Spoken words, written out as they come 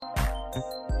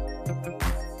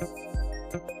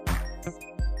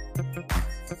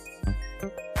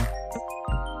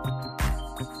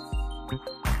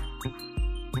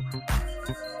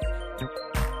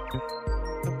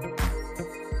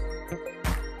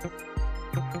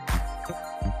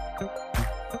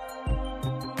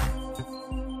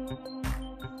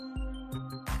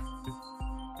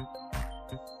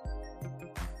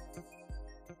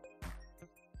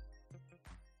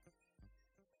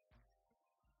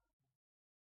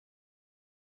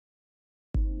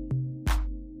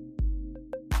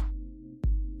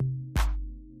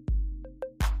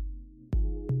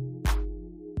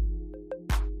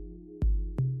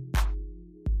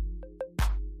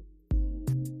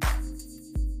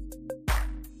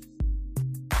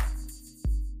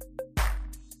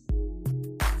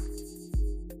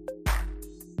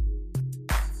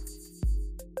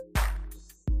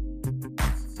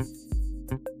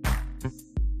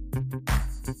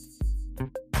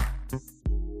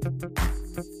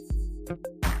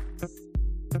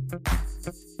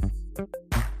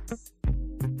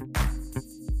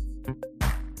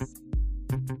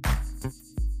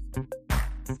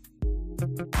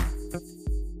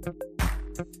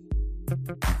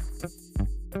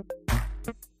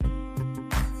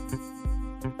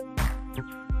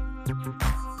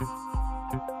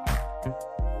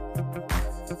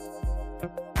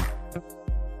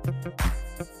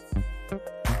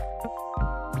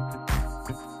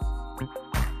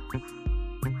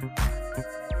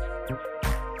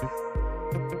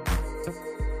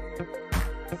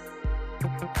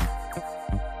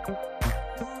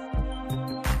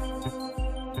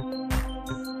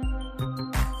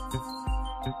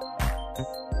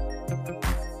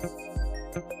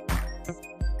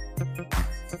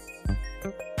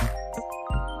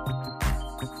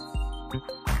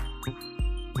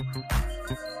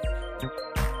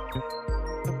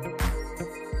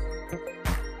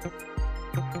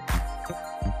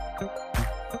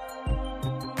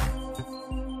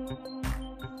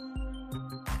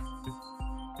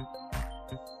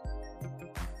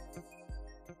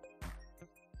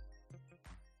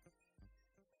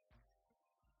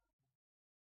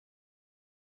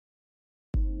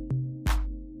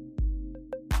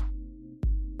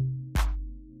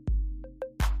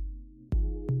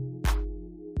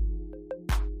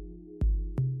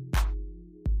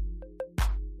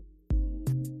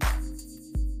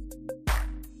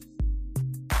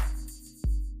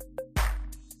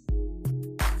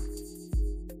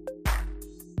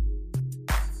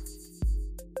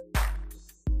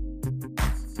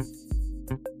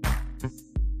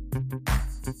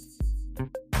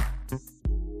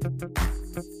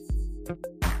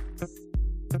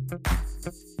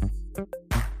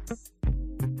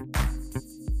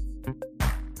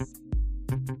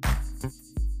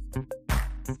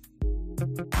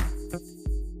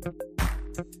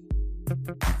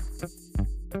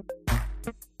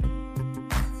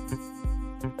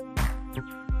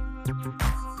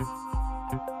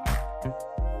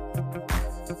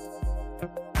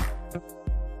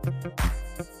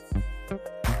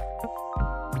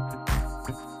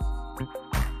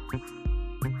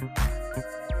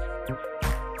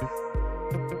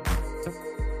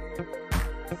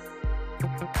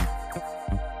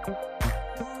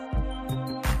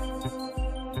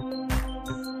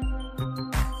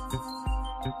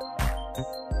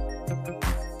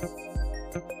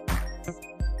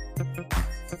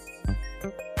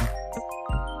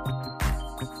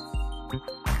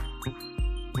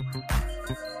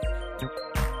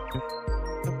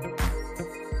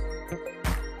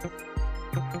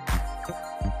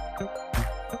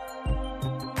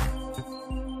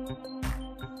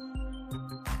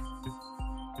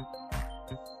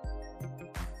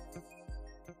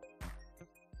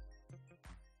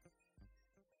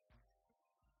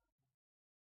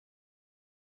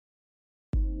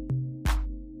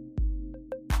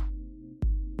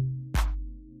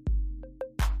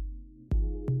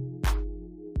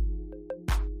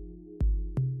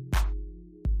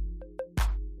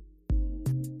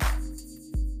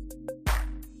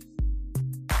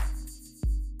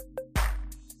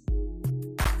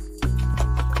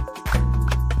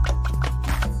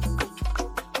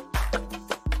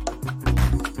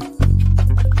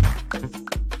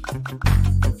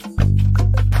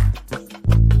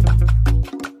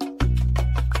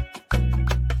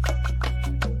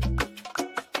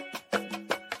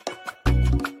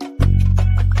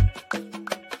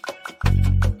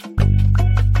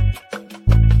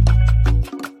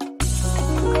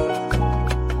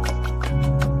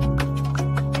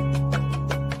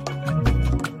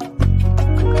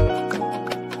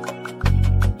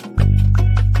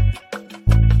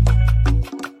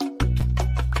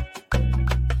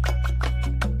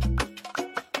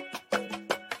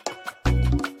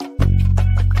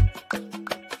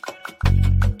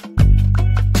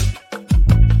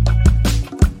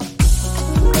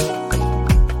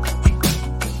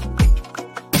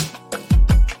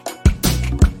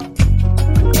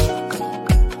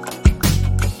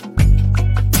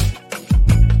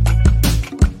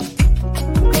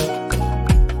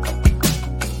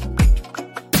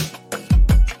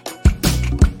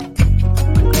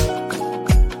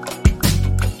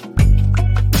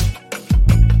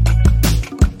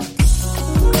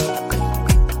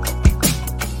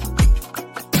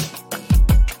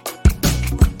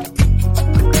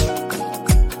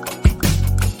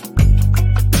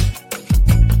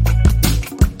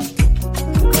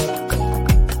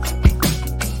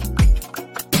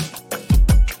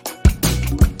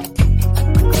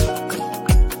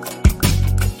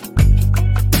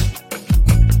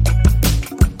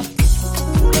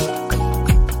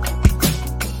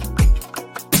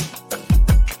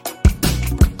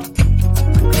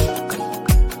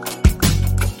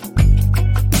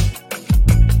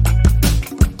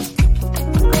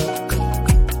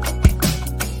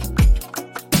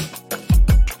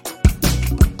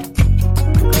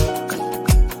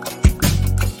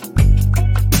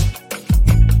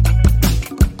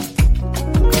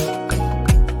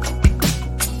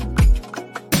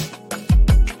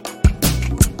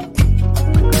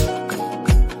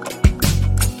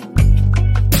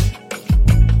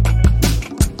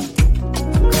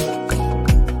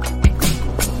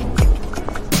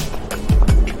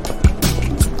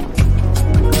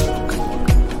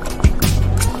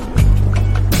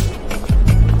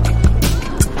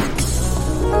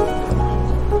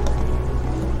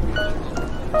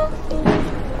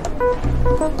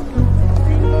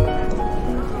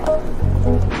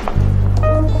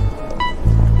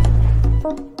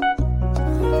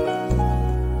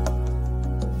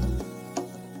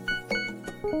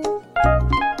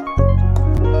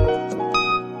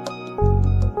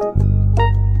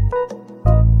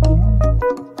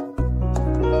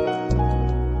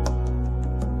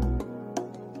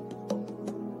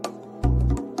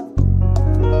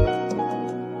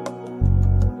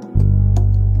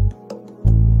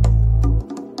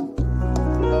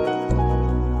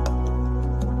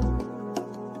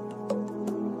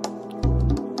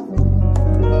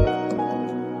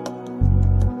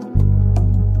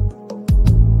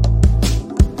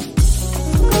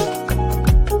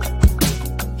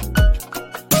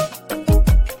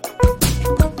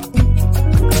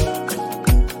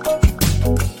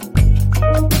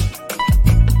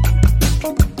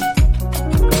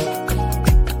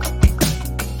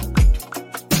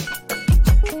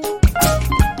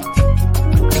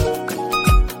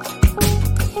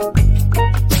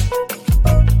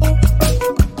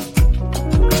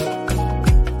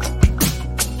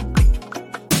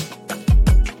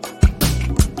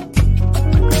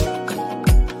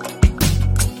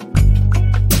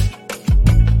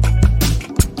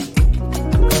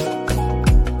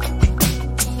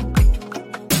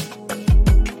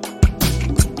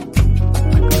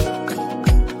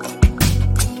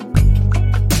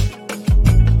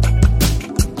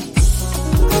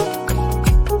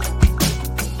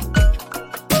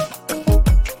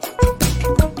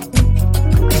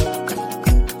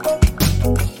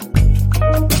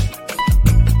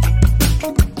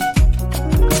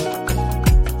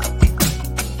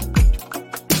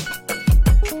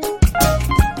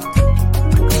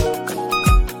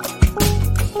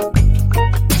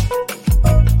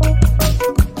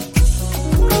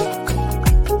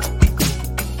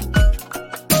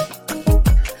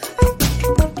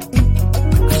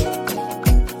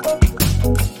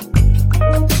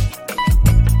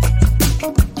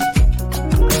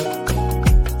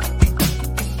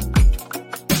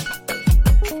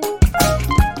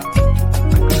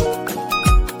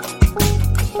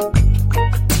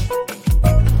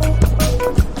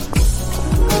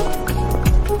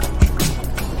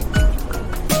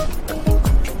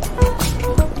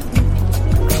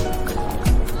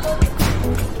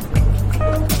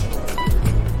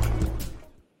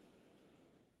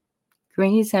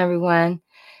Greetings, everyone.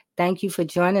 Thank you for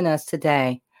joining us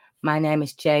today. My name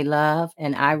is Jay Love,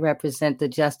 and I represent the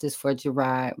Justice for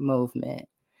Gerard movement.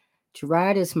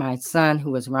 Gerard is my son who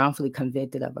was wrongfully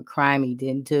convicted of a crime he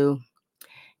didn't do,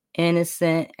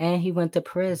 innocent, and he went to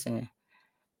prison.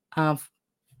 Um,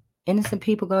 Innocent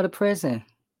people go to prison.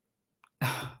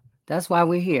 That's why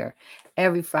we're here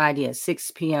every Friday at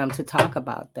 6 p.m. to talk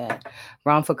about that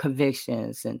wrongful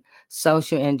convictions and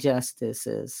social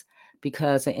injustices.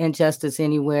 Because an injustice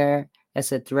anywhere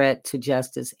is a threat to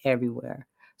justice everywhere.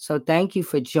 So thank you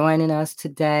for joining us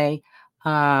today.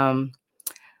 Um,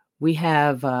 we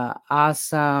have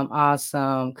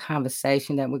awesome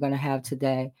conversation that we're going to have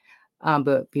today.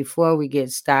 But before we get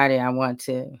started, I want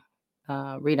to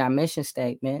read our mission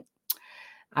statement.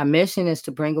 Our mission is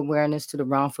to bring awareness to the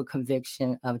wrongful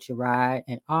conviction of Gerard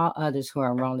and all others who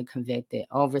are wrongly convicted,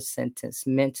 over sentenced,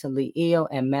 mentally ill,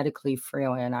 and medically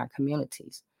frail in our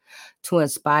communities, to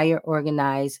inspire,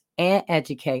 organize, and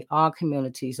educate all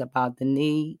communities about the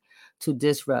need to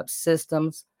disrupt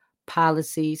systems,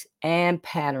 policies, and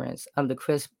patterns of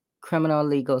the criminal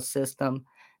legal system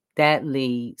that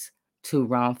leads to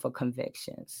wrongful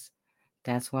convictions.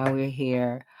 That's why we're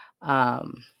here.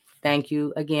 Um, Thank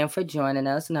you again for joining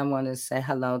us. And I want to say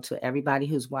hello to everybody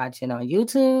who's watching on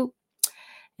YouTube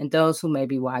and those who may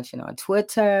be watching on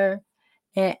Twitter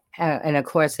and of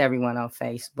course, everyone on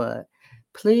Facebook.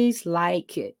 Please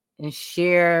like it and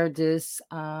share this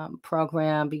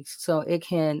program so it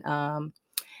can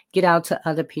get out to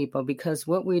other people, because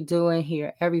what we're doing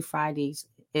here every Fridays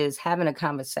is having a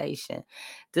conversation.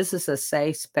 This is a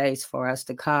safe space for us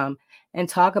to come and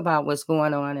talk about what's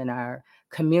going on in our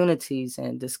communities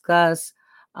and discuss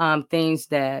things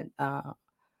that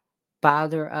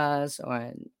bother us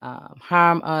or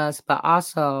harm us, but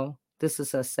also this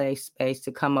is a safe space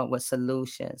to come up with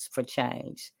solutions for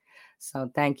change. So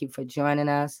thank you for joining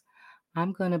us.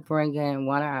 I'm going to bring in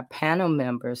one of our panel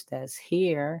members that's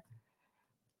here.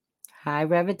 Hi,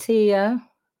 Revatia.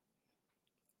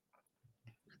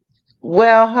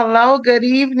 Well, hello, good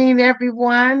evening,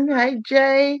 everyone. Hey,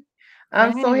 Jay.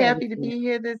 I'm Hey, so happy to Revatia. be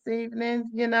here this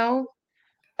evening.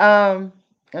 Um,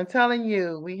 I'm telling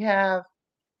you, we have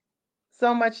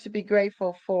so much to be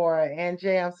grateful for. And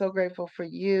Jay, I'm so grateful for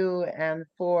you and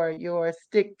for your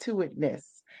stick to itness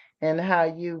and how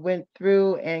you went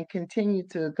through and continue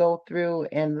to go through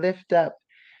and lift up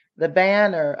the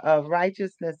banner of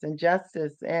righteousness and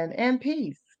justice and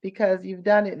peace, because you've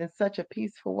done it in such a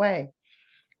peaceful way.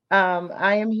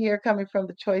 I am here coming from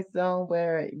the choice zone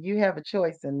where you have a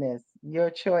choice in this. Your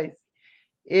choice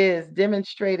is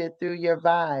demonstrated through your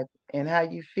vibe and how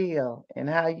you feel and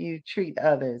how you treat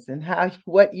others and how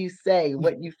what you say,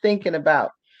 what you thinking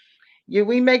about.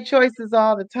 We make choices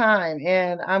all the time,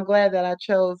 and I'm glad that I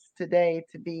chose today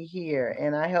to be here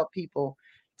and I help people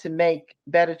to make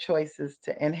better choices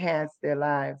to enhance their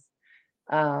lives.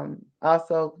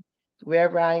 Also,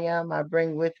 wherever I am, I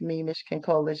bring with me Michigan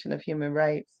Coalition of Human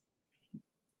Rights,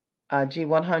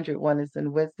 G100 One is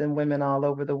in Wisdom, women all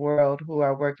over the world who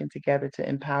are working together to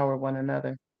empower one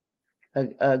another,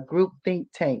 a group think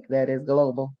tank that is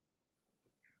global.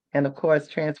 And of course,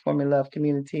 Transforming Love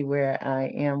Community, where I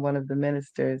am one of the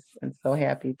ministers, and so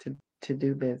happy to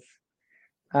do this.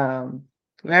 Um,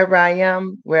 Wherever I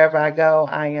am, wherever I go,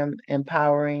 I am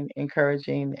empowering,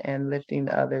 encouraging, and lifting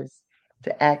others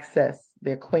to access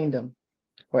their queendom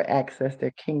or access their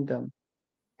kingdom,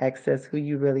 access who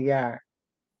you really are.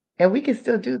 And we can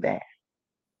still do that.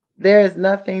 There is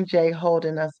nothing, Jay,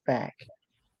 holding us back.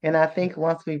 And I think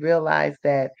once we realize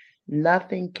that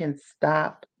nothing can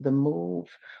stop the move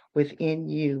within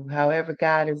you, however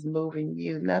God is moving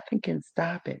you, nothing can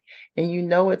stop it. And you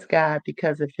know it's God,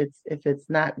 because if it's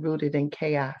not rooted in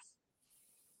chaos,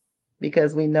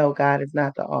 because we know God is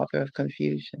not the author of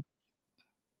confusion.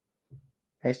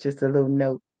 That's just a little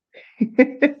note.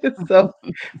 so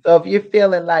so if you're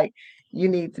feeling like you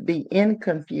need to be in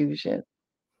confusion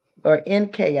or in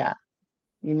chaos,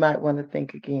 you might want to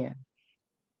think again.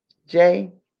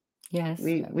 Jay, Yes,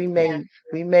 we Revatia.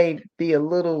 may be a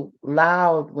little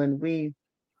loud when we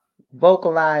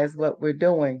vocalize what we're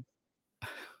doing,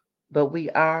 but we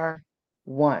are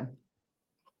one,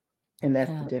 and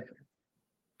that's the Yeah, difference.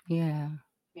 yeah.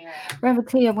 Yeah.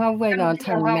 Revatia, while we're waiting on Yeah,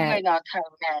 turn well, Matt wait, I'll turn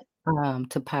that.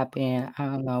 to pop in, I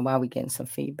don't know why we're getting some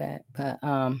feedback, but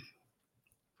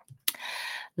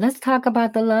let's talk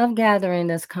about the love gathering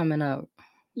that's coming up.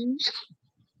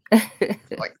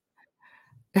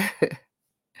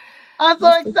 I'm so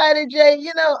What's the excited,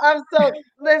 Jay. I'm so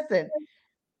listen.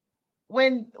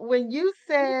 When you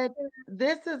said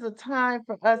this is a time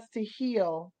for us to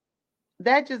heal,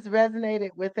 that just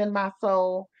resonated within my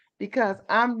soul, because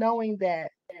I'm knowing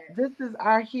that this is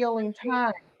our healing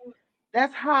time.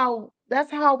 That's how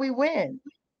we win.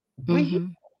 We he- Mm-hmm.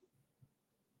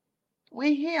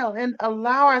 we heal and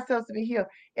allow ourselves to be healed.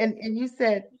 And you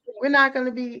said we're not going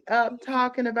to be up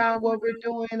talking about what we're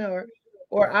doing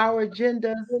or our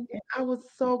agendas. And I was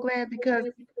so glad because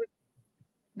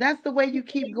that's the way you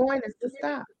keep going is to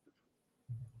stop,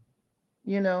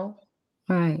 you know.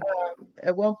 Right.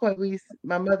 At one point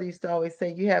my mother used to always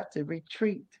say you have to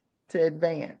retreat to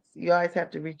advance. You always have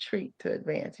to retreat to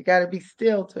advance. You got to be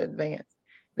still to advance.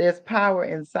 There's power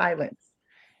in silence.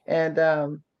 And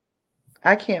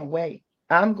I can't wait.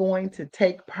 I'm going to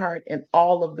take part in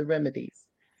all of the remedies.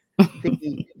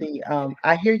 The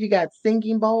I hear you got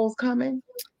singing bowls coming.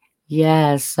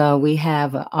 Yes, so we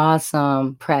have an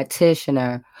awesome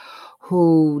practitioner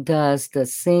who does the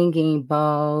singing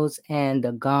bowls and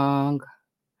the gong.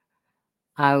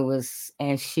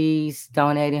 And she's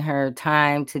donating her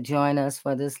time to join us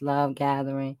for this love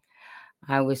gathering.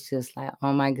 I was just like,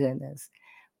 oh my goodness.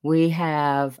 We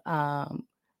have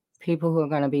people who are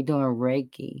going to be doing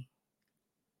Reiki.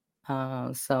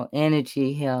 So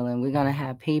energy healing. We're going to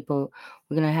have people,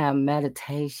 we're going to have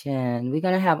meditation. We're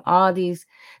going to have all these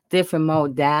different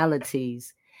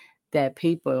modalities that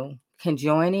people can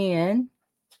join in.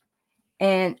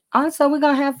 And also, we're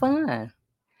going to have fun.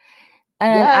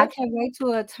 And I Yes. can't wait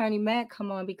till Attorney Matt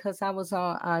come on because I was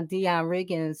on Dion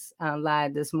Riggins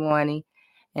live this morning,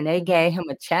 and they Hmm. gave him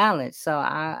a challenge. So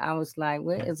I was like,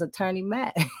 "Where is Attorney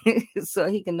Matt?" so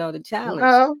he can know the challenge.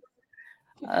 Well,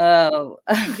 Oh,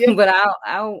 get but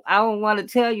I don't want to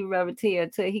tell you, Reverend Tia,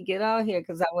 until he get out here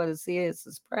because I want to see his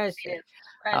expression.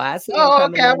 Oh, I see him oh,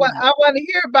 coming okay. I in want now. I want to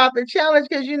hear about the challenge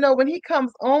because when he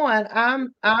comes on,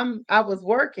 I was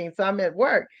working, so I'm at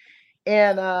work,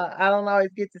 and I don't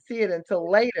always get to see it until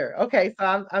later. Okay,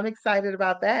 so I'm excited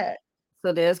about that.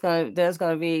 So there's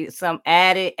gonna be some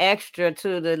added extra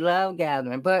to the love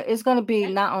gathering, but it's gonna be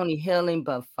not only healing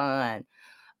but fun.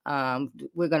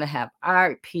 We're gonna have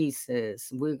art pieces.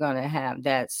 We're gonna have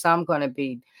that. Some gonna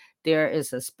be. There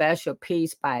is a special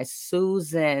piece by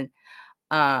Susan.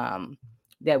 Um,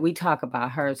 that we talk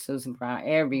about her, Susan Brown,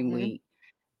 every Hmm. week.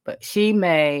 But she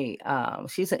made.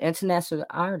 She's an international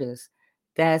artist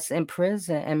that's in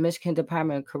prison in Michigan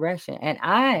Department of Correction, and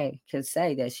I can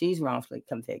say that she's wrongfully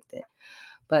convicted.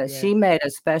 But Yes. she made a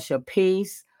special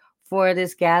piece for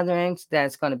this gathering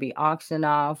that's going to be auctioned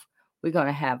off. We're going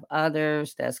to have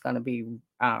others that's going to be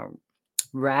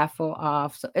raffle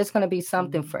off. So it's going to be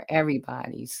something Hmm. for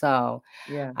everybody. So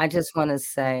Yeah. I just want to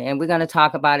say, and we're going to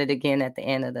talk about it again at the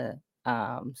end of the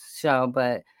show,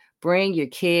 but bring your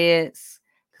kids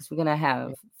because we're going to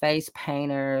have face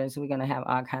painters. We're going to have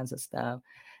all kinds of stuff.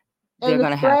 And They're the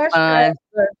going to have splash pad.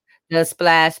 fun. The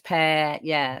splash pad,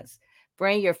 yes.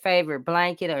 Bring your favorite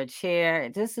blanket or chair.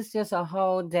 This is just a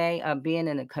whole day of being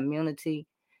in a community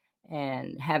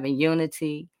and having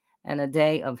unity and a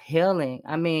day of healing.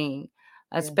 I mean,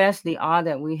 Yeah. especially all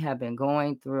that we have been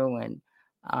going through and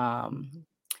um,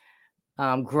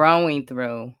 Hmm. growing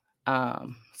through.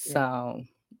 Yeah. So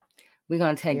we're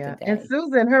going to take the Yeah. And day.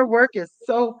 Susan, her work is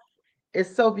so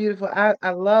beautiful.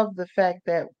 I love the fact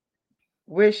that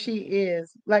where she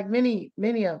is, like many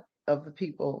of the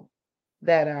people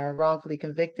that are wrongfully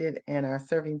convicted and are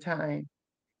serving time,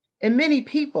 and many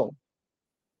people,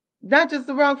 not just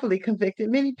the wrongfully convicted,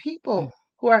 many people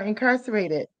who are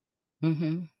incarcerated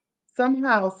Mm-hmm.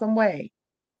 somehow, some way,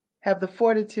 have the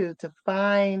fortitude to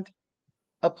find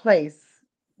a place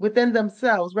within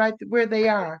themselves, right where they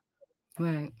are,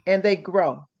 Right, and they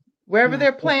grow. Wherever right,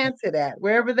 they're planted at,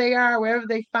 wherever they are, wherever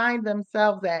they find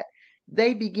themselves at,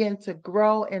 they begin to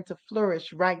grow and to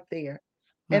flourish right there.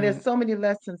 And there's right. so many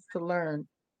lessons to learn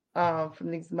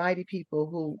from these mighty people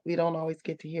who we don't always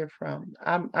get to hear from.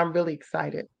 I'm really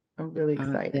excited. I'm really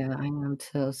excited. Yeah, I am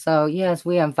too. So, yes,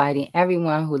 we are inviting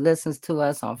everyone who listens to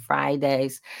us on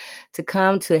Fridays to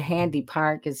come to Handy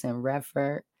Park. It's in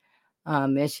Redford,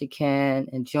 Michigan,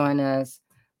 and join us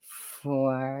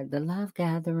for the love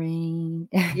gathering.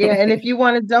 Yeah, and if you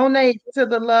want to donate to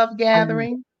the love Um,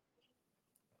 gathering,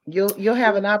 you'll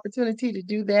have an opportunity to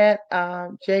do that.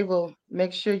 Jay will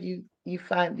make sure you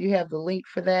have the link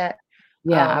for that.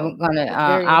 yeah, I'm gonna. It's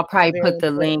very I'll probably very put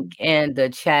the link important. in the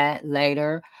chat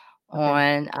later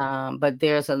Okay. on. But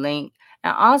there's a link,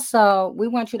 and also we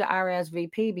want you to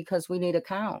RSVP because we need a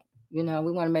count. We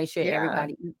want to make sure Yeah.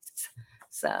 everybody eats.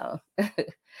 So, Yeah.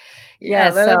 yeah.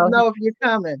 Let us So know if you're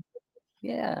coming.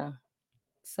 yeah.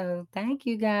 So thank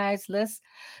you guys.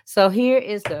 So here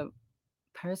is the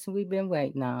person we've been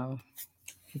waiting on.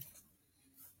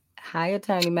 Hi,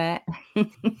 Attorney Matt.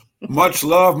 Much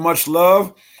love, much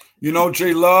love. You know,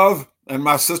 J Love and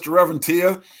my sister Reverend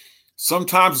Tia.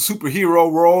 sometimes the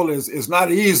superhero role is not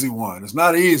an easy one. It's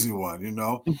not an easy one, you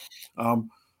know.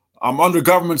 I'm under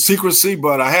government secrecy,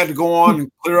 but I had to go on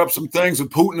and clear up some things with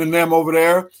Putin and them over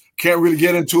there. Can't really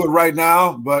get into it right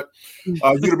now, but you'd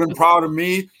have been proud of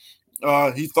me.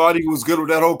 He thought he was good with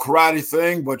that whole karate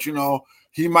thing, but, you know,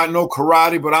 he might know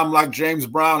karate, but I'm like James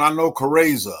Brown. I know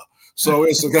Careza. So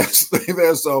it's against thing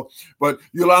there. So, but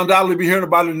you'll undoubtedly be hearing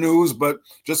about the news, but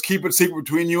just keep it secret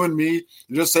between you and me.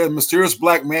 Just say a mysterious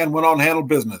black man went on to handle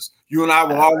business. You and I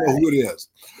will all know who it is.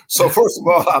 So first of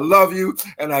all, I love you,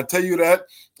 and I tell you that,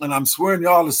 and I'm swearing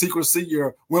y'all to secrecy.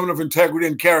 You're women of integrity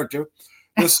and character.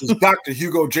 This is Dr.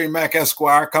 Hugo J. Mack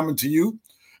Esquire coming to you.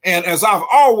 And as I've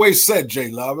always said,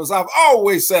 J. Love, as I've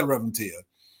always said, Reverend Tia,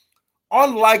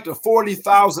 unlike the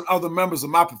 40,000 other members of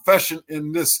my profession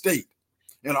in this state,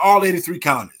 in all 83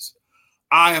 counties,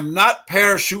 I am not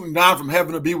parachuting down from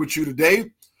heaven to be with you today.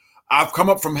 I've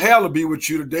come up from hell to be with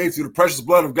you today through the precious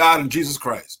blood of God and Jesus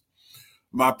Christ,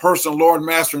 my personal Lord,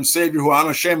 Master, and Savior, who I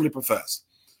unashamedly profess.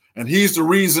 And he's the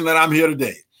reason that I'm here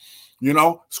today. You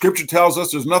know, scripture tells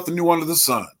us there's nothing new under the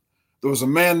sun. There was a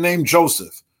man named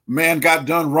Joseph. Man got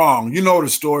done wrong. You know the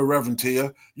story, Reverend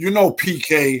Tia. You know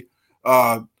PK,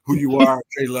 who you are,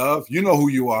 J Love. You know who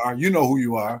you are. You know who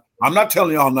you are. I'm not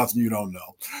telling y'all nothing you don't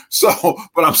know. So,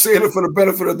 but I'm saying it for the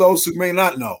benefit of those who may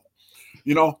not know.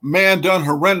 You know, man done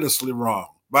horrendously wrong,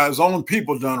 by his own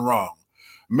people done wrong.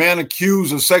 Man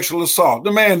accused of sexual assault.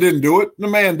 The man didn't do it. The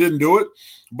man didn't do it,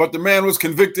 but the man was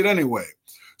convicted anyway.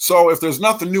 So if there's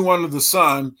nothing new under the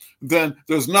sun, then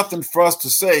there's nothing for us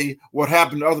to say what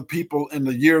happened to other people in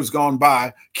the years gone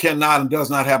by cannot and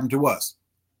does not happen to us.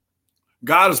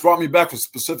 God has brought me back for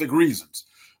specific reasons.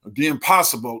 The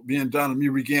impossible being done and me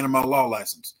regaining my law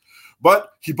license.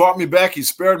 But he brought me back. He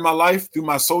spared my life through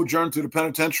my sojourn through the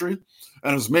penitentiary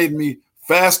and has made me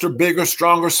faster, bigger,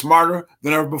 stronger, smarter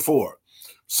than ever before.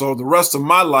 So the rest of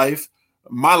my life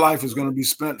is going to be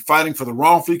spent fighting for the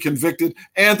wrongfully convicted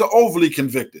and the overly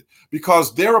convicted,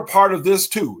 because they're a part of this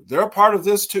too. They're a part of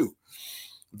this too.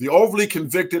 The overly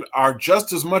convicted are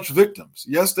just as much victims.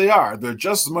 Yes, they are. They're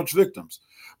just as much victims.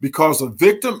 Because a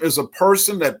victim is a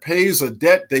person that pays a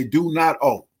debt they do not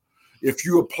owe. If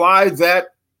you apply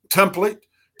that template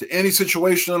to any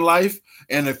situation in life,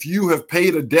 and if you have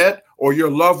paid a debt or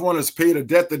your loved one has paid a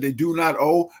debt that they do not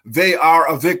owe, they are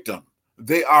a victim.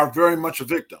 They are very much a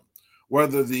victim,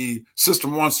 whether the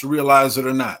system wants to realize it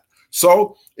or not.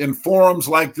 So in forums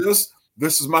like this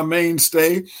is my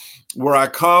mainstay where I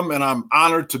come, and I'm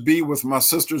honored to be with my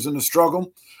sisters in the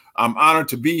struggle. I'm honored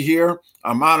to be here.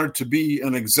 I'm honored to be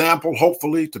an example,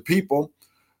 hopefully, to people,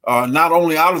 not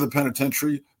only out of the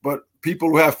penitentiary, but people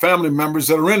who have family members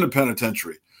that are in the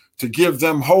penitentiary, to give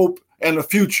them hope and a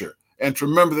future, and to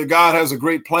remember that God has a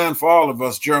great plan for all of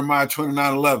us, Jeremiah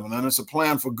 29:11, and it's a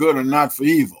plan for good and not for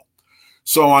evil.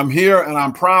 So I'm here, and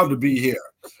I'm proud to be here.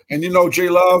 And, you know, J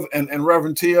Love and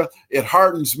Reverend Tia, it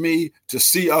heartens me to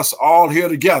see us all here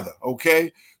together,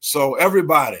 okay? So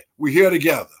everybody, we're here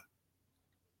together.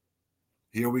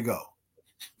 Here we go.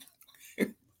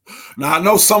 Now, I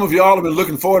know some of y'all have been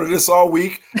looking forward to this all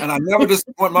week, and I never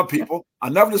disappoint my people.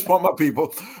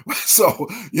 So,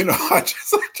 you know, I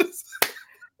just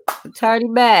Turn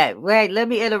it back. Wait, let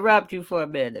me interrupt you for a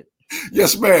minute.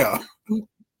 Yes, ma'am.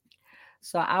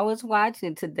 So I was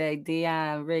watching today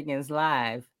Deion Riggins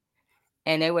live,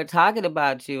 and they were talking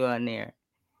about you on there.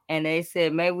 And they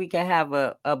said, maybe we can have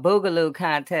a boogaloo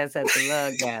contest at the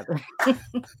love gathering.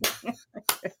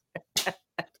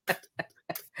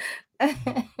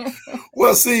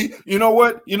 Well, see, you know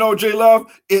what? You know, J Love,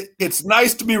 it's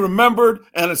nice to be remembered,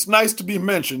 and it's nice to be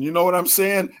mentioned. You know what I'm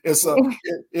saying?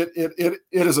 It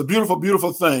is a beautiful,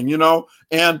 beautiful thing, you know?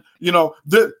 And, you know,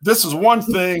 this is one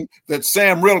thing that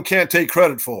Sam Riddle can't take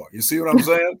credit for. You see what I'm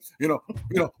saying? You know,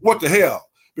 what the hell?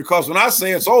 Because when I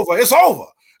say it's over, it's over.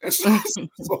 So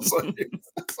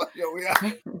here we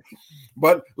are.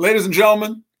 But ladies and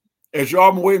gentlemen, as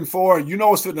y'all been waiting for, you know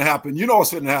what's fitting to happen. You know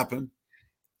what's fitting to happen.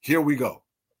 Here we go.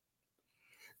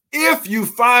 If you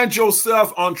find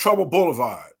yourself on Trouble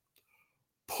Boulevard,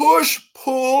 push,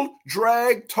 pull,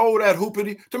 drag, tow that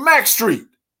hoopity to Mack Street.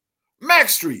 Mack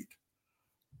Street.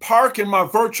 Park in my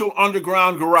virtual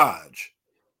underground garage.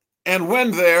 And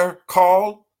when there,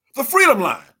 call the Freedom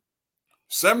Line.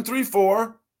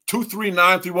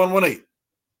 734-239-3118.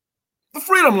 The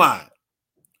Freedom Line.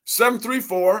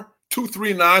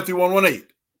 734-239-3118.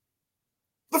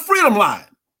 The Freedom Line.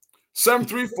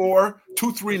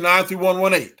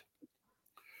 734-239-3118.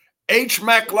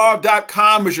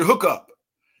 hmaclaw.com is your hookup.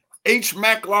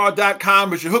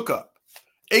 hmaclaw.com is your hookup.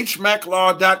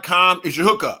 hmaclaw.com is your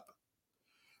hookup.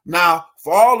 Now,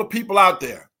 for all the people out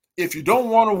there If you don't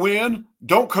want to win,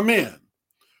 don't come in.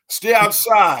 Stay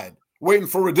outside waiting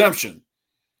for redemption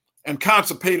and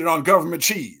constipated on government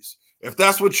cheese. If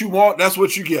that's what you want, that's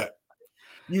what you get.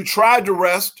 You tried to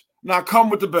rest, now come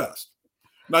with the best.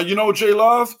 Now, you know, J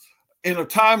Love, in a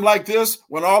time like this,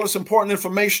 when all this important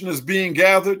information is being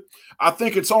gathered, I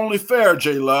think it's only fair,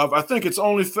 J Love, I think it's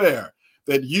only fair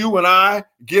that you and I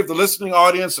give the listening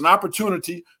audience an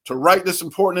opportunity to write this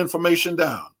important information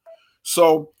down.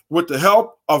 So, with the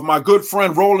help of my good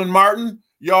friend Roland Martin,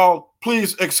 y'all,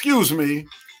 please excuse me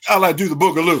while I do the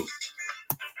boogaloo.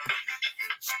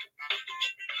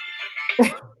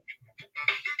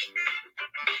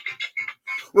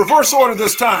 Reverse order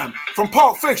this time. From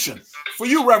Pulp Fiction, for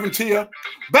you, Reverend Tia,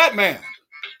 Batman.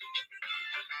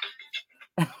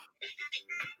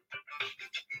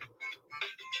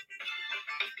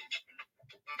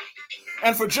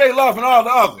 And for J Love and all the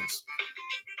others.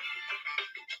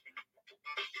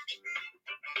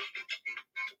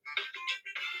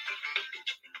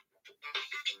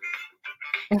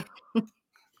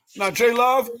 Now, J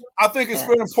Love, I think it's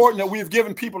very important that we've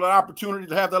given people an opportunity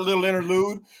to have that little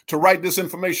interlude to write this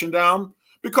information down.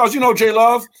 Because, you know, J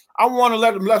Love, I want to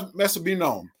let the message be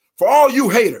known. For all you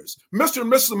haters, Mr.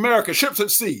 and Mrs. America, ships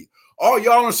at sea, all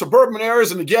y'all in suburban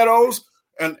areas and the ghettos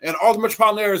and all the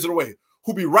metropolitan areas of the way,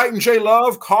 who be writing J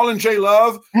Love, calling J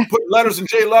Love, put letters in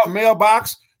J Love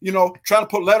mailbox, you know, trying to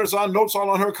put letters on, notes all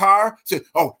on her car. Say,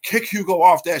 oh, kick Hugo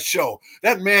off that show.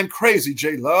 That man crazy,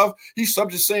 J Love. He's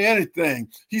subject to say anything.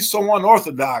 He's so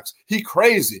unorthodox. He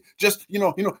crazy. Just, you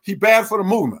know, he bad for the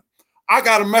movement. I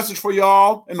got a message for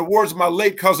y'all in the words of my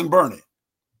late cousin Bernie.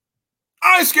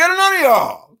 I ain't scared of none of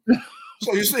y'all.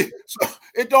 So you see, so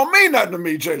it don't mean nothing to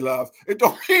me, J Love. It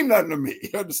don't mean nothing to me.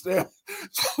 You understand?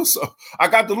 So I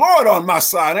got the Lord on my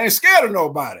side. I ain't scared of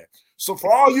nobody. So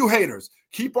for all you haters,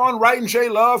 keep on writing J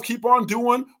Love. Keep on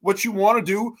doing what you want to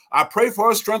do. I pray for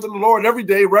her, strengthen the Lord every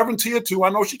day. Reverend Tia too. I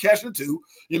know she catching it too.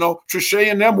 You know, Trisha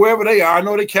and them, wherever they are, I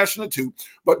know they catching it too.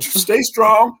 But stay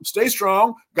strong. Stay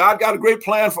strong. God got a great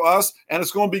plan for us, and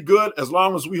it's going to be good as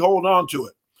long as we hold on to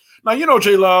it. Now, you know,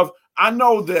 J Love, I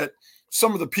know that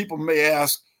some of the people may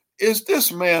ask, is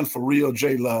this man for real,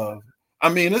 J Love? I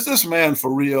mean, is this man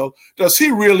for real? Does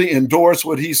he really endorse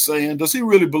what he's saying? Does he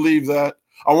really believe that?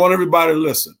 I want everybody to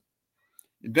listen.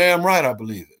 You're damn right I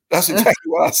believe it. That's exactly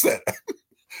why I said it.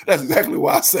 That's exactly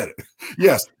why I said it.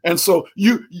 Yes. And so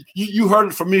you heard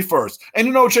it from me first. And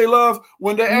you know, J Love,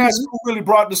 when they ask who really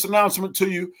brought this announcement to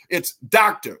you, it's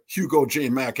Dr. Hugo J.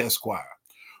 Mack Esquire,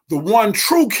 the one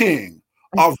true king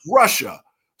of Russia,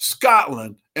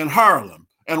 Scotland, and Harlem.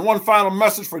 And one final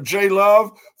message for J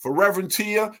Love, for Reverend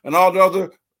Tia, and all the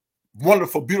other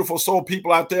wonderful, beautiful soul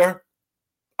people out there.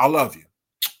 I love you.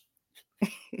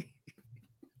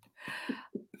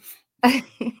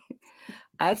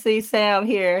 I see Sam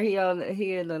here. He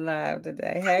in the live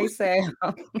today. Hey, Sam.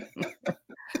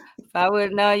 If I would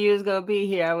have known you was gonna be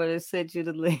here, I would have sent you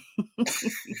the link.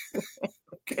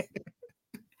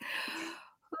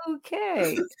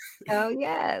 Okay. Oh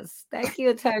yes. Thank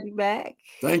you, Attorney Mack.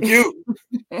 Thank you.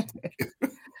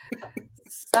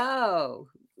 So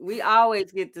we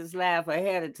always get this laugh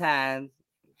ahead of time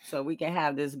so we can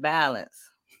have this balance,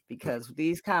 because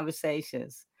these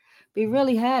conversations be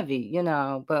really heavy, you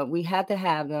know, but we have to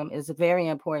have them. It's very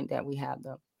important that we have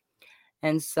them.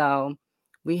 And so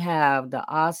we have the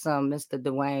awesome Mr.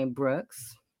 Dwayne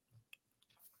Brooks.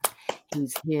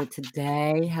 He's here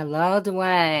today. Hello,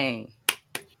 Dwayne.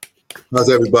 How's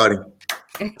everybody?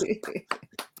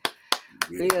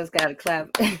 We just got to clap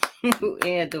in,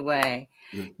 Dwayne.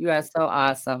 You are so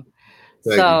awesome.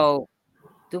 Thank so,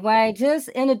 Dwayne, just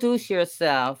introduce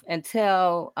yourself and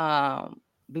tell,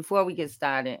 before we get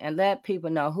started, and let people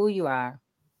know who you are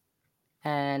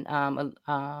and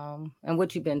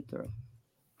what you've been through.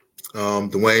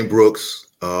 Dwayne Brooks,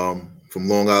 from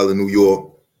Long Island, New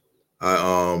York.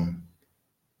 I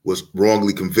was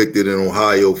wrongly convicted in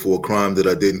Ohio for a crime that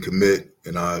I didn't commit,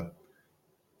 and I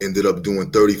ended up doing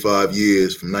 35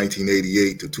 years from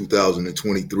 1988 to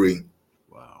 2023.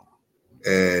 Wow.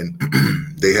 And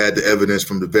they had the evidence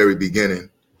from the very beginning.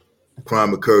 The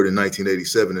crime occurred in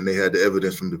 1987, and they had the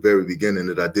evidence from the very beginning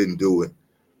that I didn't do it.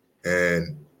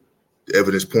 And the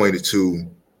evidence pointed to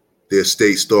their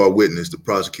state star witness, the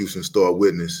prosecution star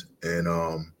witness,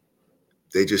 and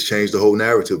they just changed the whole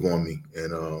narrative on me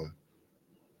and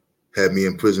had me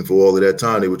in prison for all of that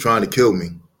time. They were trying to kill me.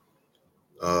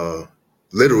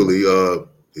 Literally,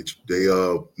 they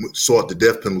sought the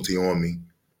death penalty on me.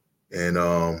 And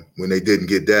when they didn't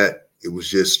get that, it was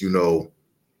just,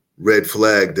 red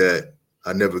flag that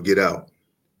I never get out.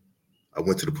 I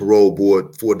went to the parole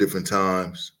board 4 different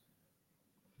times.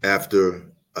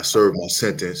 After I served my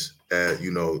sentence at,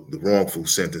 the wrongful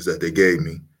sentence that they gave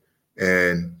me.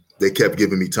 And they kept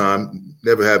giving me time,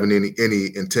 never having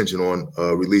any intention on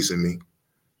releasing me.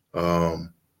 The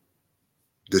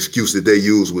excuse that they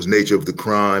used was nature of the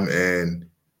crime and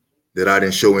that I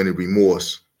didn't show any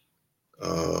remorse.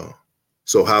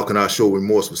 So how can I show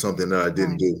remorse for something that I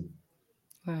didn't do?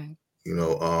 Right.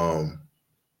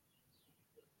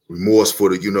 Remorse for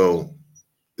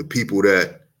the people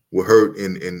that were hurt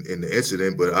in the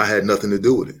incident, but I had nothing to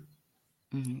do with it.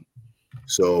 Mm-hmm.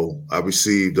 So I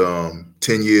received 10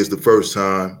 years the first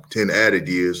time, 10 added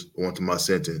years onto my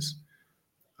sentence.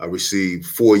 I received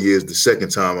 4 years the second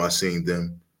time I seen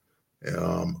them.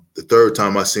 The third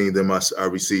time I seen them, I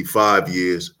received 5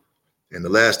 years. And the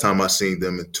last time I seen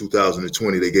them in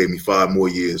 2020, they gave me 5 more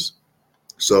years.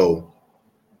 So,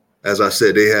 as I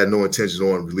said, they had no intention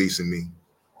on releasing me.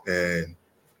 And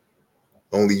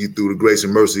only through the grace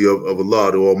and mercy of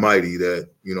Allah, the Almighty, that,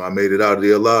 I made it out of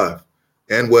there alive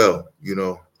and well,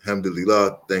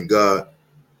 alhamdulillah, thank God,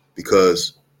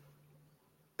 because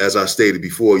as I stated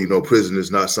before, prison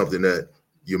is not something that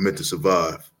you're meant to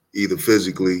survive, either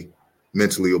physically,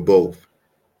 mentally, or both.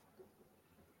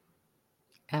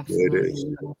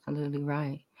 Absolutely, absolutely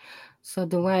right. So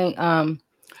Dwayne,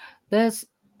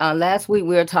 last week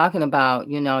we were talking about,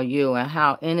 you and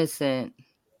how innocent,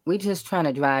 we just trying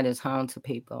to drive this home to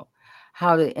people,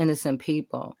 how the innocent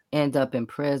people end up in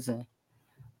prison.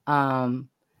 Can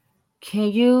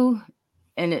you,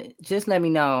 just let me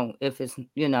know if it's,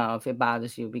 if it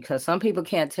bothers you, because some people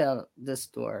can't tell this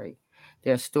story,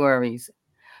 their stories.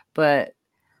 But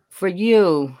for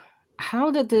you,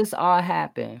 how did this all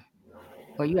happen?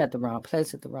 Were you at the wrong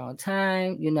place at the wrong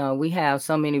time? We have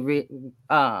so many,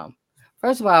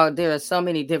 first of all, there are so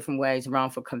many different ways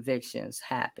wrongful convictions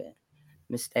happen.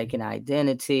 Mistaken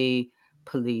identity,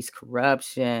 police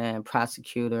corruption,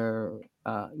 prosecutor,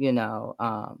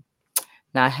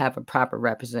 not have a proper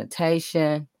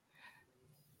representation.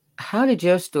 How did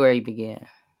your story begin?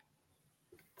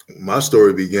 My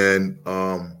story began,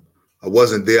 I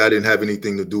wasn't there. I didn't have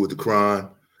anything to do with the crime.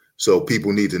 So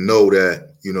people need to know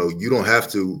that, you don't have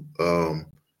to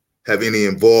have any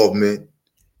involvement,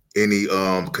 any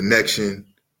connection.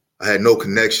 I had no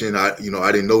connection. I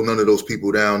didn't know none of those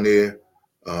people down there.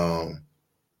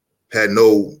 Had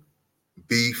no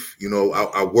beef.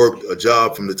 I worked a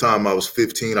job from the time I was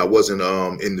 15. I wasn't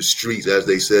in the streets, as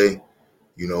they say.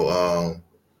 The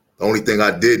only thing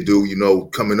I did do,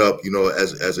 coming up,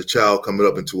 as a child, coming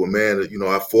up into a man,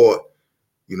 I fought,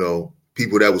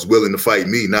 people that was willing to fight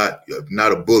me, not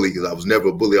a bully, because I was never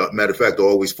a bully. Matter of fact, I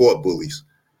always fought bullies.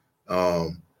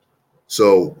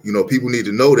 So, people need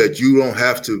to know that you don't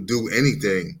have to do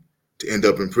anything to end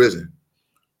up in prison.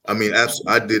 I mean,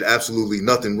 I did absolutely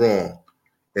nothing wrong.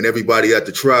 And everybody at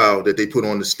the trial that they put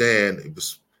on the stand, it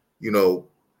was,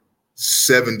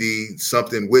 70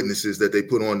 something witnesses that they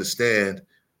put on the stand.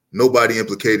 Nobody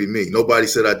implicated me. Nobody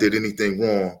said I did anything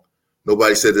wrong.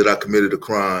 Nobody said that I committed a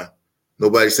crime.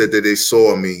 Nobody said that they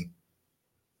saw me,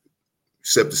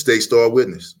 except the state star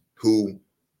witness, who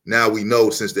now we know,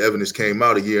 since the evidence came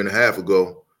out a year and a half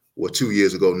ago, or 2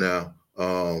 years ago now,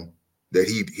 that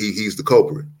he's the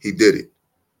culprit. He did it.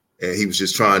 And he was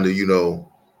just trying to,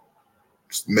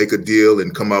 make a deal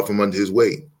and come out from under his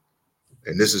weight.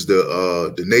 And this is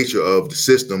the nature of the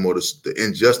system, or the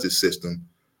injustice system.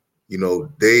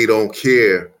 They don't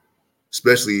care,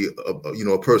 especially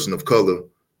a person of color.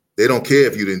 They don't care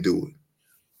if you didn't do it.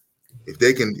 If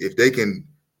they can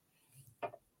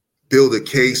build a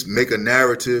case, make a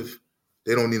narrative,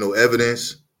 they don't need no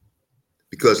evidence.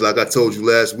 Because like I told you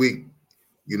last week,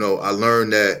 I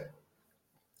learned that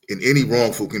in any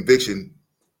wrongful conviction,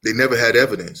 they never had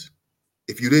evidence.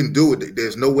 If you didn't do it,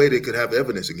 there's no way they could have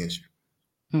evidence against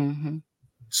you. Mm-hmm.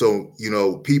 So,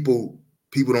 people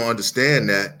don't understand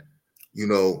that.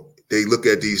 They look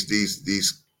at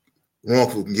these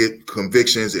wrongful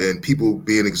convictions and people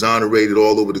being exonerated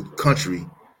all over the country,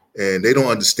 and they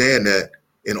don't understand that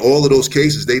in all of those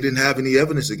cases, they didn't have any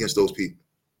evidence against those people.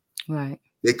 Right.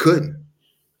 They couldn't.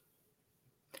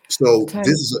 So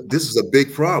this is a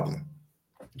big problem.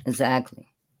 Exactly.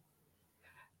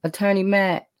 Attorney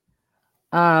Matt,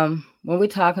 when we're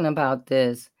talking about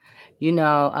this,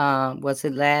 was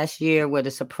it last year where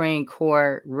the Supreme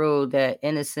Court ruled that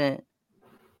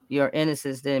your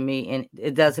innocence didn't mean, and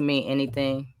it doesn't mean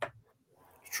anything?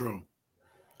 True.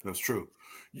 That's true.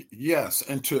 Yes.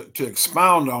 And to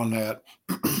expound on that,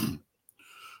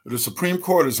 the Supreme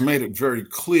Court has made it very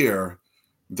clear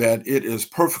that it is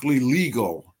perfectly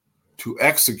legal to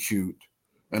execute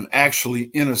an actually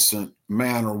innocent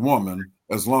man or woman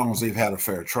as long as they've had a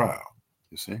fair trial,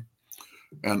 you see?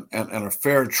 And a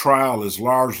fair trial is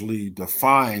largely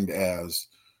defined as,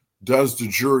 does the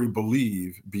jury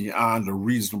believe beyond a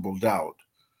reasonable doubt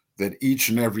that each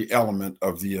and every element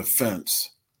of the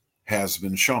offense has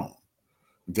been shown?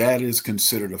 That is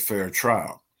considered a fair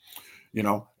trial,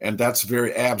 and that's a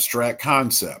very abstract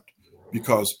concept,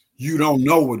 because you don't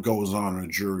know what goes on in a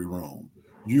jury room.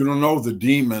 You don't know the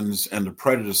demons and the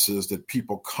prejudices that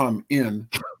people come in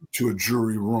to a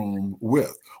jury room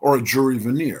with, or a jury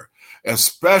veneer,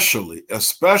 especially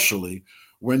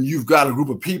when you've got a group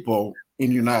of people in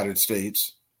the United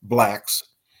States, blacks,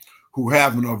 who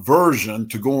have an aversion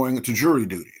to going to jury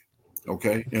duty,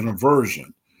 okay? An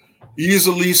aversion.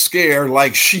 Easily scared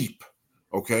like sheep,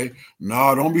 okay?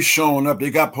 No, don't be showing up.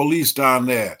 They got police down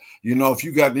there. If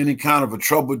you got any kind of a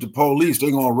trouble with the police, they're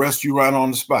going to arrest you right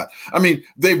on the spot. I mean,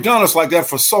 they've done us like that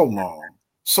for so long,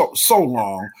 so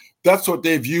long. That's what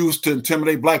they've used to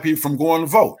intimidate black people from going to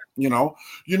vote.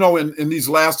 In these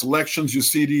last elections, you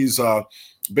see these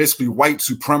basically white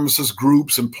supremacist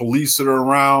groups and police that are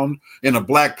around in a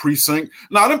black precinct.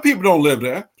 Now, them people don't live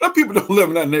there. Them people don't live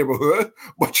in that neighborhood.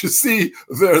 But you see,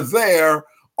 they're there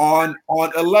on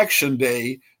election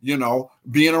day,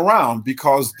 being around,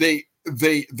 because they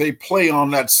play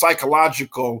on that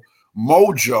psychological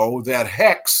mojo, that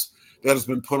hex that has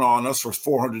been put on us for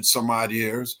 400 some odd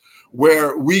years,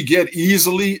 where we get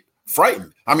easily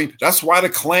frightened. I mean, that's why the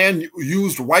Klan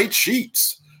used white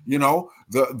sheets,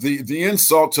 the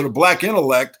insult to the black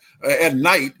intellect at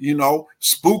night,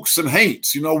 spooks and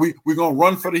haints, we're going to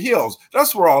run for the hills.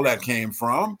 That's where all that came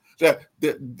from.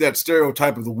 That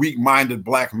stereotype of the weak-minded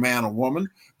black man or woman.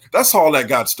 That's all that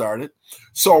got started.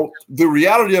 So the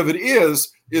reality of it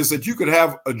is that you could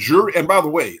have a jury. And by the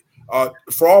way,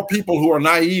 for all people who are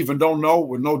naive and don't know,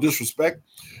 with no disrespect,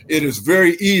 it is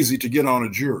very easy to get on a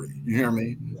jury. You hear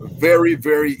me? Very,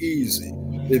 very easy.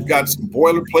 They've got some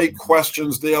boilerplate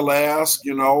questions they'll ask,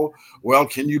 well,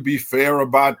 can you be fair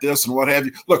about this and what have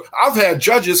you? Look, I've had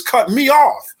judges cut me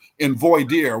off in voir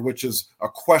dire, which is a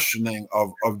questioning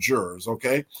of jurors,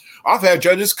 okay? I've had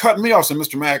judges cut me off, say,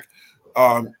 Mr. Mack,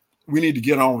 we need to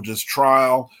get on with this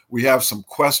trial. We have some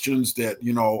questions that,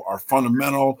 are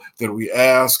fundamental that we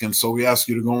ask, and so we ask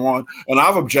you to go on. And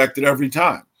I've objected every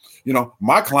time.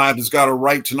 My client has got a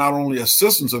right to not only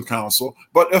assistance of counsel,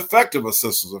 but effective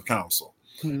assistance of counsel.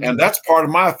 Mm-hmm. And that's part of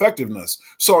my effectiveness.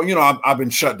 So, I've been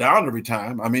shut down every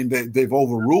time. I mean, they've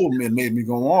overruled me and made me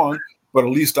go on, but at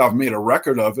least I've made a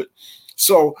record of it.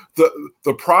 So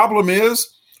the problem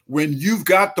is, when you've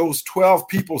got those 12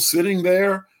 people sitting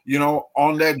there,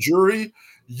 on that jury,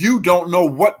 you don't know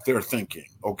what they're thinking,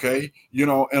 okay?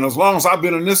 And as long as I've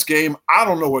been in this game, I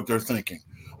don't know what they're thinking.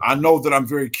 I know that I'm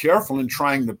very careful in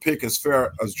trying to pick as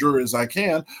fair a jury as I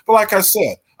can. But like I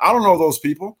said, I don't know those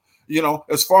people.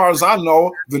 As far as I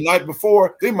know, the night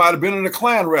before, they might have been in a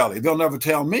Klan rally. They'll never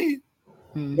tell me.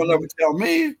 Mm-hmm. They'll never tell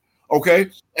me. Okay.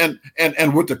 And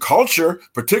with the culture,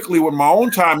 particularly with my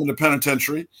own time in the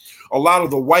penitentiary, a lot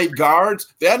of the white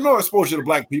guards, they had no exposure to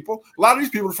black people. A lot of these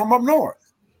people are from up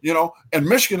north, and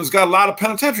Michigan has got a lot of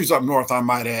penitentiaries up north, I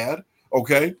might add.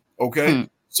 Okay. Mm.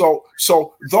 So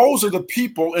those are the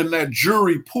people in that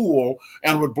jury pool,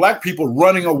 and with black people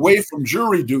running away from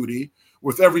jury duty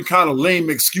with every kind of lame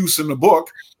excuse in the book,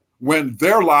 when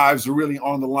their lives are really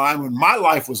on the line. When my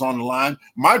life was on the line,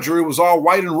 my jury was all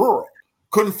white and rural.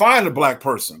 Couldn't find a black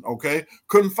person, okay?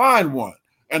 Couldn't find one.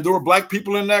 And there were black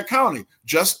people in that county.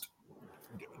 Just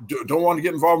don't want to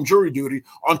get involved in jury duty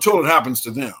until it happens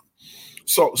to them.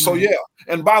 So yeah.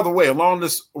 And by the way, along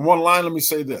this one line, let me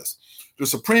say this. The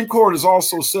Supreme Court has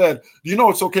also said, do you know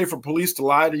it's okay for police to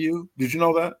lie to you? Did you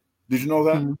know that?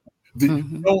 Mm-hmm.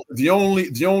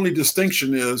 The only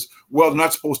distinction is, well, they're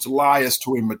not supposed to lie as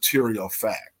to a material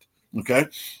fact. Okay.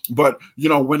 But,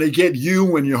 when they get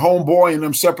you and your homeboy in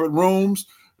them separate rooms,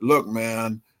 look,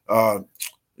 man, Bubba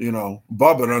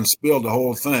done spilled the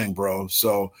whole thing, bro.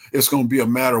 So it's going to be a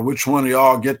matter of which one of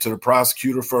y'all get to the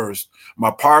prosecutor first.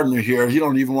 My partner here, he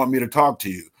don't even want me to talk to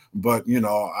you. But,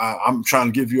 I'm trying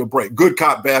to give you a break. Good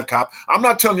cop, bad cop. I'm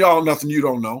not telling y'all nothing you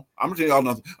don't know. I'm not telling y'all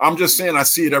nothing. I'm just saying I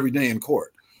see it every day in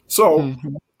court. So,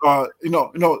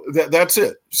 that's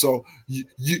it. So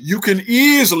you can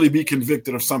easily be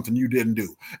convicted of something you didn't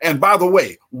do. And by the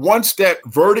way, once that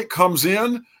verdict comes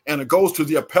in and it goes to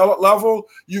the appellate level,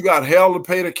 you got hell to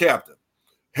pay the captain.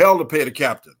 Hell to pay the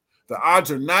captain. The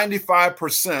odds are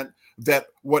 95% that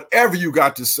whatever you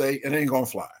got to say, it ain't gonna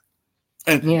fly.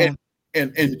 And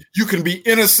you can be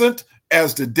innocent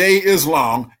as the day is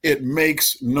long. It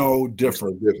makes no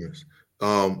difference.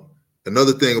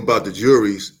 Another thing about the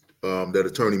juries that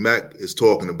Attorney Mack is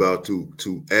talking about,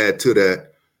 to add to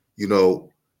that,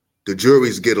 the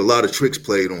juries get a lot of tricks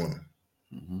played on them.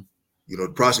 You know,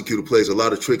 the prosecutor plays a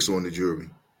lot of tricks on the jury.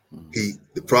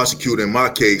 The prosecutor in my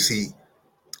case, he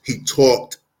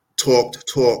talked,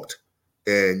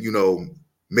 and, you know,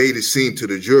 made it seem to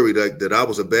the jury that I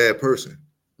was a bad person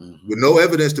with no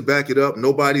evidence to back it up,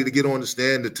 nobody to get on the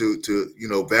stand to you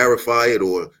know, verify it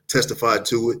or testify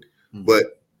to it.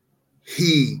 But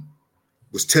he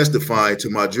was testifying to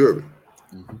my jury.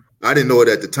 I didn't know it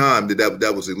at the time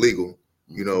that was illegal,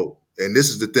 you know. And this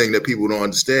is the thing that people don't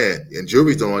understand, and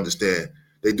juries don't understand.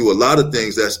 They do a lot of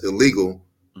things that's illegal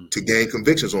to gain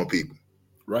convictions on people.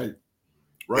 Right.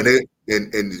 And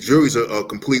the juries are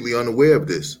completely unaware of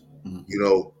this. You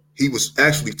know, he was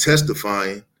actually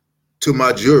testifying to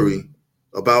my jury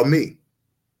about me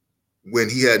when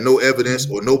he had no evidence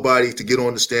or nobody to get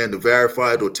on the stand to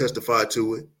verify it or testify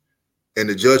to it, and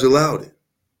the judge allowed it.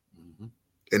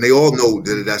 And they all know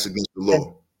that that's against the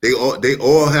law. They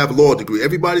all have law degrees.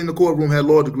 Everybody in the courtroom had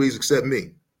law degrees except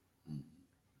me.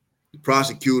 The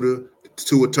prosecutor, the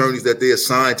two attorneys that they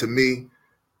assigned to me,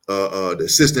 the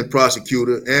assistant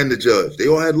prosecutor, and the judge, they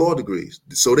all had law degrees.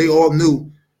 So they all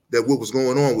knew that what was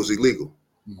going on was illegal.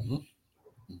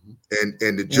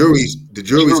 And the juries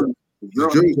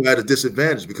are at a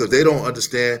disadvantage because they don't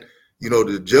understand. You know,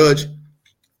 the judge,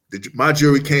 my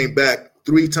jury came back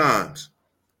 3 times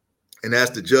and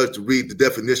asked the judge to read the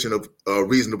definition of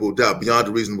reasonable doubt, beyond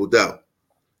a reasonable doubt.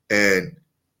 And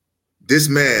this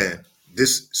man,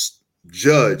 this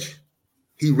judge,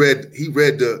 he read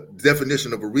the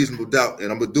definition of a reasonable doubt,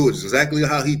 and I'm gonna do it exactly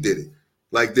how he did it,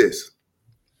 like this: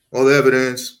 all the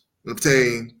evidence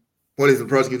obtained, pointing to the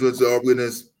prosecutor to our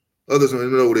witness, others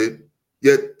don't know it,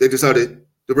 yet they decided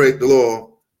to break the law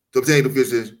to obtain the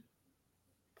conviction.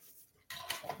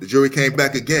 The jury came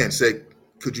back again, said,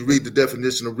 "Could you read the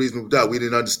definition of reasonable doubt? We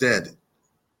didn't understand it."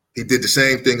 He did the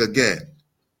same thing again.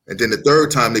 And then the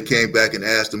third time they came back and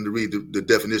asked him to read the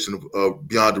definition of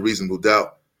beyond a reasonable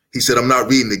doubt, he said, "I'm not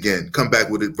reading again. Come back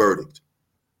with a verdict."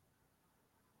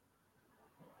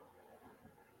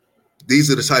 These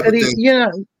are the type of things. You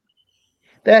know,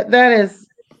 that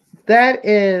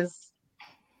is,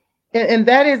 and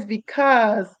that is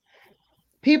because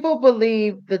people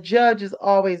believe the judge is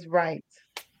always right.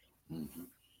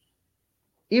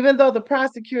 Even though the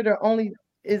prosecutor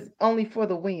is only for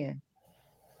the win.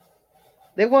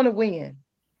 They want to win.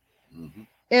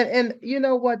 And you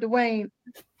know what, Dwayne,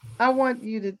 I want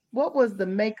you to, what was the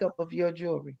makeup of your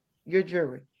jury?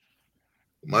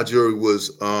 My jury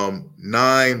was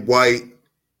 9 white,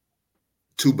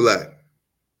 2 black.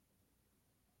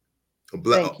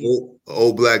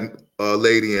 Old black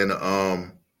lady and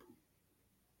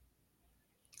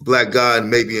black guy,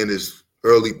 maybe in his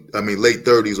late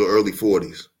 30s or early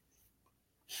 40s.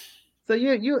 So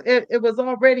it was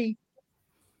already,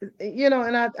 you know,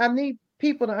 and I need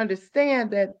people to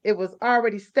understand that it was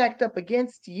already stacked up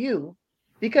against you,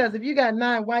 because if you got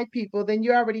 9 white people, then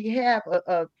you already have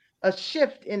a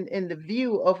shift in the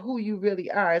view of who you really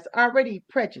are. It's already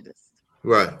prejudiced.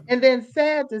 Right. And then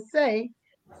sad to say,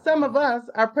 some of us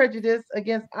are prejudiced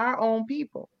against our own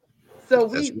people.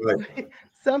 So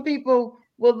some people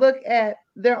will look at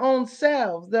their own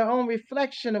selves, their own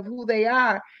reflection of who they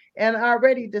are, and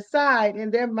already decide in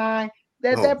their mind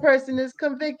that that person is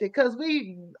convicted, because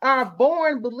we are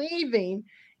born believing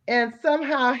and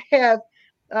somehow have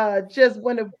just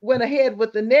went ahead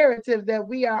with the narrative that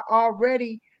we are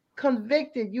already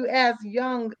convicted. You ask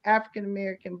young African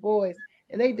American boys,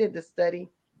 and they did the study,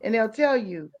 and they'll tell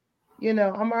you, you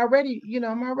know, I'm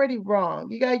already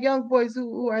wrong. You got young boys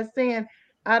who are saying,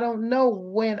 I don't know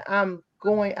when I'm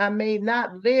going, I may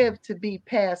not live to be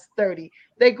past 30.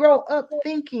 They grow up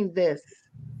thinking this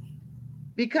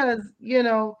because, you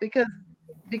know, because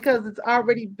it's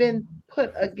already been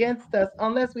put against us,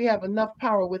 unless we have enough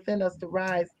power within us to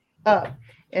rise up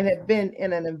and have been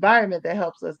in an environment that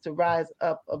helps us to rise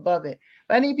up above it.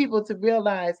 But I need people to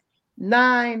realize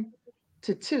 9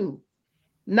 to 2.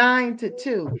 9 to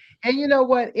 2. And you know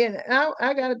what?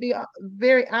 I got to be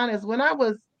very honest. When I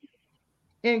was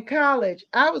in college,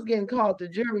 I was getting called to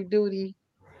jury duty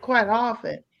quite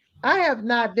often. I have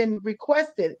not been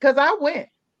requested, because I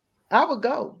would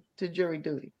go to jury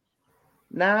duty.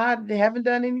 Now, I haven't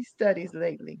done any studies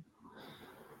lately,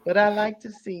 but I like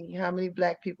to see how many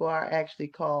Black people are actually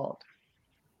called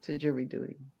to jury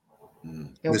duty.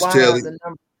 And Ms. why Taylor, are the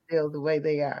numbers still the way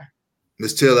they are?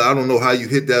 Ms. Taylor, I don't know how you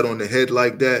hit that on the head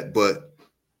like that, but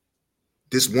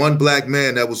this one Black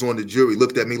man that was on the jury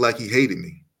looked at me like he hated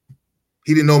me.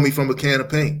 He didn't know me from a can of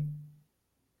paint.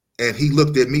 And he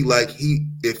looked at me like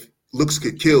if looks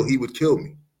could kill, he would kill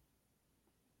me.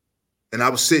 And I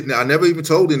was sitting there. I never even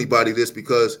told anybody this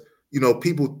because, you know,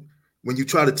 people when you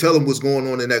try to tell them what's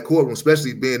going on in that courtroom,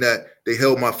 especially being that they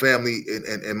held my family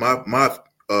and my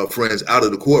friends out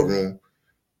of the courtroom,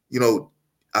 you know,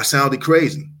 I sounded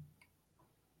crazy.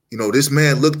 You know, this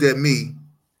man looked at me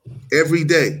every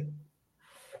day.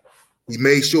 He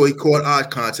made sure he caught eye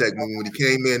contact with me when he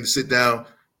came in to sit down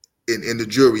in the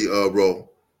jury row.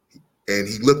 And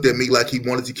he looked at me like he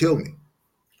wanted to kill me.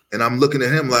 And I'm looking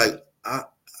at him like, I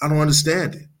don't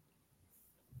understand it.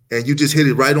 And you just hit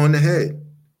it right on the head.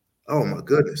 Oh my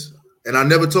goodness. And I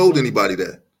never told anybody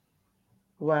that.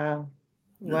 Wow.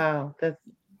 Wow. That's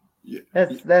Yeah,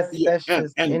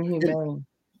 just and inhumane.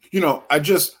 you know, I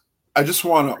just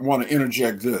want to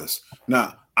interject this.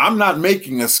 Now, I'm not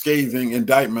making a scathing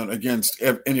indictment against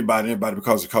anybody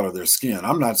because of the color of their skin.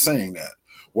 I'm not saying that.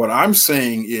 What I'm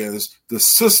saying is the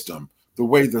system, the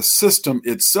way the system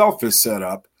itself is set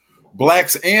up,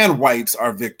 blacks and whites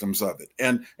are victims of it.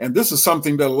 And this is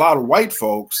something that a lot of white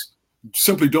folks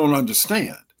simply don't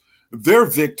understand. They're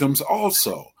victims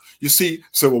also. You see,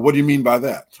 so well, what do you mean by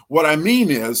that? What I mean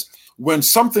is when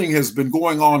something has been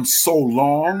going on so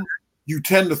long, you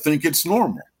tend to think it's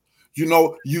normal. You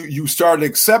know, you start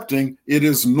accepting it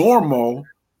is normal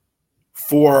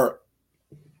for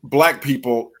black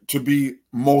people to be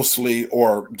mostly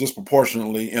or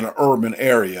disproportionately in an urban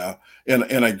area,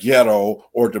 in a ghetto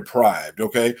or deprived,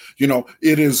 okay? You know,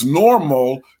 it is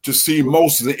normal to see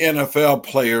most of the NFL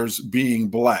players being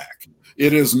black.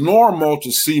 It is normal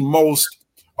to see most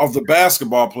of the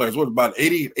basketball players, what about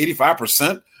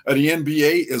 85% of the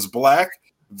NBA is black?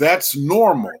 That's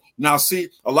normal. Now, see,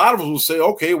 a lot of us will say,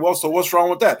 okay, well, so what's wrong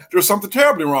with that? There's something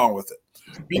terribly wrong with it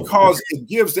because it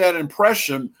gives that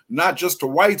impression, not just to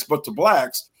whites, but to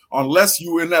blacks, unless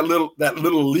you're in that little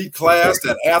elite class,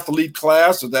 that athlete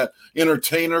class, or that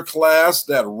entertainer class,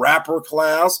 that rapper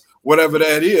class, whatever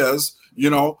that is, you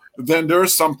know, then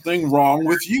there's something wrong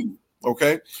with you.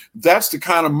 Okay. That's the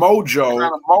kind of mojo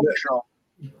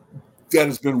that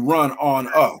has been run on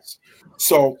us.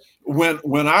 So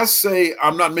when I say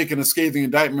I'm not making a scathing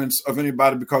indictments of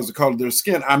anybody because of the color of their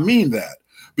skin, I mean that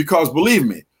because believe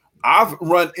me, I've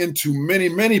run into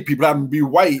many people, happen to be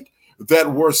white,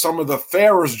 that were some of the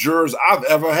fairest jurors I've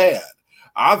ever had.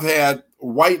 I've had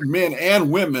white men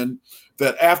and women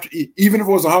that after, even if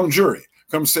it was a hung jury,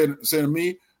 come say to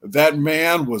me, that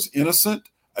man was innocent.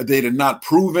 They did not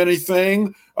prove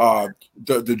anything.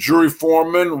 The jury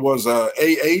foreman was AH,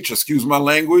 excuse my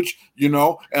language, you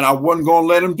know, and I wasn't going to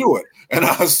let him do it. And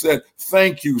I said,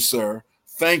 thank you, sir.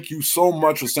 Thank you so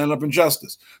much for standing up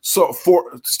injustice. So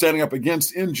for standing up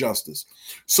against injustice.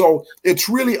 So it's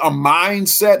really a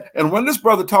mindset. And when this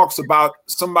brother talks about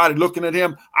somebody looking at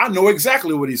him, I know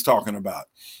exactly what he's talking about.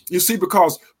 You see,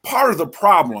 because part of the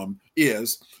problem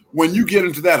is when you get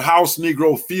into that house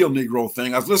Negro, field Negro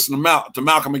thing. I was listening to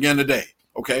Malcolm again today.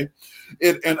 Okay.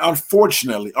 And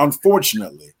unfortunately,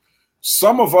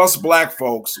 some of us black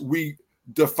folks, we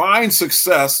define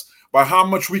success by how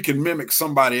much we can mimic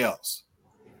somebody else.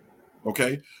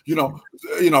 Okay,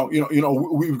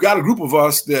 we've got a group of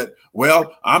us that,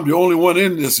 well, I'm the only one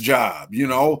in this job. It's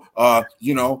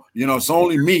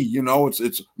only me.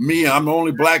 It's me. I'm the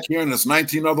only black here, and there's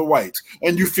 19 other whites,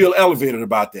 and you feel elevated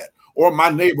about that. Or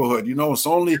my neighborhood, it's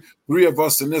only 3 of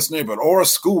us in this neighborhood. Or a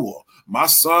school, my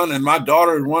son and my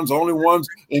daughter are the only ones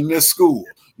in this school.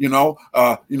 No,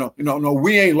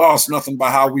 we ain't lost nothing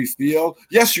by how we feel.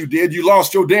 Yes, you did. You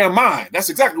lost your damn mind. That's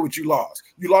exactly what you lost.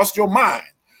 You lost your mind.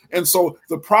 And so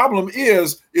the problem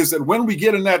is that when we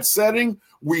get in that setting,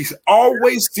 we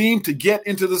always seem to get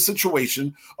into the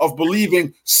situation of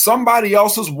believing somebody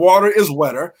else's water is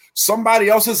wetter, somebody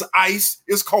else's ice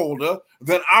is colder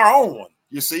than our own,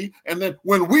 you see? And then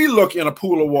when we look in a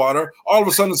pool of water, all of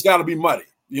a sudden it's got to be muddy,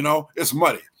 it's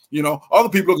muddy, other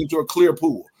people look into a clear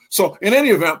pool. So in any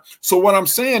event, so what I'm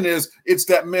saying is it's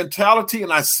that mentality,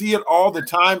 and I see it all the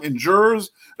time in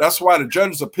jurors. That's why the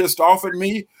judges are pissed off at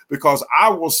me, because I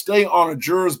will stay on a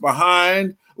juror's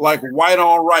behind like white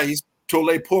on rice till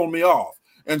they pull me off.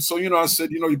 And so, I said,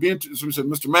 you're being so we said,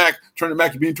 Mr. Mack, Attorney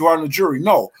Mack, you're being too hard on the jury.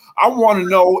 No, I want to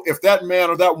know if that man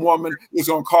or that woman is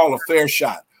going to call a fair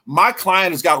shot. My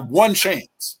client has got one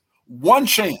chance,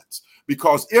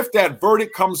 because if that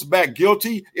verdict comes back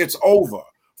guilty, it's over.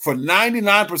 For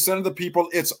 99% of the people,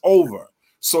 it's over.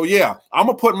 So, yeah, I'm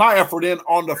going to put my effort in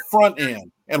on the front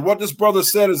end. And what this brother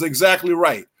said is exactly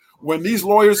right. When these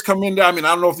lawyers come in, I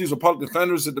don't know if these were public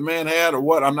defenders that the man had or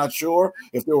what. I'm not sure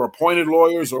if they were appointed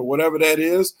lawyers or whatever that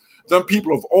is. Some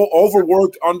people have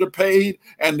overworked, underpaid,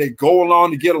 and they go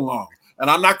along to get along. And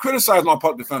I'm not criticizing my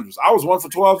public defenders. I was one for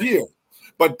 12 years.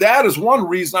 But that is one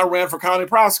reason I ran for county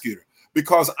prosecutor,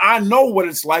 because I know what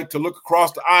it's like to look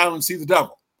across the aisle and see the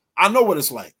devil. I know what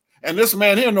it's like. And this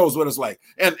man here knows what it's like.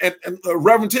 And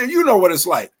Reverend Ted, you know what it's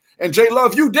like. And Jay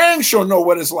Love, you dang sure know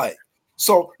what it's like.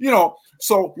 So,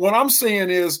 so what I'm saying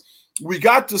is we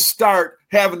got to start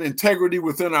having integrity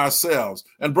within ourselves.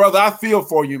 And brother, I feel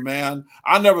for you, man.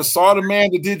 I never saw the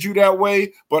man that did you that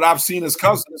way, but I've seen his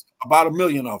cousins, about 1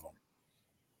 million of them.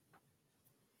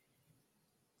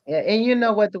 Yeah, and you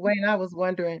know what, Dwayne, I was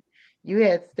wondering, you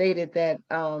had stated that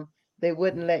they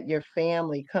wouldn't let your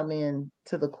family come in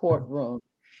to the courtroom.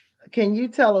 Can you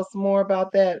tell us more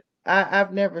about that?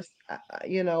 I've never,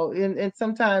 and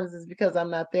sometimes it's because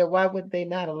I'm not there. Why would they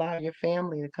not allow your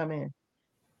family to come in?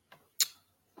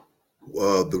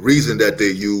 The reason that they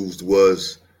used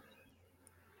was,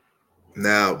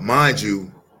 now, mind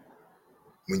you,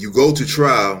 when you go to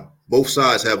trial, both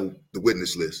sides have the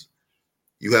witness list.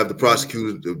 You have the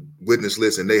prosecutor, the witness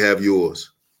list, and they have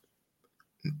yours.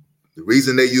 The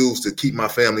reason they used to keep my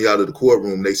family out of the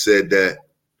courtroom, they said that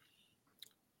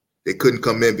they couldn't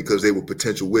come in because they were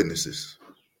potential witnesses.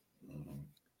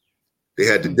 They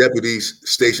had the deputies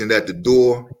stationed at the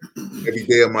door every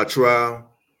day of my trial,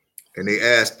 and they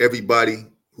asked everybody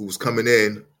who was coming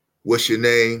in, what's your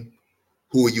name?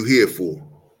 Who are you here for?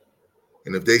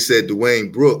 And if they said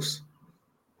Dwayne Brooks,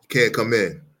 you can't come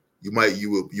in. You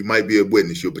might be a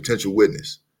witness, you're a potential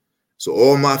witness. So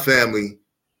all my family,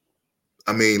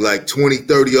 I mean, like 20,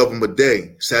 30 of them a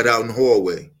day, sat out in the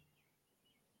hallway.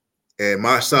 And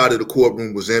my side of the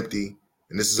courtroom was empty.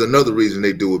 And this is another reason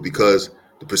they do it, because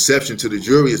the perception to the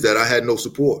jury is that I had no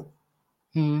support.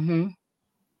 Mm-hmm.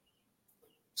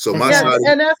 So And my Yeah, side,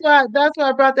 and that's why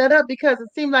I brought that up, because it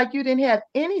seemed like you didn't have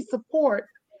any support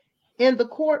in the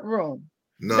courtroom.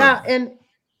 none. Now,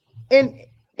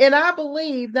 and I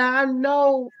believe, now I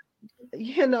know,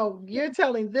 you're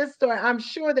telling this story. I'm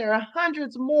sure there are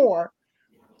hundreds more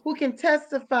who can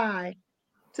testify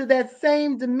to that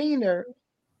same demeanor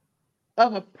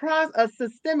of a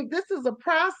systemic. This is a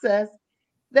process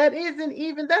that's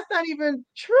not even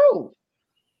true.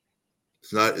 It's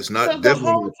So not the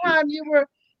definitely whole time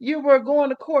you were going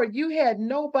to court, you had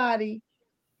nobody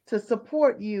to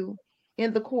support you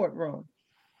in the courtroom.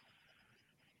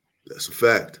 That's a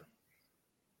fact.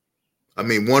 I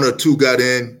mean, one or two got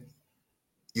in,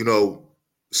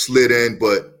 slid in,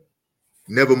 but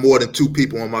never more than two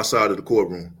people on my side of the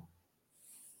courtroom.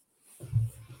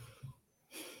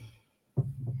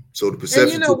 So the And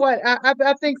perception you know what?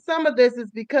 I think some of this is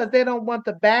because they don't want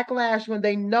the backlash when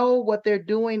they know what they're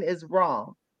doing is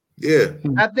wrong. yeah.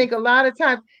 I think a lot of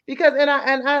times, because and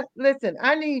I listen,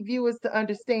 I need viewers to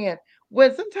understand,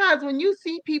 when sometimes when you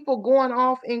see people going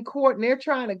off in court and they're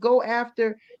trying to go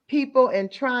after people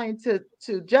and trying to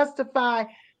justify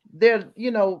their,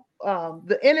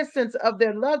 the innocence of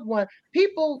their loved one,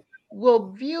 people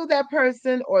will view that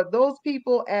person or those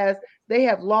people as they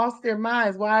have lost their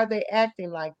minds. Why are they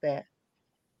acting like that?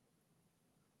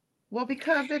 Well,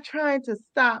 because they're trying to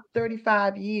stop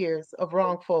 35 years of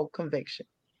wrongful conviction.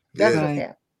 That's Yeah. what's Right.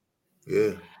 happening.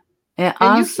 Yeah. And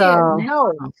And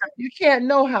also, you can't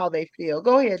know how they feel.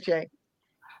 Go ahead, Jay.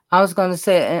 I was going to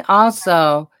say, and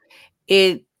also,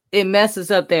 it messes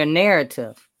up their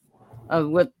narrative of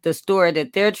what the story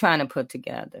that they're trying to put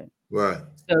together. Right.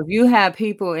 So if you have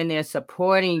people in there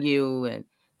supporting you and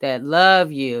that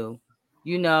love you,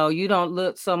 you don't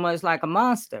look so much like a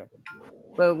monster.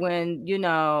 But when,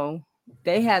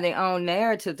 they have their own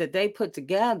narrative that they put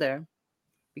together,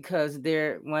 because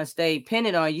once they pin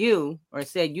it on you or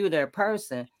said you their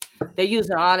person, they're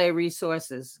using all their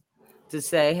resources to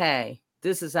say, hey,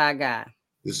 this is our guy.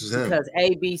 This is him. Because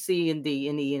A, B, C, and D,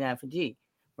 and E, and F, and G,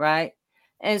 right?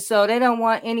 And so they don't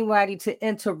want anybody to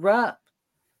interrupt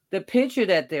the picture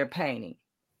that they're painting.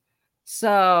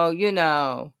 So,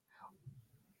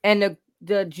 and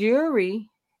the jury,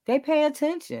 they pay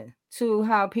attention to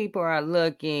how people are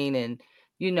looking and,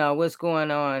 what's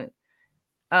going on.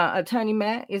 Attorney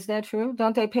Matt, is that true?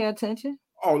 Don't they pay attention?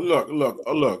 Oh, look.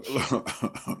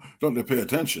 Don't they pay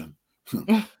attention?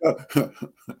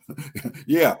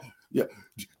 Yeah.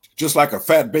 Just like a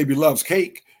fat baby loves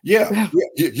cake. Yeah,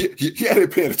 they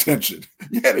paid attention.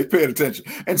 Yeah, they paid attention.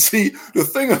 And see, the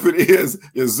thing of it is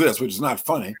this, which is not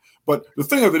funny, but the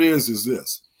thing of it is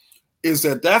this, is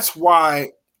that's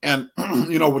why, and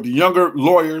with the younger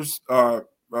lawyers,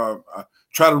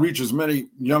 try to reach as many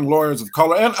young lawyers of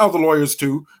color and other lawyers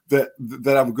too that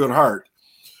have a good heart.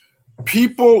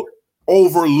 People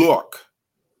overlook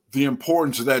the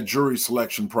importance of that jury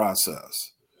selection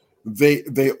process.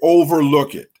 They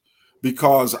overlook it,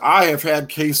 because I have had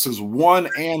cases won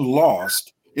and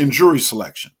lost in jury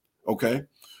selection. Okay.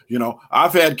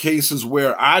 I've had cases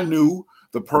where I knew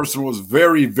the person was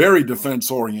very, very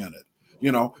defense oriented.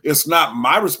 You know, it's not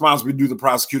my responsibility to do the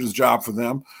prosecutor's job for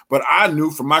them, but I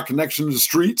knew from my connection to the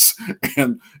streets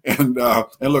and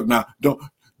look now,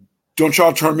 don't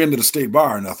y'all turn me into the state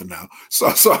bar or nothing now. So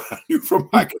I knew from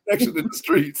my connection to the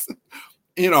streets,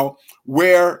 you know,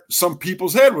 where some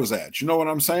people's head was at. You know what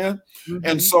I'm saying? Mm-hmm.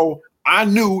 And so I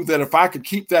knew that if I could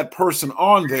keep that person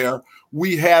on there,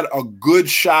 we had a good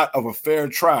shot of a fair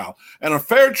trial. And a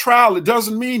fair trial, it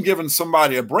doesn't mean giving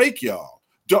somebody a break, y'all.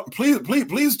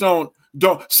 Please don't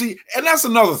see. And that's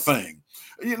another thing,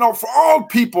 you know, for all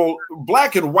people,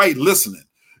 black and white listening,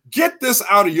 get this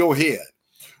out of your head.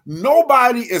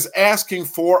 Nobody is asking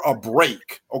for a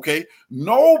break. Okay.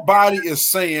 Nobody is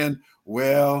saying,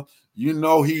 well, you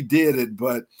know, he did it,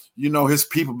 but you know, his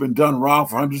people been done wrong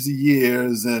for hundreds of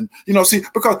years. And, you know, see,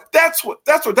 because that's what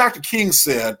Dr. King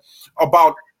said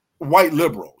about white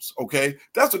liberals. Okay.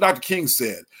 That's what Dr. King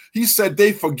said. He said,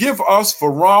 they forgive us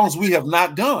for wrongs we have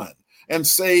not done and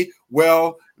say,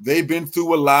 well, they've been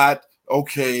through a lot.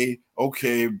 Okay,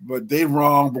 but they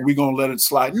wrong, but we're going to let it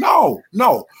slide. No.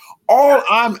 All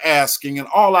I'm asking, and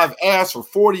all I've asked for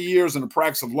 40 years in the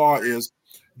practice of law, is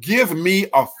give me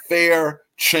a fair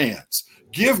chance.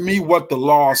 Give me what the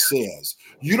law says.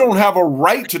 You don't have a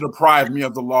right to deprive me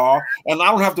of the law, and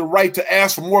I don't have the right to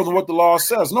ask for more than what the law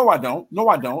says. No, I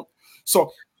don't.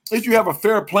 So if you have a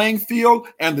fair playing field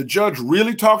and the judge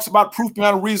really talks about proof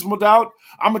beyond a reasonable doubt,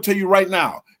 I'm going to tell you right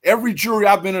now, every jury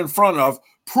I've been in front of,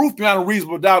 proof beyond a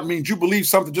reasonable doubt means you believe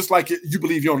something just like you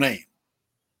believe your name.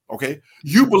 Okay?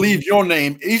 You believe your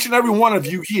name. Each and every one of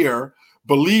you here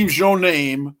believes your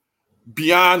name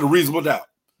beyond a reasonable doubt.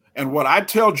 And what I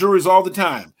tell juries all the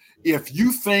time, if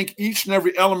you think each and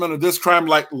every element of this crime,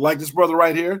 like this brother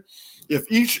right here, if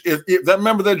that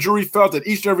member of that jury felt that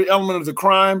each and every element of the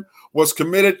crime was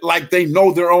committed like they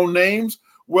know their own names,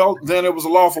 well, then it was a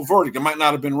lawful verdict. It might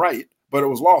not have been right, but it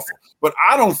was lawful. But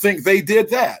I don't think they did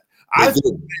that. I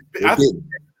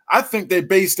think they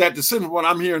based that decision, what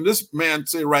I'm hearing this man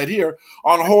say right here,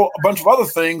 on a bunch of other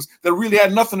things that really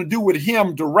had nothing to do with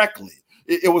him directly.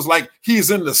 It was like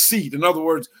he's in the seat. In other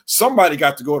words, somebody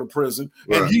got to go to prison,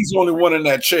 and he's the only one in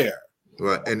that chair.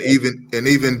 Right. And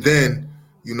even then,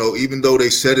 you know, even though they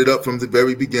set it up from the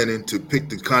very beginning to pick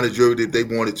the kind of jury that they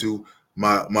wanted to,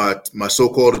 my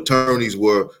so-called attorneys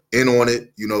were in on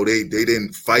it. You know, they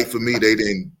didn't fight for me. They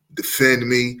didn't defend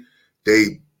me.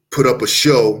 They put up a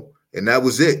show, and that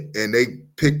was it. And they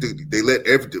let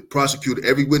the prosecutor,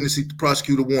 every witness the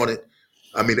prosecutor wanted.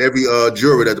 I mean, every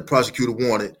juror that the prosecutor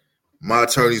wanted, my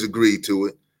attorneys agreed to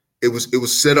it. It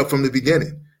was set up from the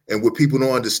beginning. And what people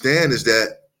don't understand is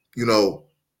that, you know,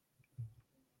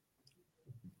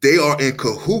 they are in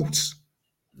cahoots.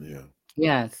 Yeah.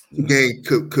 Yes. To gain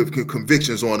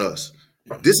convictions on us.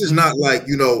 This is not like,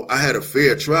 you know, I had a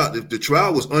fair trial. The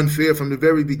trial was unfair from the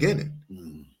very beginning.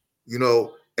 You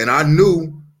know, and I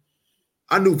knew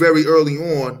very early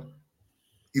on,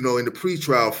 you know, in the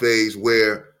pretrial phase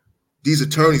where these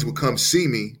attorneys would come see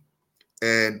me,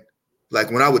 and like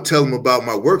when I would tell them about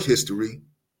my work history,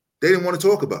 they didn't want to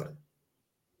talk about it.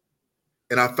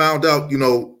 And I found out, you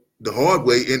know, the hard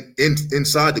way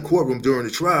inside the courtroom during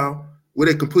the trial, where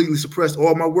they completely suppressed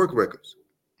all my work records.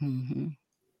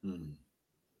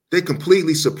 They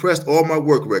completely suppressed all my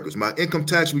work records, my income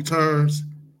tax returns.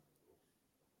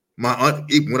 When I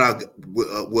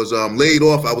was laid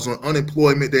off, I was on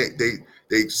unemployment.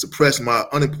 They suppressed my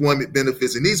unemployment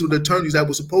benefits, and these were the attorneys that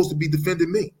were supposed to be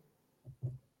defending me.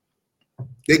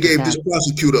 They gave this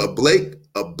prosecutor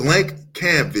a blank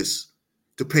canvas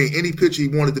to paint any picture he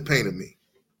wanted to paint of me.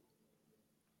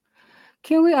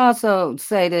 Can we also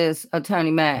say this, Attorney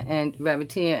Matt and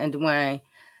Reverend Tia and Dwayne?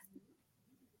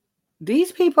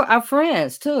 These people are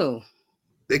friends too.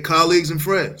 They're colleagues and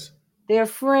friends. They're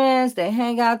friends. They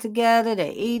hang out together.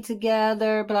 They eat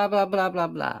together. Blah blah blah blah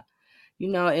blah. You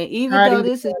know, and even though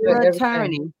this is your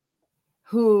attorney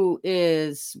who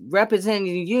is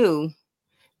representing you,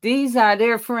 these are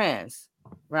their friends,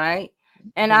 right?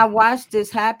 And I watched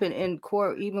this happen in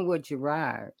court, even with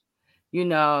Gerard. You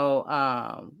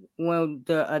know, when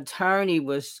the attorney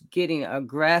was getting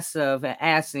aggressive and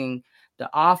asking the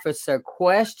officer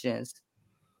questions,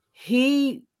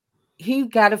 he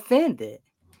got offended.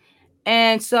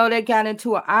 And so they got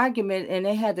into an argument, and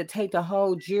they had to take the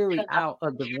whole jury out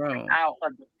of the room.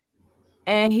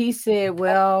 And he said,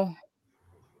 well,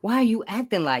 why are you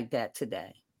acting like that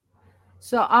today?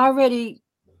 So already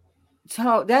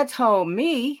told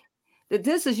me that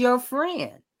this is your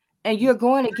friend, and you're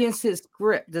going against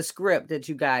the script that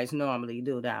you guys normally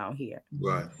do down here.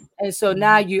 Right. And so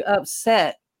now you're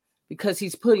upset because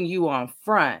he's putting you on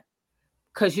front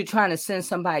because you're trying to send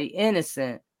somebody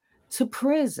innocent to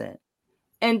prison.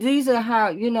 And these are how,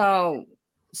 you know,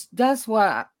 that's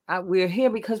why we're here,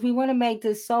 because we want to make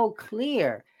this so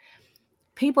clear.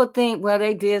 People think, well,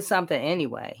 they did something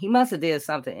anyway. He must have did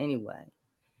something anyway.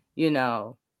 You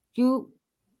know, you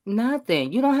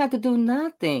nothing. You don't have to do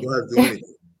nothing. You don't have to do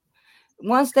anything.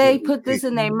 Once they put this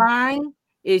in their mind,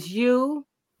 it's you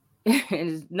and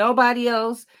it's nobody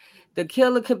else. The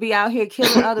killer could be out here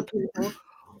killing other people.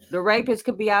 The rapist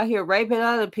could be out here raping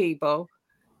other people,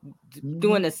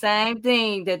 doing the same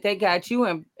thing that they got you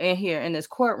in here in this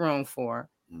courtroom for.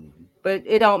 But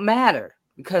it don't matter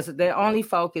because their only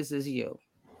focus is you.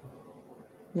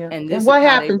 Yeah. And And this is what how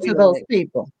they happened to feel. those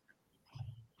people?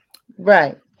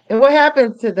 Right. And what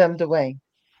happened to them, Dwayne?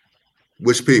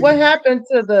 Which people? What happened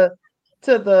to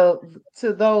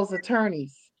those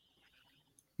attorneys?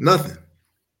 Nothing.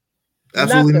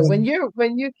 Absolutely Nothing. nothing.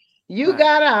 When you Right.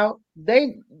 got out,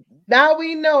 now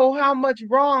we know how much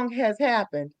wrong has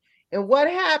happened. And what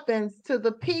happens to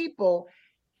the people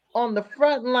on the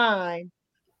front line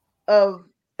of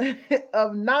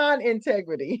of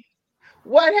non-integrity?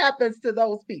 What happens to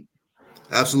those people?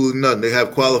 Absolutely nothing. They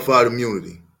have qualified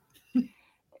immunity.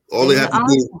 All they And have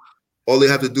to do, all they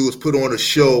have to do is put on a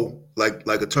show, like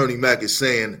Attorney Mack is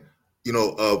saying,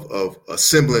 of a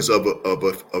semblance of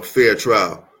a fair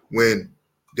trial, when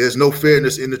there's no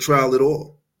fairness in the trial at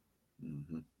all.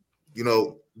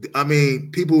 I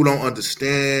mean, people who don't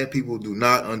understand, people who do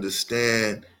not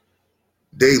understand,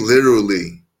 they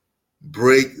literally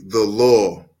break the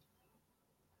law.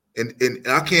 And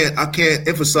I can't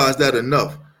emphasize that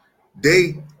enough.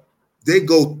 They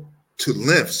go to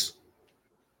lengths,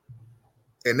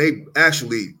 and they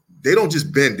don't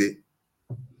just bend it.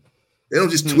 They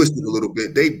don't just twist it a little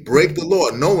bit. They break the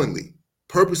law knowingly,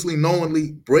 purposely,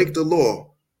 knowingly break the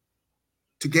law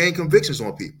to gain convictions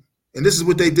on people. And this is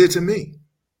what they did to me.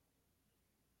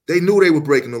 They knew they were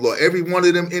breaking the law. Every one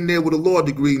of them in there with a law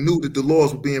degree knew that the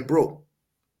laws were being broke.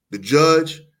 The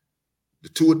judge, the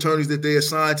two attorneys that they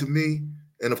assigned to me,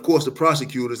 and of course the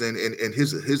prosecutors and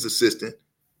his assistant,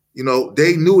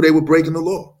 they knew they were breaking the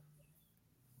law.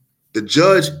 The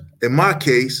judge, in my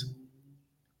case,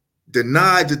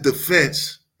 denied the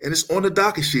defense, and it's on the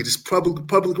docket sheet, it's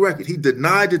public record. He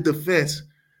denied the defense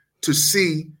to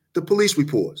see the police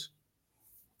reports.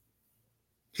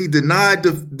 He denied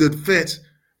the defense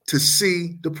to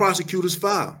see the prosecutor's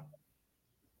file.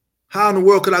 How in the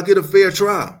world could I get a fair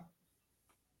trial?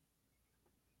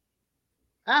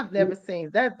 I've never seen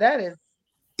that. That is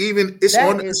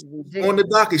on ridiculous. the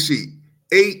docket sheet,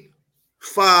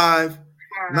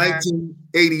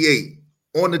 8/5/1988.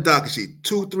 On the docket sheet,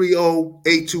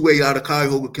 230-828 out of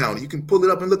Cuyahoga County. You can pull it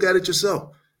up and look at it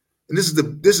yourself. And this is the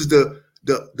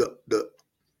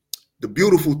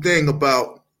beautiful thing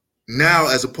about now,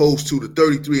 as opposed to the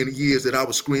 33 years that I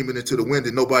was screaming into the wind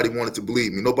and nobody wanted to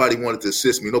believe me, nobody wanted to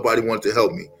assist me, nobody wanted to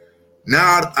help me.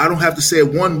 Now I don't have to say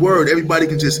one word. Anybody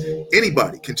can just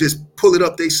pull it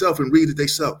up themselves and read it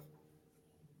themselves.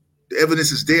 The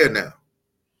evidence is there now.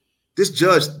 This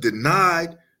judge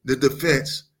denied the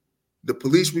defense the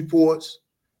police reports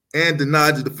and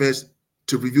denied the defense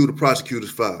to review the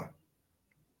prosecutor's file.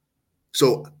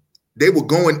 So they were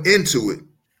going into it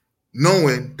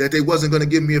knowing that they wasn't going to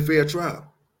give me a fair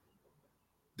trial.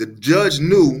 The judge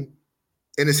knew,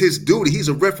 and it's his duty. He's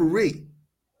a referee.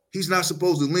 He's not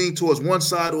supposed to lean towards one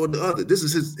side or the other. This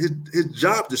is his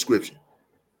job description.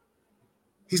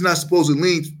 He's not supposed to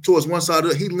lean towards one side or the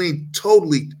other. He leaned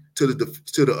totally to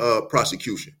the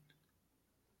prosecution.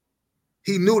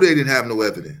 He knew they didn't have no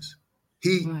evidence.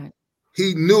 He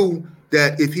knew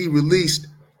that if he released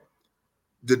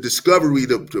the discovery,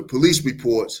 the police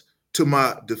reports to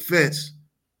my defense,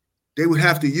 they would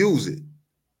have to use it.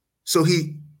 So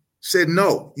he said,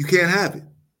 no, you can't have it.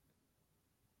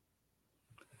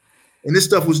 And this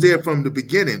stuff was there from the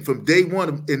beginning, from day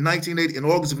one in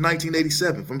August of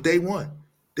 1987, from day one.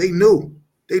 They knew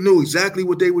exactly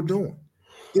what they were doing.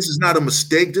 This is not a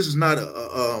mistake. This is not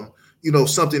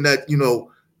something that,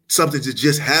 something that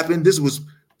just happened. This was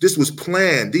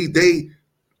planned. They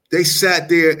sat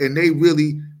there and they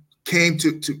really came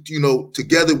to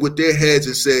together with their heads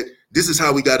and said, this is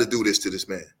how we got to do this to this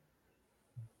man.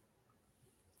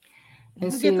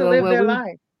 And get to live their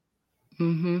life.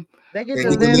 Mm-hmm. They get to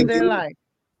live their life.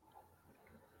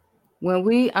 When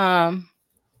we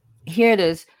hear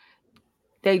this,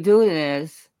 they do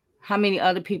this. How many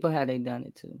other people have they done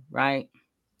it to, right?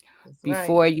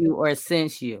 Before you or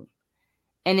since you.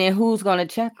 And then who's going to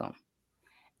check them?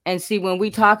 And see, when we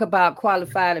talk about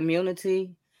qualified immunity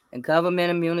and government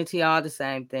immunity, all the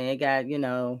same thing. They got,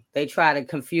 they try to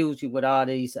confuse you with all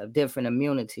these different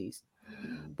immunities.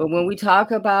 But when we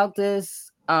talk about this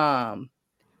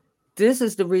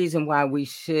is the reason why we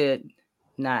should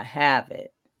not have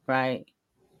it. right?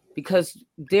 Because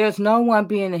there's no one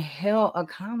being held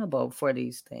accountable for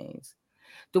these things.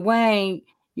 Dwayne,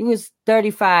 you was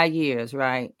 35 years,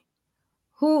 right?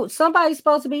 Who somebody's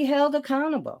supposed to be held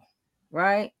accountable,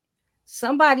 right?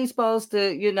 Somebody's supposed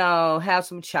to, have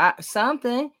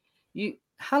something. You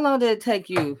How long did it take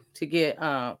you to get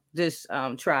this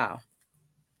trial?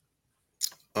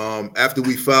 After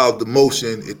we filed the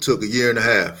motion, it took a year and a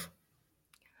half.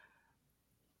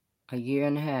 A year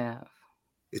and a half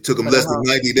It took them for the less than whole.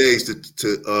 90 days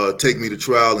to take me to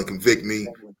trial and convict me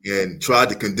and tried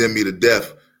to condemn me to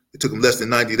death. It took them less than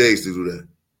 90 days to do that.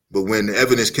 But when the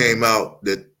evidence came out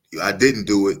that I didn't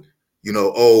do it,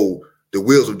 the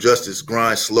wheels of justice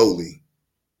grind slowly.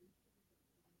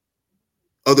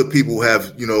 Other people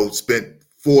have, spent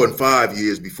 4 and 5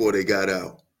 years before they got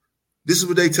out. This is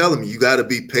what they telling me. You got to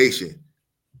be patient.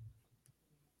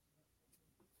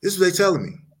 This is what they telling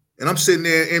me. And I'm sitting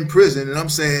there in prison and I'm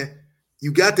saying,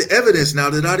 you got the evidence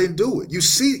now that I didn't do it.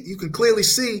 You can clearly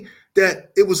see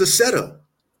that it was a setup.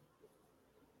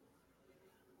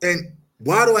 And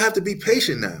why do I have to be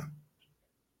patient now?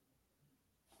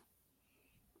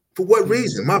 For what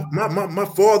reason? My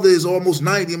father is almost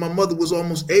 90 and my mother was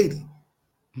almost 80.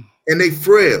 And they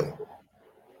frail.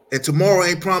 And tomorrow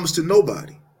ain't promised to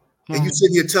nobody. And you Right.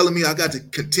 sitting here telling me I got to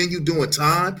continue doing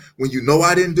time when you know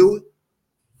I didn't do it?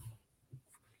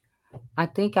 I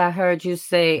think I heard you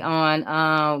say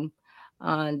on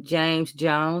James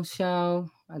Jones show.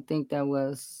 I think that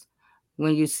was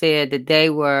when you said that they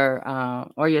were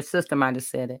or your sister might have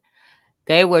said it.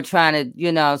 They were trying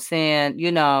to, saying,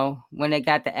 when they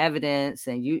got the evidence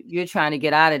and you're trying to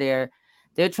get out of there,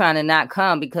 they're trying to not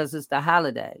come because it's the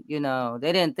holiday.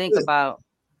 They didn't think Yeah. about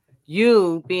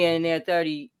you being there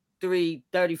 33,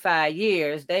 35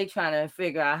 years. They trying to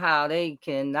figure out how they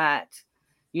cannot,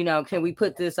 can we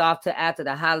put this off to after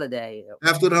the holiday?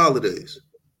 After the holidays.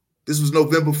 This was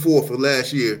November 4th of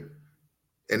last year.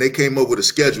 And they came up with a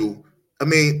schedule. I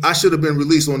mean, I should have been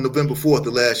released on November 4th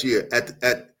of last year. That's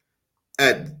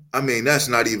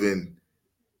not even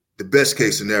the best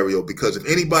case scenario, because if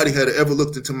anybody had ever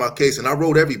looked into my case, and I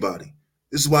wrote everybody,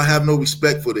 this is why I have no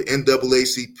respect for the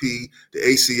NAACP, the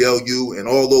ACLU, and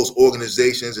all those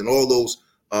organizations and all those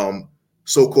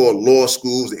so-called law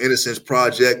schools, the Innocence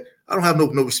Project. I don't have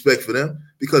no respect for them,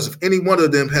 because if any one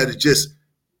of them had just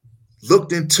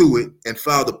looked into it and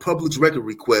filed a public record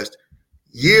request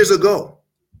years ago,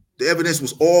 the evidence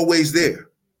was always there.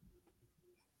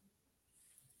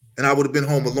 And I would have been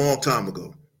home a long time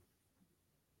ago.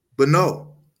 But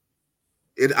no,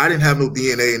 I didn't have no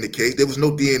DNA in the case. There was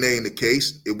no DNA in the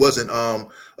case. It wasn't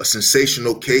a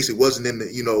sensational case. It wasn't in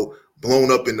the,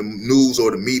 blown up in the news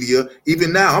or the media.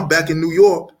 Even now, I'm back in New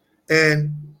York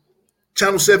and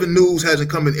Channel 7 News hasn't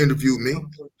come and interviewed me.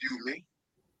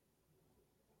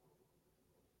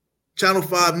 Channel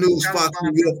 5 News, Fox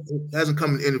New York hasn't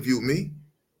come and interviewed me.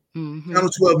 Mm-hmm. Channel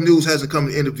 12 News hasn't come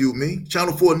and interviewed me.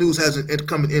 Channel 4 News hasn't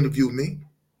come and interviewed me.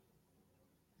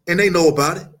 And they know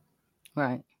about it.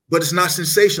 Right. But it's not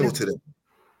sensational to them.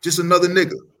 Just another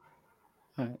nigga.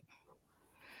 Right.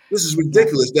 This is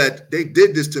ridiculous that they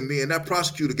did this to me, and that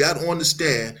prosecutor got on the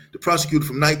stand, the prosecutor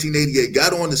from 1988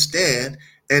 got on the stand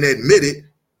and admitted,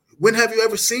 when have you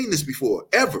ever seen this before?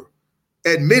 Ever.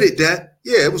 Admitted that,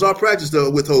 yeah, it was our practice to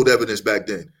withhold evidence back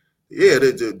then. Yeah,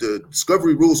 the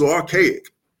discovery rules are archaic.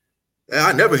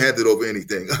 I never handed over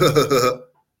anything.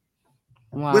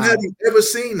 Wow. When have you ever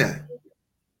seen that?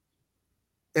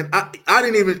 And I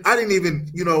didn't even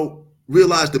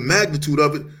realize the magnitude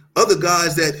of it. Other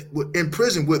guys that were in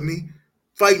prison with me,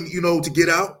 fighting, to get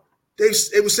out, they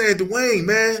were saying, Dwayne,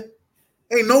 man,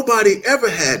 ain't nobody ever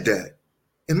had that.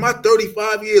 In my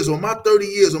 35 years or my 30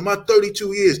 years or my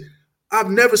 32 years, I've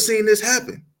never seen this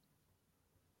happen.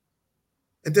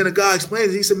 And then a guy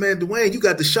explains, he said, man, Dwayne, you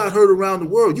got the shot heard around the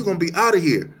world. You're going to be out of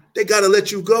here. They got to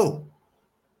let you go.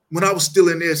 When I was still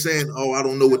in there saying, oh, I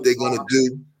don't know what they're going to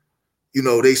do.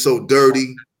 They so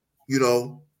dirty.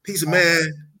 He said, man,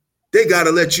 they got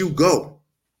to let you go.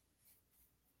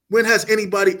 When has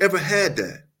anybody ever had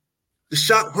that? The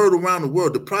shot heard around the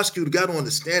world. The prosecutor got on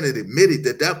the stand and admitted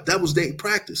that was their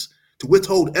practice, to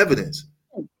withhold evidence.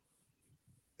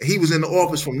 And he was in the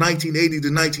office from 1980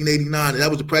 to 1989, and that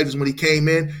was the practice when he came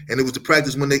in, and it was the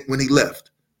practice when he left.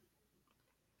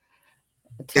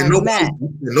 And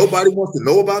nobody wants to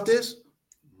know about this.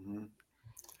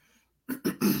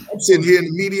 I'm sitting here in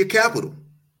the media capital,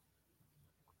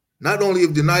 not only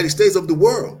of the United States, of the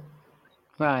world.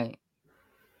 Right.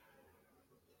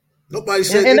 Nobody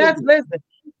said. And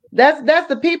that's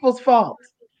the people's fault,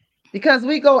 because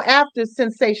we go after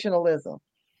sensationalism.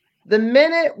 The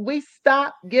minute we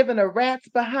stop giving a rat's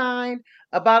behind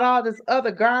about all this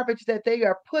other garbage that they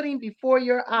are putting before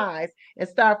your eyes and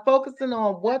start focusing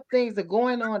on what things are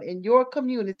going on in your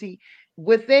community,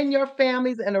 within your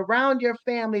families and around your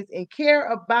families, and care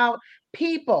about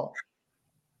people,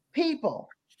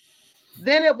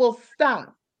 then it will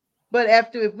stop. But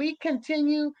if we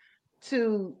continue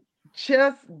to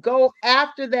just go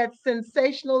after that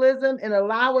sensationalism and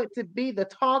allow it to be the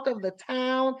talk of the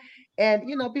town, and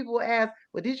people will ask,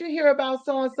 well, did you hear about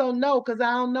so and so? No, because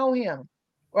I don't know him,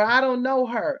 or I don't know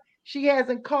her. She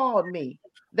hasn't called me.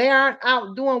 They aren't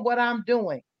out doing what I'm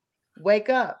doing. Wake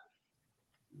up.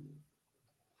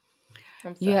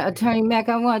 Yeah, Attorney Mack,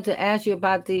 I wanted to ask you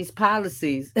about these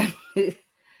policies.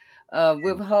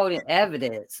 Withholding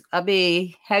evidence. I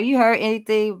mean, have you heard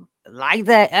anything like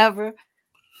that ever?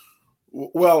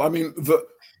 Well, I mean, the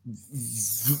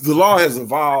law has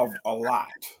evolved a lot.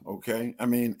 Okay, I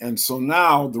mean, and so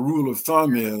now the rule of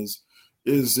thumb is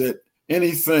that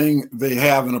anything they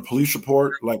have in a police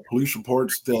report, like police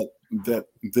reports that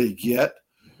they get,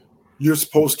 you're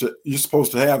supposed to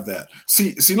have that.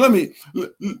 See, let me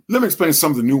explain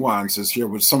some of the nuances here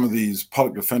with some of these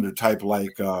public defender type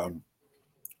like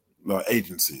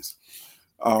agencies.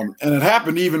 And it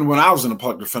happened even when I was in the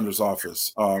public defender's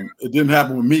office. It didn't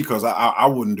happen with me because I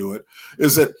wouldn't do it.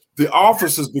 Is that the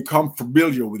officers become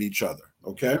familiar with each other?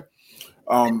 Okay,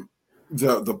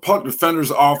 the public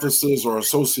defender's offices or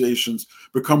associations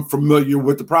become familiar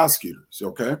with the prosecutors.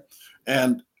 Okay,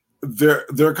 and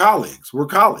they're colleagues. We're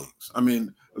colleagues. I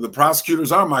mean, the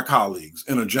prosecutors are my colleagues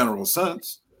in a general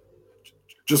sense,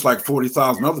 just like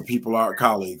 40,000 other people are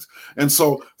colleagues. And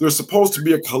so there's supposed to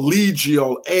be a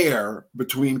collegial air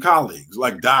between colleagues,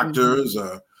 like doctors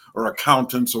or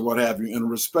accountants or what have you, in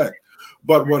respect.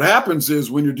 But what happens is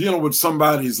when you're dealing with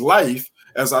somebody's life,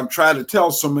 as I'm trying to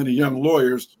tell so many young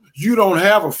lawyers, you don't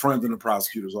have a friend in the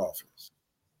prosecutor's office.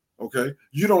 Okay?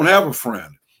 You don't have a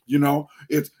friend. And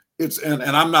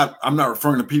I'm not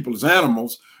referring to people as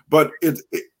animals, but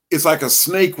it's like a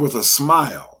snake with a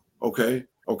smile. Okay.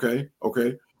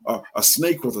 A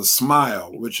snake with a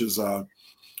smile, which is a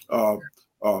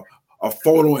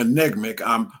photo enigmic.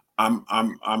 I'm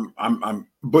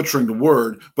butchering the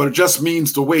word, but it just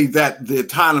means the way that the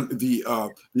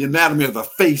anatomy of the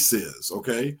face is.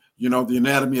 Okay, the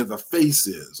anatomy of the face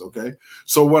is. Okay,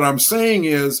 so what I'm saying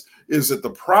is that the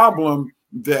problem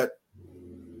that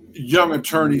young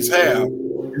attorneys have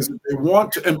is that they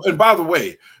want to, and by the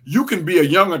way, you can be a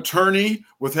young attorney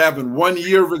with having 1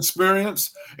 year of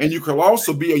experience, and you can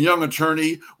also be a young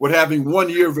attorney with having 1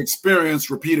 year of experience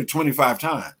repeated 25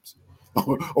 times.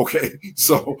 Okay,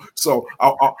 so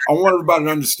I want everybody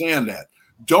to understand that.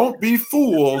 Don't be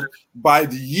fooled by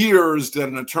the years that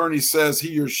an attorney says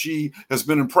he or she has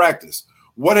been in practice.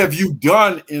 What have you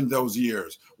done in those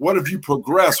years? What have you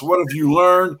progressed? What have you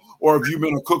learned? Or have you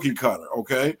been a cookie cutter?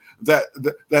 Okay,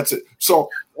 that's it. So,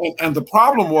 and the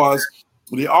problem was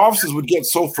the officers would get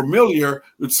so familiar,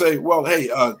 would say, "Well, hey,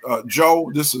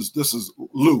 Joe, this is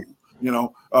Lou.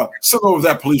 Send over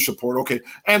that police report." Okay,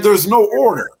 and there's no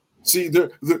order. See,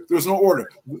 there's no order.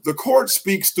 The court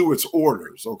speaks through its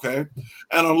orders, okay?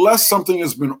 And unless something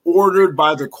has been ordered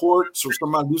by the courts or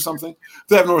somebody do something,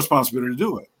 they have no responsibility to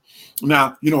do it.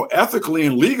 Now, ethically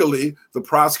and legally, the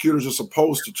prosecutors are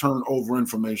supposed to turn over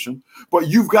information, but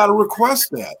you've got to request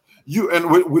that.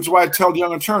 Which is why I tell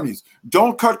young attorneys,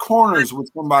 don't cut corners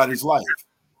with somebody's life.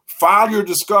 File your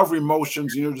discovery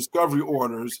motions and your discovery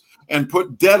orders and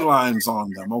put deadlines on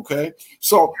them, okay?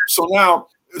 So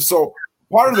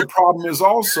part of the problem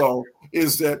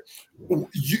is that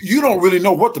you don't really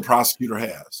know what the prosecutor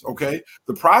has, okay?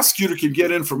 The prosecutor can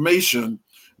get information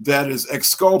that is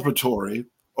exculpatory,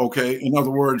 okay? In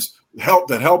other words,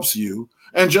 that helps you,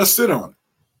 and just sit on it.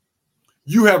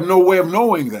 You have no way of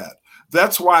knowing that.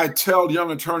 That's why I tell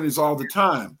young attorneys all the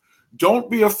time,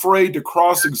 don't be afraid to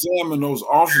cross-examine those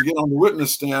officers, get on the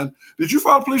witness stand. Did you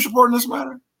file a police report in this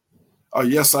matter?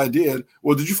 Yes, I did.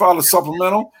 Well, did you file a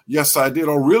supplemental? Yes, I did.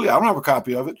 Oh, really? I don't have a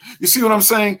copy of it. You see what I'm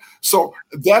saying? So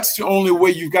that's the only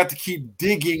way. You've got to keep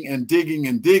digging and digging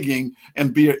and digging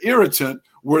and be an irritant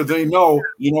where they know,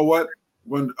 you know what?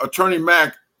 When Attorney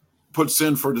Mack puts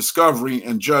in for discovery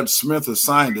and Judge Smith has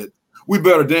signed it, we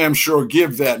better damn sure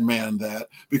give that man that,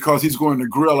 because he's going to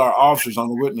grill our officers on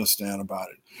the witness stand about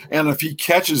it. And if he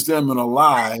catches them in a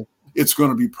lie, it's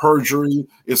going to be perjury.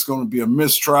 It's going to be a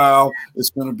mistrial. It's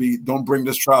going to be, don't bring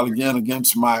this trial again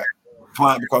against my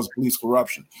client because of police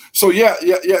corruption. So yeah,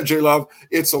 J Love,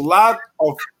 it's a lot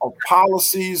of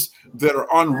policies that are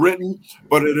unwritten,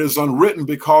 but it is unwritten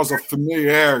because of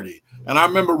familiarity. And I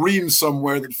remember reading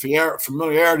somewhere that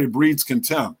familiarity breeds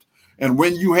contempt. And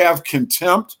when you have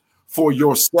contempt for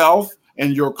yourself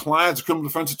and your client's criminal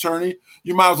defense attorney,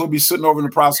 you might as well be sitting over in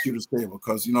the prosecutor's table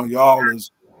because y'all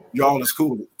is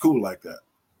cool like that.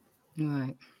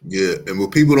 Right. Yeah, and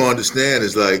what people don't understand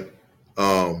is like,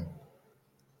 um,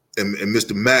 and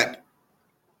Mr. Mack,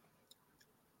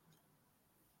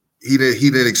 he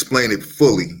didn't explain it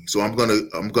fully, so I'm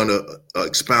gonna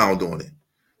expound on it.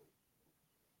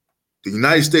 The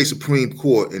United States Supreme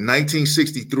Court in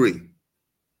 1963,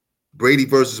 Brady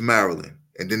versus Maryland,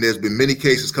 and then there's been many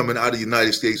cases coming out of the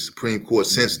United States Supreme Court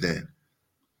since then.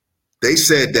 They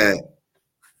said that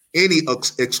any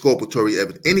exculpatory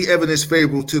evidence, any evidence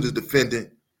favorable to the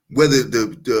defendant, whether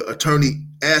the attorney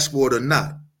asks for it or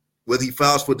not, whether he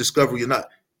files for discovery or not,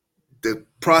 the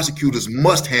prosecutors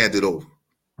must hand it over.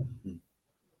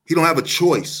 He don't have a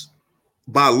choice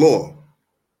by law.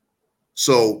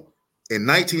 So in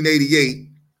 1988,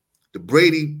 the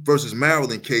Brady versus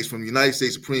Maryland case from the United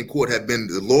States Supreme Court had been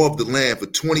the law of the land for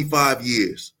 25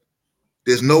 years.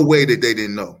 There's no way that they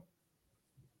didn't know.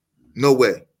 No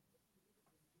way.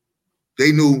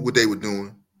 They knew what they were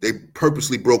doing. They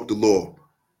purposely broke the law.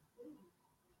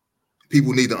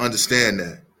 People need to understand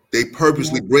that. They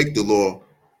purposely break the law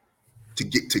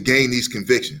to gain these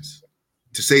convictions,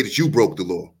 to say that you broke the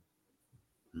law.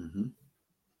 Mm-hmm.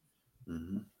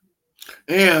 Mm-hmm.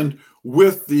 And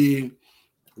with the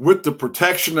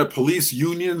protection that police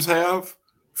unions have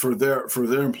for their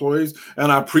employees,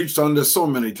 and I preached on this so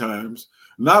many times,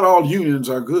 not all unions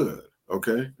are good,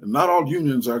 okay? Not all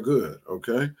unions are good,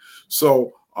 okay?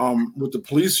 So with the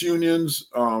police unions,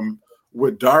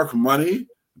 with dark money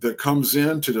that comes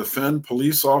in to defend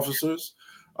police officers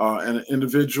and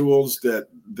individuals that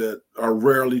are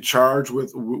rarely charged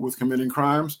with committing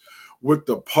crimes, with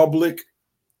the public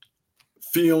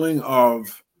feeling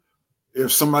of,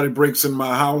 if somebody breaks in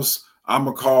my house, I'm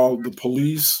going to call the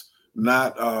police,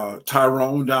 not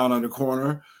Tyrone down on the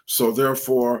corner. So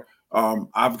therefore,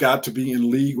 I've got to be in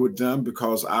league with them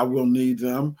because I will need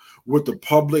them. With the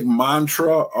public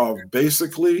mantra of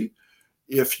basically,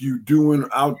 if you doing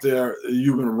out there,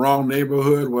 you in the wrong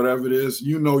neighborhood, whatever it is,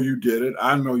 you know you did it.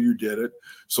 I know you did it.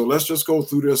 So let's just go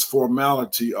through this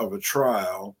formality of a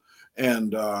trial.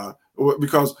 And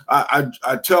because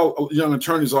I tell young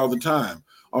attorneys all the time,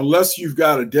 unless you've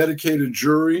got a dedicated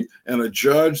jury and a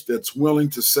judge that's willing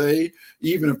to say,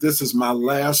 even if this is my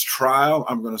last trial,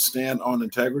 I'm going to stand on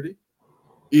integrity.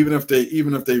 Even if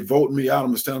they vote me out, I'm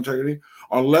going to stand on integrity.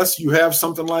 Unless you have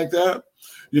something like that,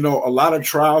 a lot of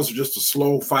trials are just a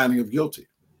slow finding of guilty.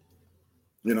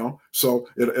 So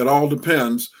it all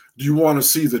depends. Do you want to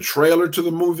see the trailer to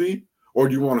the movie or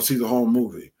do you want to see the whole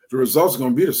movie? The results are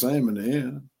going to be the same in the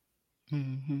end.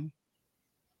 Mm-hmm.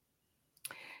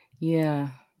 Yeah.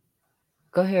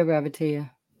 Go ahead, Rabatia.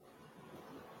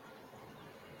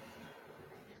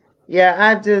 Yeah,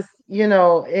 I just,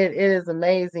 it is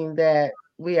amazing that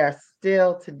we are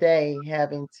still today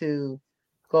having to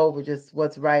go over just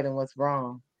what's right and what's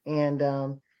wrong. And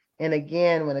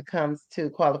again, when it comes to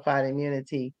qualified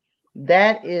immunity,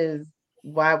 that is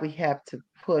why we have to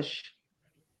push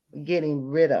getting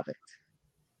rid of it,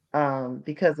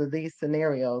 because of these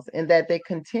scenarios and that they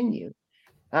continue.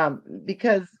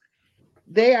 Because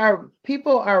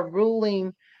people are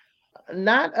ruling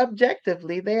not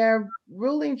objectively, they are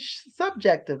ruling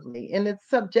subjectively, and it's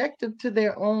subjective to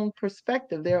their own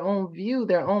perspective, their own view,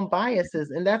 their own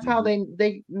biases, and that's how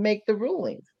they make the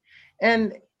rulings.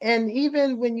 And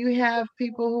even when you have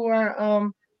people who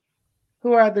are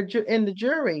in the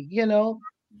jury,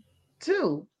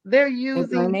 too, they're They bring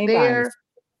using their bias.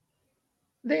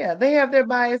 they have their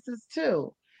biases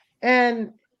too.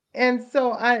 And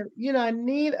so I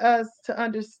need us to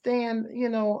understand,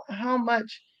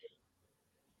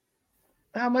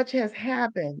 how much has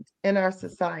happened in our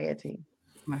society,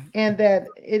 Right. and that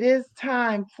it is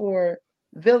time for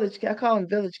I call them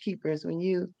village keepers, when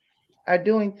you are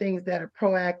doing things that are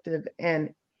proactive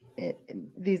and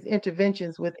these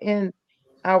interventions within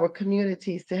our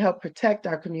communities to help protect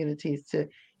our communities, to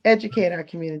educate our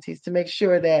communities, to make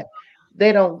sure that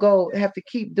they don't have to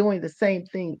keep doing the same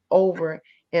thing over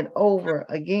and over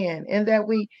again, and that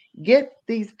we get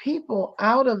these people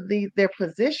out of their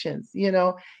positions,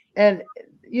 and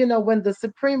when the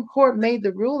Supreme Court made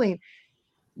the ruling,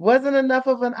 wasn't enough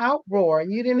of an outroar.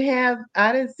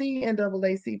 I didn't see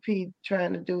NAACP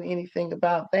trying to do anything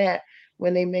about that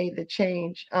when they made the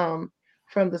change,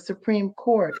 from the Supreme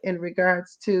Court in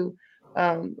regards to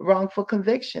wrongful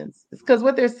convictions. Because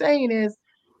what they're saying is,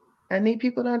 I need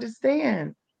people to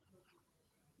understand,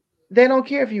 they don't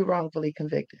care if you're wrongfully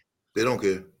convicted. They don't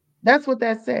care. That's what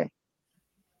that said.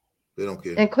 They don't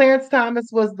care. And Clarence Thomas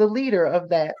was the leader of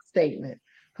that statement,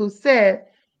 who said,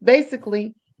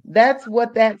 basically, that's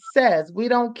what that says. We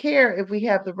don't care if we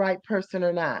have the right person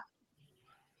or not.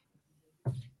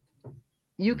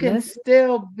 You can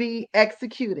still be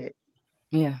executed.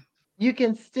 Yeah. You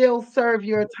can still serve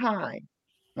your time.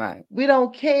 Right. We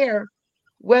don't care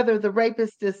whether the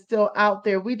rapist is still out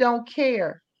there. We don't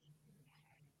care.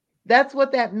 That's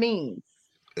what that means.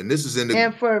 And this is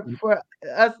And for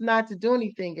us not to do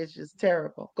anything is just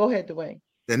terrible. Go ahead, Dwayne.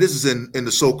 and this is in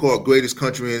the so-called greatest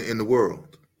country in the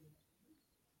world.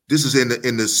 This is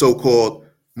in the so-called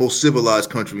most civilized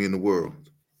country in the world.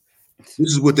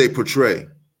 This is what they portray.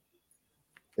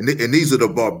 And these are the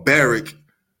barbaric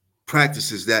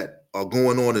practices that are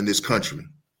going on in this country,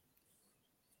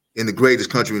 in the greatest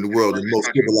country in the world, the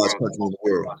most civilized country in the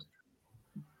world.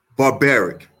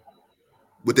 Barbaric,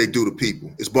 what they do to people.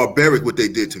 It's barbaric what they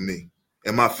did to me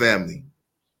and my family.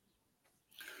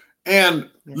 And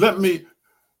let me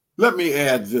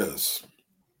add this.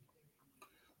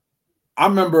 I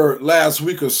remember last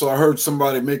week or so, I heard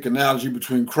somebody make an analogy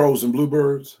between crows and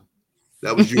bluebirds.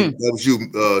 That was you. That was you,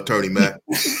 Attorney Mac.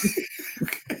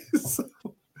 Okay,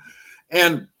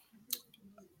 and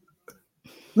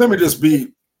let me just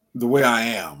be the way I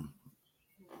am,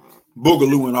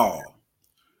 boogaloo and all.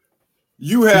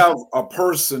 You have a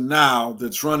person now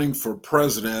that's running for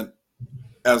president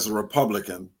as a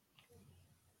Republican,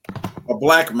 a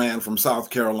black man from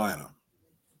South Carolina.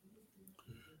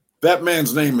 That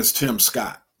man's name is Tim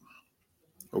Scott.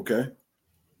 Okay.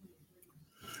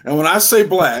 And when I say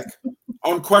black,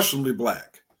 unquestionably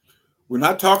black. We're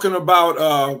not talking about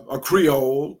a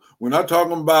Creole. We're not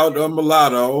talking about a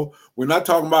mulatto. We're not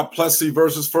talking about Plessy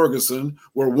versus Ferguson,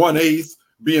 where 1/8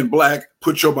 being black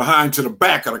put your behind to the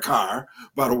back of the car.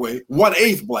 By the way,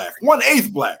 1/8 black,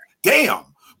 1/8 black. Damn,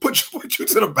 put you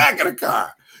to the back of the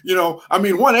car. You know, I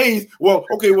mean, 1/8. Well,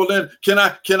 okay. Well, then can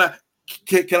I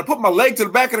put my leg to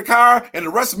the back of the car and the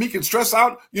rest of me can stress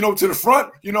out, you know, to the front,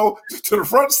 you know, to the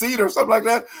front seat or something like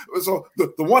that. So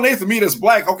the 1/8 of me that's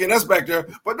black, okay, that's back there,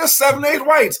 but there's 7/8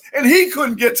 whites, and he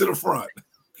couldn't get to the front.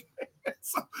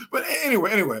 So, but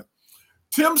anyway,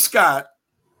 Tim Scott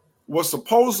was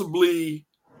supposedly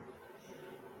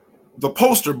the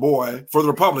poster boy for the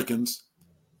Republicans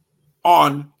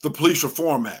on the Police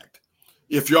Reform Act.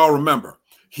 If y'all remember,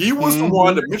 he was the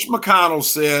one that Mitch McConnell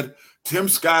said, Tim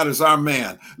Scott is our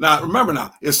man. Now, remember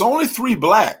now, it's only 3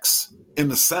 blacks in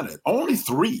the Senate, only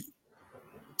 3.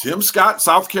 Tim Scott,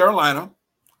 South Carolina,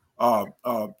 Cory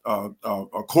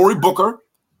Booker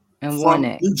and from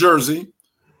Warnock, New Jersey,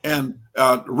 and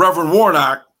Reverend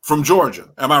Warnock from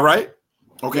Georgia. Am I right?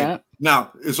 Okay. Yeah.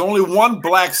 Now, it's only 1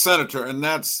 black senator, and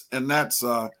that's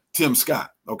Tim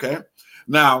Scott. Okay.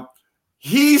 Now,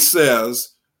 he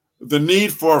says the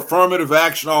need for affirmative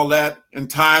action, all that, and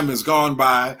time has gone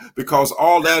by because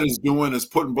all that is doing is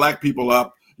putting black people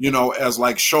up, you know, as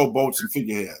like showboats and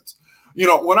figureheads. You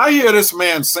know, when I hear this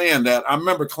man saying that, I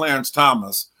remember Clarence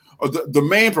Thomas, the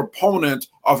main proponent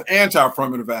of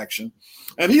anti-affirmative action,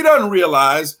 and he doesn't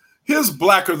realize his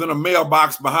blacker than a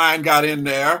mailbox behind got in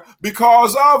there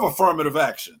because of affirmative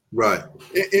action. Right.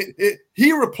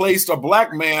 He replaced a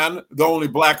black man, the only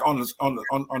black on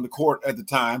the court at the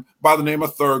time, by the name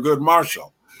of Thurgood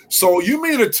Marshall. So you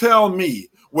mean to tell me,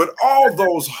 with all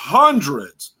those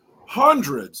hundreds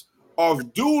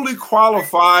of duly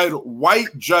qualified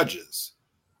white judges,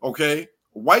 okay,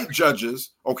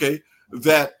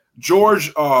 that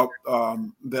George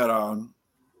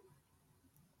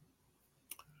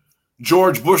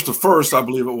Bush the first, I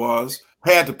believe it was,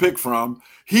 had to pick from,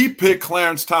 he picked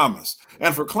Clarence Thomas.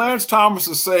 And for Clarence Thomas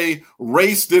to say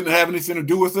race didn't have anything to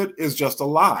do with it is just a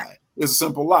lie. It's a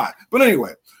simple lie. But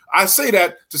anyway, I say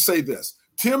that to say this.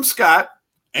 Tim Scott,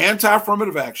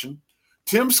 anti-affirmative action.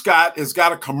 Tim Scott has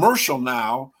got a commercial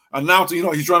now announcing, you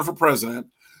know, he's running for president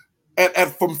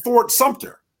from Fort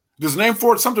Sumter. Does the name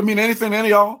Fort Sumter mean anything to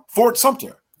any of y'all? Fort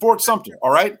Sumter,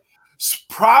 all right?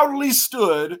 Proudly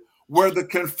stood where the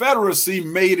Confederacy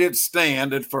made its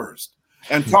stand at first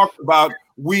and talked about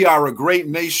we are a great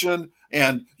nation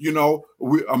and, you know,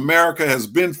 America has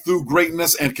been through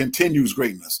greatness and continues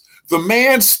greatness. The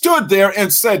man stood there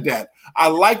and said that. I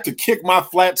like to kick my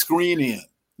flat screen in.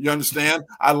 You understand?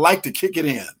 I like to kick it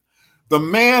in. The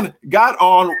man got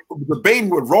on debating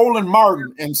with Roland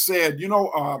Martin and said, you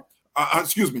know, a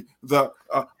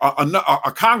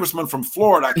congressman from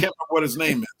Florida, I can't remember what his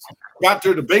name is, got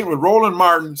there debating with Roland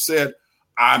Martin, said,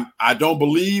 I don't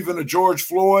believe in the George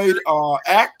Floyd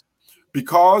Act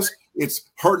because it's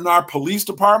hurting our police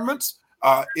departments.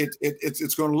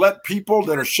 It's going to let people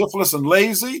that are shiftless and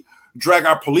lazy drag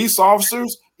our police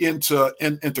officers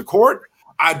into court.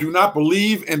 I do not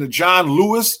believe in the John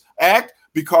Lewis Act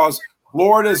because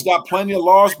Florida's got plenty of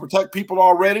laws to protect people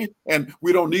already, and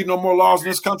we don't need no more laws in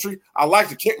this country. I like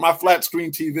to kick my flat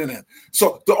screen TV in.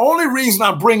 So the only reason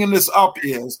I'm bringing this up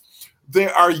is they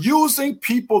are using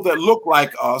people that look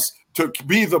like us to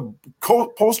be the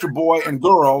poster boy and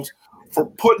girls for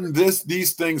putting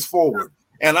these things forward.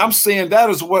 And I'm saying that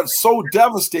is what's so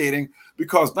devastating,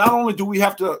 because not only do we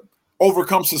have to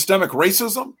overcome systemic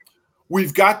racism,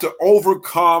 we've got to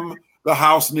overcome the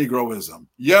house Negroism.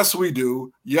 Yes, we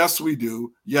do. Yes, we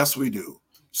do. Yes, we do.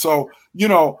 So,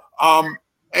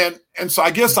 and so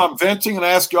I guess I'm venting, and I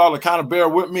ask y'all to kind of bear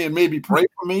with me and maybe pray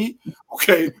for me,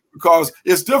 okay? Because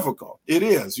it's difficult. It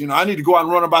is. I need to go out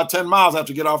and run about 10 miles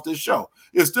after get off this show.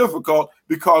 It's difficult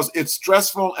because it's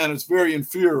stressful and it's very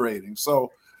infuriating.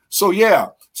 So yeah.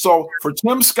 So for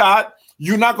Tim Scott,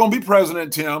 you're not going to be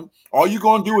president, Tim. All you're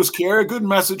going to do is carry a good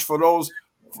message for those,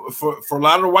 for a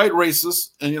lot of the white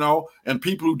racists, and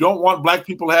people who don't want black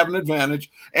people to have an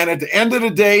advantage. And at the end of the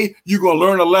day, you're going to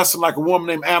learn a lesson like a woman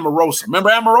named Omarosa. Remember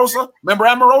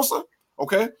Omarosa?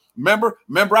 Okay. Remember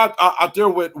out there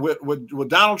with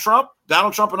Donald Trump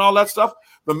and all that stuff?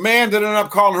 The man that ended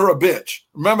up calling her a bitch.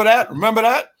 Remember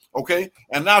that? Okay.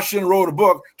 And now she wrote a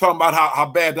book talking about how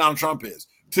bad Donald Trump is.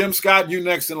 Tim Scott, you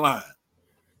next in line.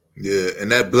 Yeah, and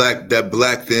that black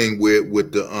thing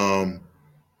with the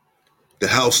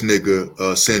house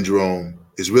nigga syndrome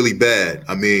is really bad.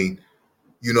 I mean,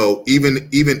 even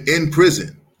in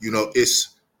prison,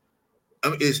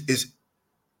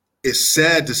 it's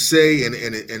sad to say, and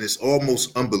it's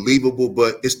almost unbelievable,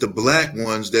 but it's the black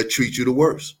ones that treat you the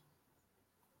worst.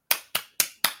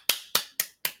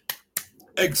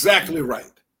 Exactly right.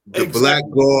 The black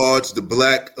guards, the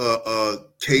black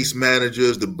case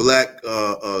managers, the black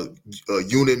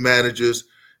unit managers,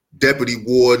 deputy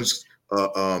wardens,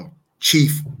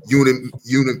 chief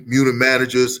unit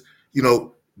managers,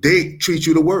 they treat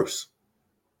you the worst.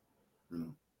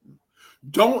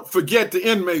 Don't forget the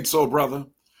inmates, brother.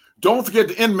 Don't forget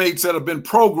the inmates that have been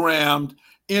programmed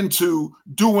into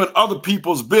doing other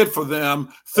people's bid for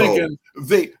them, thinking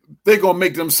they're gonna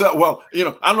make themselves. Well, I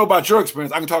don't know about your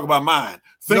experience. I can talk about mine.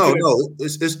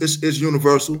 It's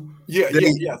universal.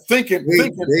 Yeah. Thinking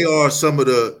they are some of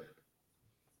the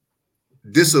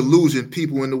disillusioned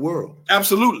people in the world.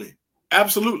 Absolutely.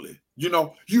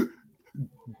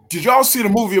 Did y'all see the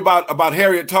movie about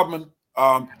Harriet Tubman?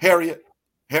 Harriet.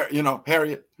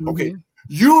 Okay.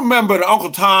 You remember the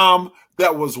Uncle Tom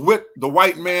that was with the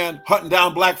white man hunting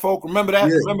down black folk? Remember that?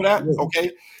 Yeah.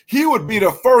 Okay. He would be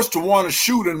the first to want to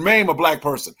shoot and maim a black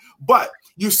person. But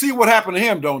you see what happened to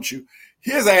him, don't you?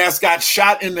 His ass got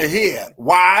shot in the head.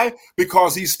 Why?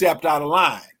 Because he stepped out of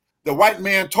line. The white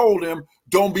man told him,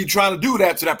 don't be trying to do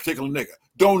that to that particular nigga.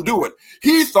 Don't do it.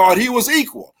 He thought he was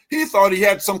equal. He thought he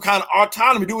had some kind of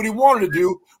autonomy, do what he wanted to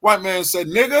do. White man said,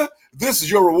 nigga, this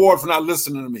is your reward for not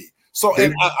listening to me. So,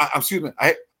 and excuse me,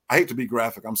 I hate to be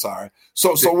graphic. I'm sorry.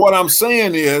 So what I'm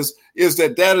saying is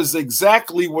that is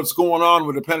exactly what's going on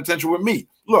with the penitentiary with me.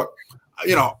 Look,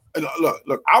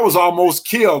 look, I was almost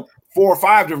killed 4 or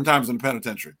 5 different times in the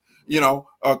penitentiary.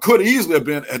 Could easily have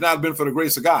been, had not been for the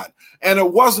grace of God. And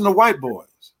it wasn't the white boys.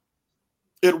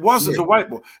 It wasn't the white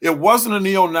boy. It wasn't the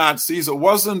neo-Nazis. It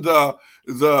wasn't the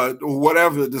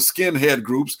whatever, the skinhead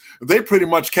groups. They pretty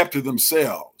much kept to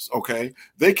themselves. Okay.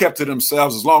 They kept to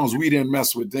themselves as long as we didn't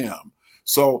mess with them.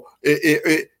 So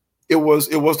it was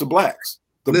the blacks.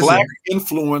 The black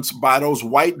influenced by those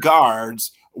white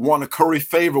guards want to curry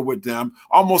favor with them,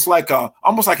 almost like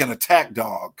an attack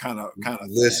dog kind of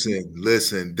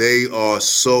Listen, they are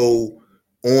so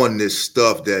on this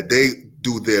stuff that they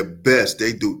do their best.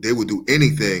 They would do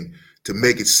anything to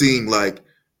make it seem like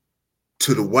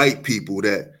to the white people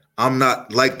that I'm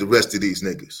not like the rest of these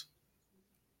niggas.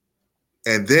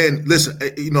 And then listen,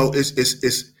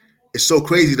 it's so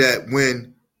crazy that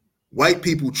when white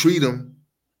people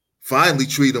finally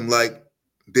treat them like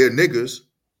they're niggas,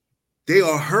 they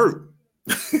are hurt.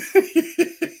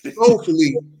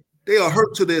 Soulfully, they are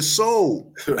hurt to their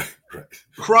soul.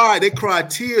 Right. They cry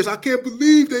tears. I can't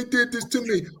believe they did this to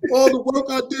me. All the work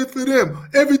I did for them,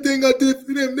 everything I did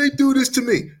for them, they do this to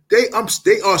me. They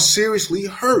are seriously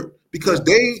hurt because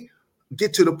they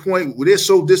get to the point where they're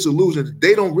so disillusioned that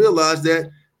they don't realize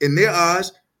that in their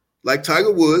eyes, like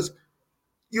Tiger Woods,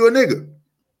 you're a nigga.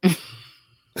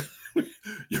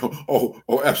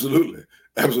 Absolutely.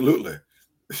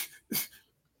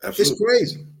 It's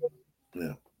crazy.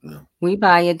 Yeah. We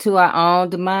buy into our own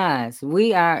demise.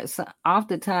 We are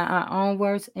oftentimes our own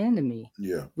worst enemy.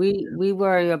 Yeah. We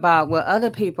worry about what other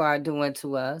people are doing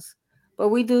to us, but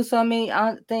we do so many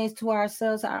things to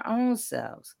ourselves, our own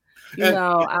selves.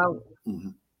 I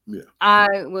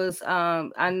was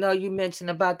I know you mentioned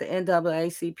about the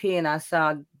NAACP, and I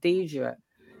saw Deidre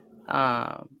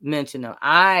mention them.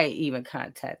 I even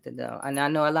contacted them, and I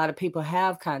know a lot of people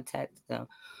have contacted them.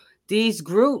 These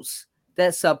groups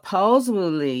that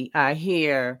supposedly are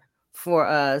here for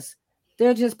us,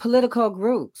 they're just political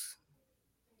groups.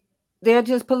 They're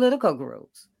just political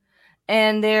groups.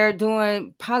 And they're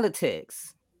doing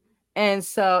politics. And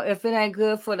so if it ain't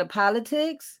good for the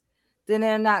politics, then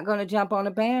they're not going to jump on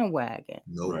the bandwagon,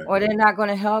 No, Right. or they're not going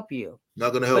to help you.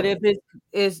 not gonna But help.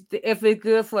 if it's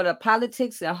good for the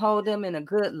politics and hold them in a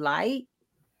good light,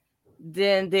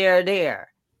 then they're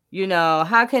there. You know,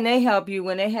 how can they help you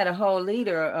when they had a whole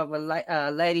leader of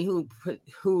a lady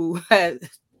who had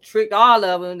tricked all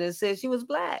of them and said she was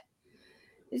black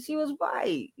and she was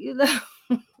white? You know,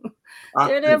 I,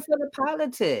 they're there for the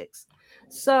politics.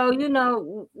 So, you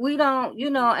know, we don't, you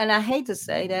know, and I hate to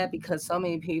say that because so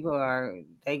many people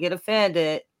they get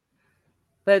offended,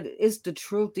 but it's the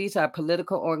truth. These are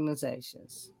political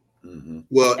organizations. mm-hmm.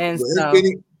 Well, And for so,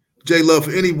 J Love,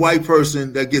 for any white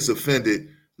person that gets offended,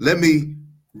 let me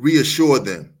reassure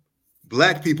them: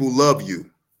 Black people love you.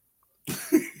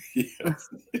 Yes.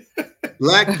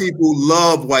 Black people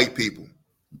love white people.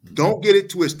 Don't get it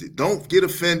twisted. Don't get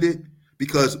offended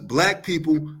because Black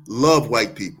people love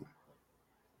white people.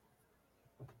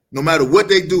 No matter what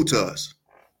they do to us,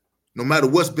 no matter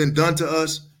what's been done to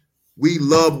us, we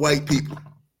love white people.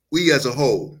 We as a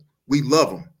whole, we love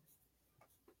them.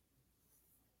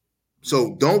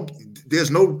 So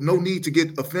there's no need to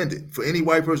get offended for any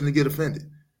white person to get offended.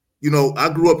 You know,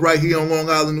 I grew up right here on Long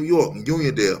Island, New York, in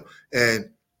Uniondale, and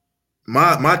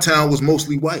my town was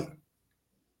mostly white.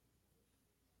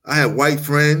 I had white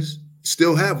friends,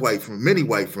 still have many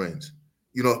white friends.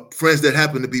 You know, friends that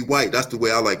happen to be white. That's the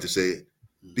way I like to say it,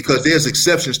 because there's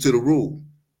exceptions to the rule.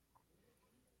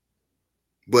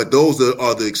 But those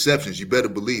are the exceptions. You better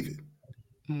believe it.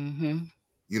 mm-hmm.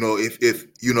 You know, if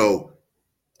you know,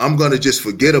 I'm gonna just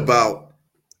forget about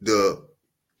the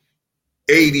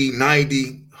 80,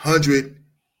 90, 100,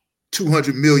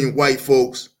 200 million white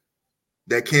folks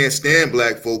that can't stand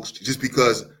Black folks just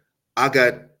because I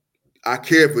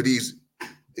care for these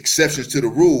exceptions to the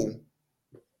rule,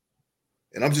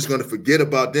 and I'm just going to forget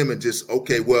about them and just,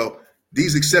 okay, well,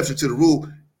 these exceptions to the rule,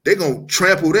 they're going to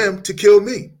trample them to kill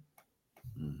me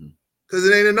because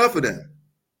it ain't enough of them.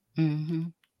 Mm-hmm.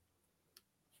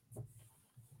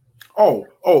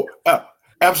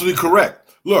 Absolutely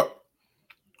correct. Look,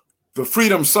 the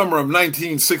Freedom Summer of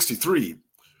 1963.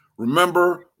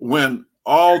 Remember when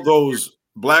all those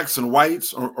blacks and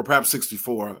whites, or perhaps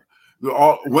 64, they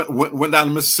all went down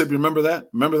to Mississippi? Remember that?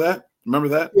 Remember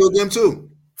that? Kill them too.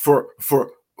 For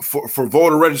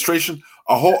voter registration,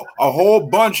 a whole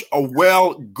bunch of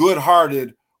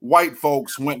good-hearted white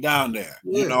folks went down there.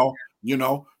 Yeah. You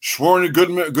know, Schwerner,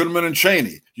 Goodman, and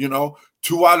Cheney. You know,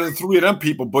 2 out of the 3 of them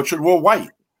people butchered were white.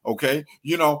 Okay,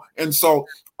 you know, and so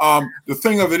the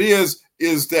thing of it is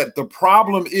that the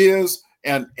problem is,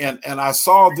 and I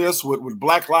saw this with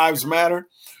Black Lives Matter.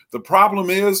 The problem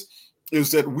is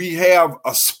that we have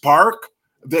a spark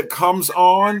that comes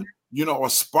on, you know,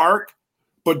 a spark,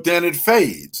 but then it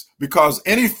fades because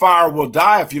any fire will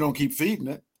die if you don't keep feeding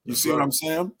it. You see what I'm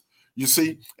saying? You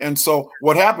see? And so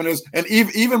what happened is, and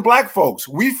even Black folks,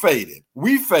 we faded.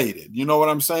 You know what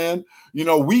I'm saying? You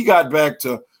know, we got back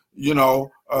to, you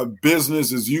know,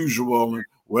 business as usual.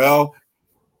 Well,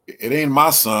 it ain't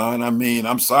my son. I mean,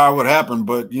 I'm sorry what happened,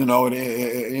 but you know,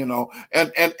 you know,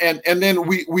 and then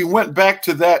we went back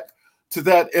to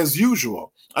that as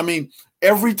usual. I mean,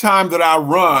 every time that I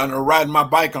run or ride my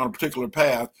bike on a particular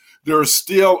path, there is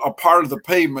still a part of the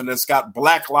pavement that's got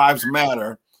Black Lives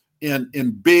Matter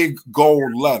in big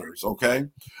gold letters. Okay,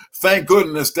 thank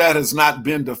goodness that has not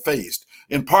been defaced.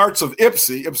 In parts of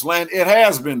Ypsiland, it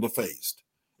has been defaced.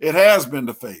 It has been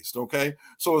defaced. Okay,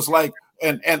 so it's like.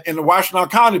 And in the Washington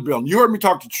County building, you heard me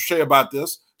talk to Trichet about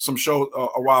this, some show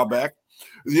a while back.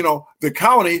 You know, the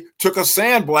county took a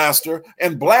sandblaster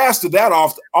and blasted that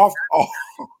off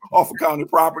of county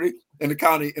property in the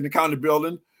county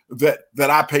building that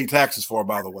I pay taxes for,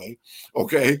 by the way.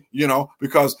 Okay, you know,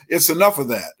 because it's enough of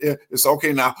that. It's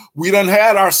okay now. We done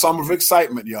had our summer of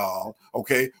excitement, y'all.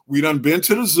 Okay, we done been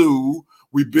to the zoo.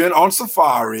 We've been on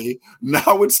safari.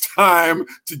 Now it's time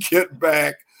to get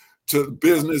back to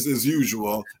business as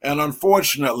usual. And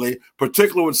unfortunately,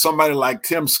 particularly with somebody like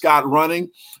Tim Scott running,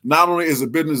 not only is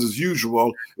it business as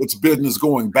usual, it's business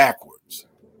going backwards.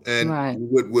 And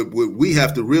what we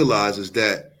have to realize is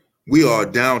that we are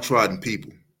downtrodden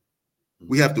people.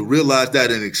 We have to realize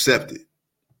that and accept it,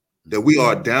 that we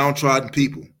are downtrodden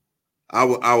people.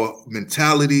 Our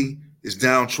mentality is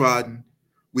downtrodden.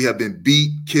 We have been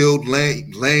beat, killed,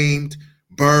 lamed,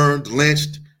 burned,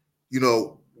 lynched. You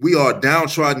know, we are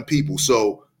downtrodden people.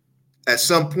 So at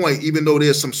some point, even though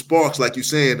there's some sparks, like you're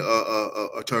saying,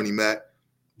 Attorney Matt,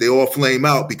 they all flame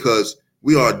out because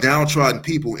We are downtrodden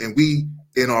people, and we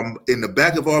in the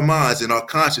back of our minds, in our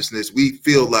consciousness, we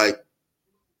feel like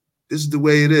this is the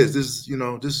way it is. This is,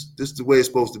 this is the way it's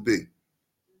supposed to be.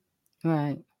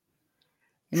 Right.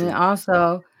 And True. then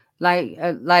also,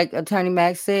 like Attorney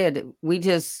Max said,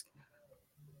 we're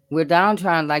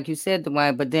downtrodden, like you said,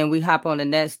 Dwayne, but then we hop on the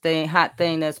next hot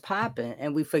thing that's popping,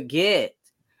 and we forget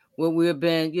what we've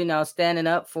been, standing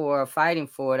up for or fighting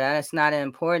for. That's not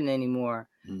important anymore,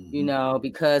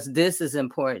 because this is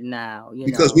important now,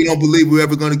 Because we don't believe we're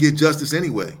ever going to get justice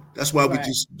anyway. That's why we Right.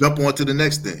 just jump on to the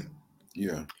next thing.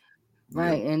 Yeah.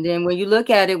 Right. And then when you look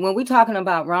at it, when we're talking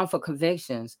about wrongful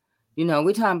convictions,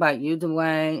 we're talking about you,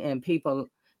 Dwayne, and people,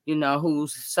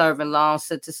 who's serving long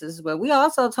sentences, but we're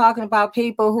also talking about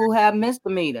people who have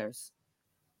misdemeanors.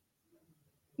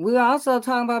 We're also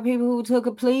talking about people who took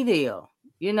a plea deal.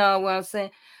 You know what I'm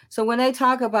saying? So when they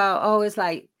talk about, it's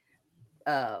like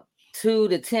 2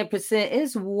 to 10%,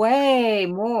 it's way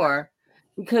more,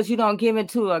 because you don't give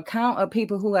into account of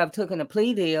people who have taken a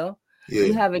plea deal. Yeah.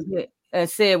 You haven't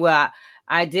said, well,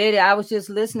 I did it. I was just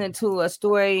listening to a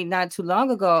story not too long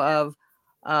ago of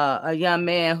a young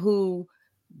man who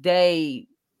they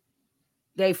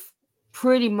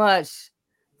pretty much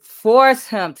forced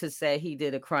him to say he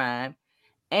did a crime,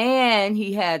 and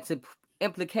he had to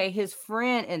implicate his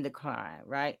friend in the crime,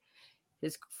 right?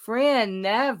 His friend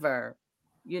never,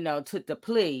 took the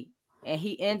plea, and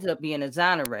he ended up being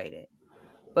exonerated.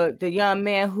 But the young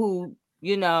man who,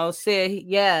 said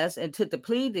yes and took the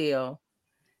plea deal,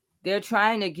 they're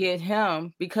trying to get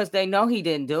him, because they know he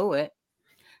didn't do it.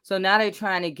 So now they're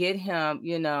trying to get him,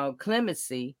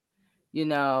 clemency,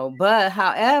 but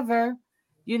however,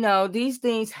 these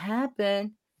things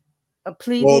happen, a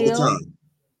plea All the deal,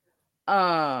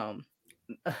 time.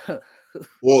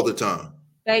 All the time.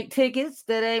 fake tickets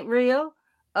that ain't real,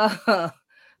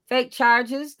 fake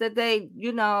charges that they,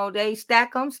 they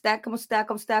stack them,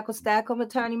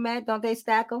 Attorney Matt, don't they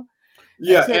stack them?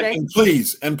 Yeah,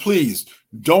 and please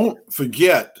don't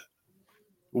forget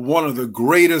one of the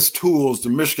greatest tools the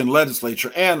Michigan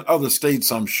legislature and other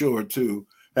states, I'm sure too,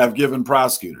 have given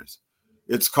prosecutors.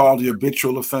 It's called the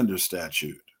habitual offender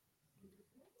statute.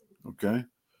 Okay,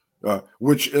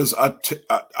 which is a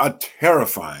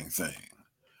terrifying thing,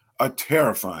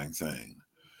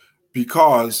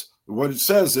 because what it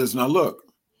says is, now look,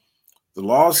 the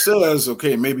law says,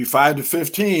 okay, maybe 5 to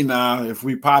 15 now if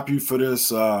we pop you for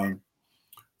this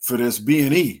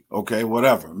B&E, okay,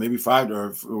 whatever, maybe 5 or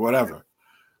whatever.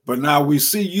 But now we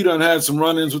see you done had some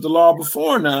run-ins with the law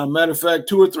before now. Matter of fact,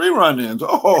 2 or 3 run-ins.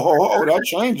 Oh, that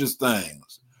changes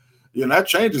things. That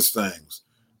changes things.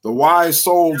 The Wise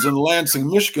Souls in Lansing,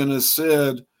 Michigan has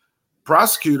said,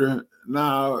 prosecutor,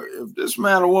 now, if this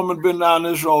man or woman been down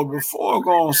this road before,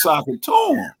 go on, sock it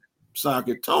to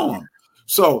him.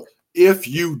 So if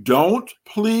you don't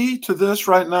plead to this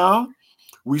right now,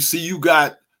 we see you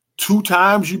got 2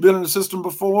 times you've been in the system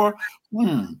before.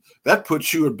 That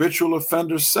puts you habitual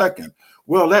offender second.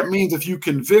 Well, that means if you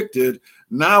convicted,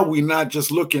 now we're not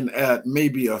just looking at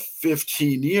maybe a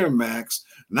 15-year max.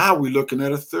 Now we're looking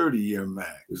at a 30-year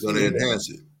max. We're going to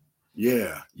enhance it.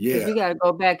 Yeah. You got to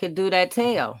go back and do that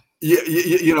tail. Yeah.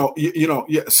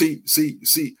 See.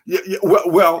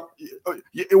 Well.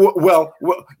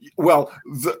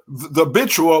 The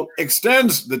habitual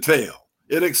extends the tail.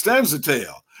 It extends the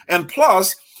tail, and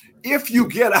plus, if you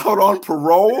get out on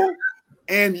parole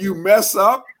and you mess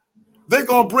up, they're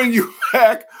gonna bring you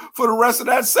back for the rest of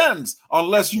that sentence,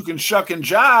 unless you can shuck and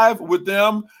jive with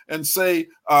them and say,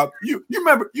 you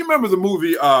remember the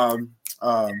movie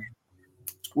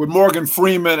with Morgan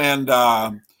Freeman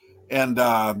and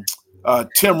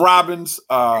Tim Robbins,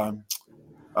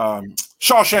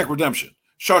 Shawshank Redemption.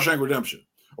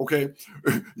 Okay,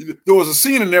 there was a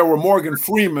scene in there where Morgan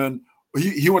Freeman,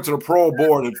 he went to the parole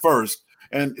board at first,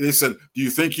 and they said, "Do you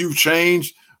think you've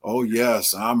changed?" "Oh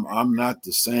yes, I'm not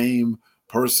the same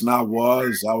person I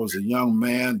was. I was a young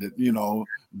man that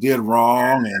did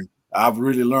wrong, and I've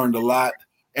really learned a lot."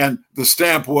 And the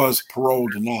stamp was parole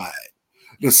denied.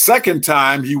 The second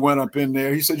time he went up in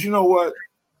there, he said, "You know what?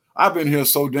 I've been here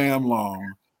so damn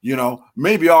long.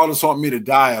 Maybe all just want me to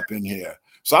die up in here.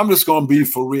 So I'm just going to be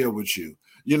for real with you.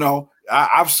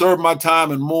 I've served my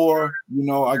time and more.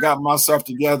 I got myself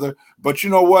together. But you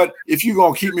know what? If you're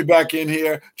going to keep me back in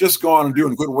here, just go on and do it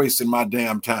and quit wasting my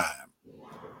damn time."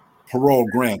 Parole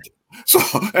granted. So,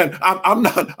 and I'm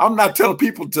not telling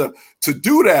people to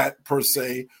do that per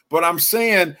se, but I'm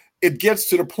saying it gets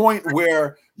to the point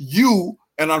where you,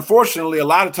 and unfortunately a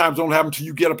lot of times don't happen until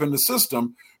you get up in the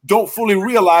system, don't fully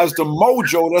realize the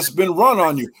mojo that's been run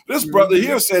on you. This brother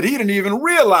here said he didn't even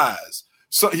realize.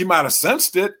 So he might have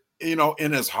sensed it,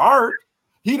 in his heart,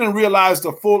 He didn't realize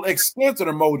the full extent of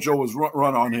the mojo was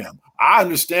run on him. I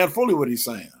understand fully what he's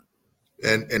saying.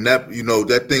 And that, you know,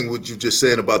 that thing what you just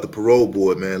saying about the parole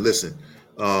board, man. Listen,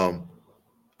 I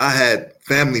had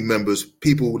family members,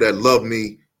 people that loved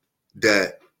me,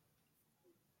 that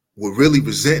were really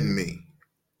resenting me,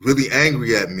 really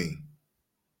angry at me,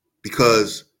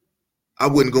 because I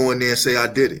wouldn't go in there and say I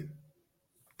did it,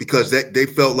 because they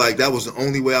felt like that was the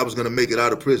only way I was going to make it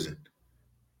out of prison.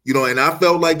 You know, and I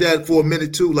felt like that for a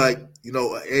minute too, like, you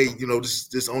know, hey, you know, this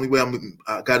the only way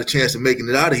I got a chance of making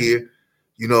it out of here,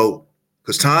 you know,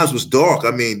 because times was dark.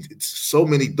 I mean, it's so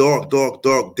many dark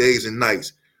days and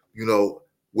nights, you know,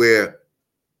 where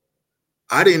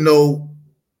I didn't know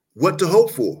what to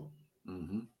hope for.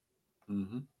 Mm-hmm.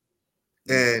 Mm-hmm.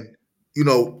 And, you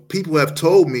know, people have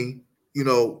told me, you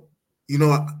know,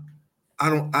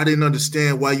 I didn't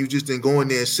understand why you just didn't go in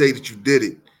there and say that you did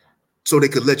it so they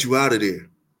could let you out of there.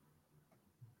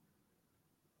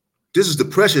 This is the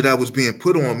pressure that was being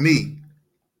put on me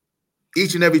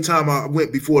each and every time I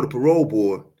went before the parole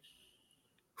board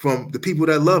from the people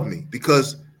that love me,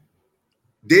 because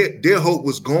their hope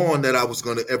was gone that I was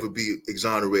going to ever be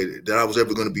exonerated, that I was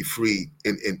ever going to be freed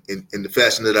in the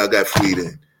fashion that I got freed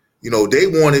in. You know, they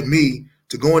wanted me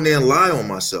to go in there and lie on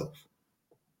myself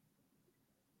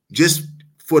just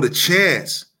for the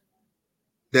chance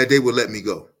that they would let me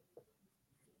go.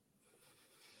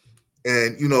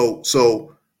 And, you know,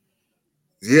 so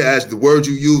yeah, as the word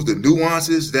you use, the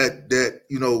nuances that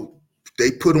you know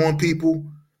they put on people,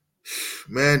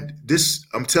 man, this,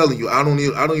 I'm telling you, I don't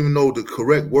even know the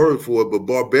correct word for it, but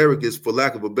barbaric is, for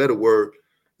lack of a better word,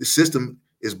 the system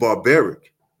is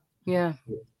barbaric. Yeah.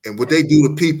 And what they do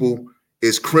to people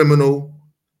is criminal,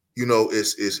 you know,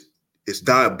 it's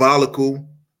diabolical,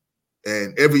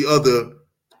 and every other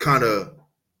kind of,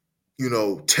 you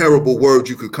know, terrible word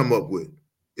you could come up with.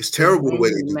 It's terrible the way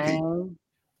they do people.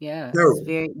 Yeah, Terrible. it's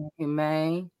very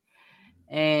inhumane.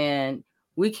 And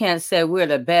we can't say we're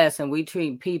the best and we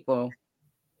treat people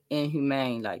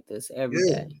inhumane like this every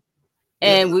day.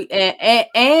 And we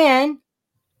and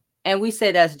we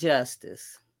say that's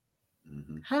justice.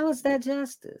 Mm-hmm. How is that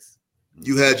justice?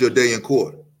 You had your day in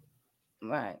court.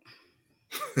 Right.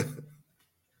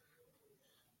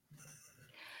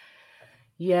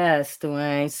 Yes,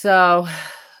 Dwayne. So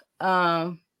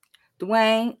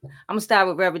Dwayne, I'm gonna start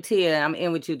with Reverend Tia. I'm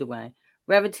in with you, Dwayne.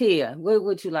 Reverend Tia, what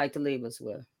would you like to leave us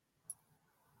with?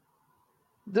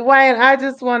 Dwayne, I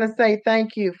just want to say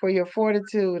thank you for your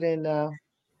fortitude, and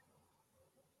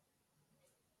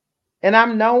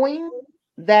I'm knowing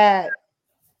that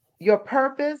your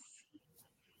purpose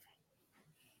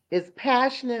is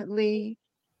passionately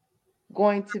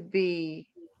going to be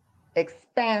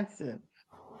expansive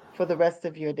for the rest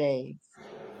of your days.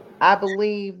 I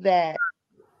believe that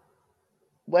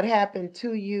what happened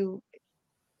to you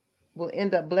will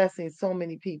end up blessing so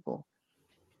many people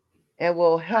and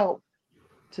will help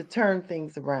to turn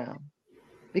things around.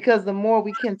 Because the more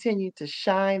we continue to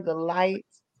shine the light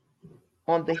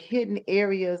on the hidden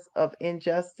areas of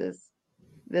injustice,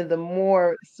 then the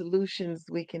more solutions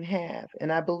we can have.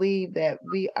 And I believe that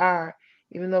we are,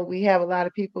 even though we have a lot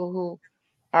of people who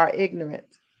are ignorant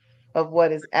of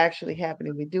what is actually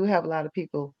happening, we do have a lot of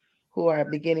people who are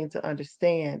beginning to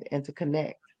understand and to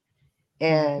connect.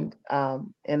 And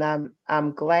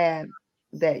I'm glad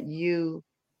that you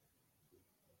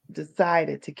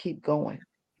decided to keep going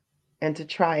and to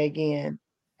try again,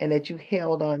 and that you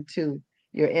held on to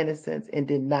your innocence and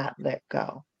did not let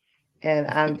go. And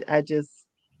I just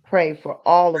pray for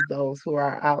all of those who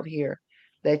are out here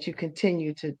that you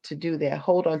continue to do that.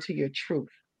 Hold on to your truth.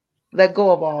 Let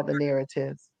go of all the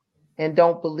narratives, and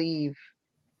don't believe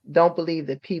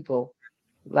that people,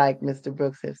 like Mr.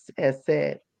 Brooks has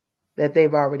said, that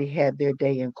they've already had their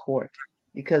day in court,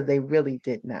 because they really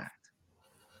did not.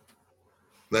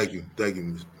 Thank you,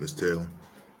 Ms. Taylor.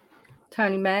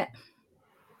 Tony Matt.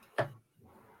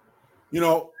 You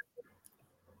know,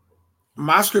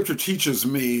 my scripture teaches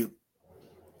me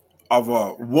of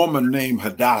a woman named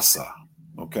Hadassah,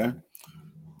 okay?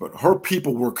 But her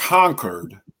people were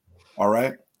conquered, all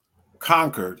right?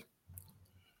 Conquered,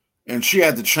 and she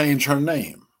had to change her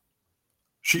name.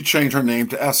 She changed her name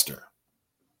to Esther.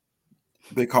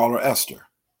 They call her Esther,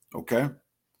 okay?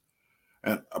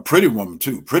 And a pretty woman,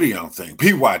 too, pretty young thing,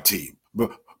 PYT,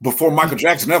 but before Michael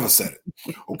Jackson ever said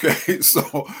it, okay?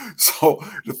 So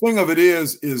the thing of it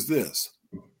is this.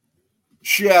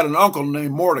 She had an uncle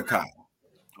named Mordecai,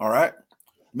 all right?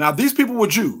 Now, these people were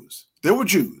Jews. They were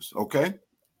Jews, okay?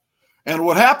 And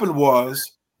what happened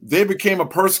was they became a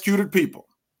persecuted people.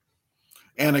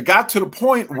 And it got to the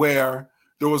point where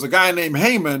there was a guy named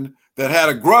Haman that had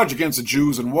a grudge against the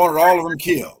Jews and wanted all of them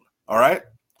killed, all right?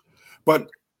 But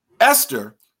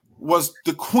Esther was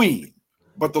the queen.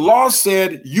 But the law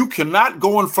said you cannot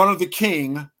go in front of the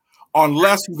king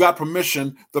unless you got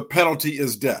permission. The penalty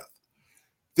is death.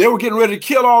 They were getting ready to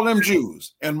kill all them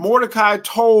Jews. And Mordecai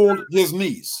told his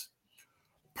niece,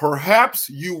 perhaps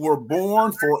you were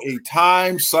born for a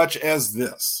time such as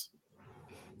this.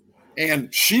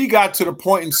 And she got to the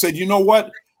point and said, you know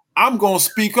what? I'm going to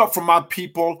speak up for my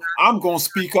people. I'm going to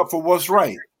speak up for what's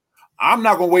right. I'm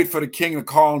not going to wait for the king to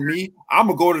call me. I'm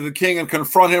going to go to the king and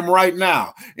confront him right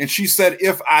now. And she said,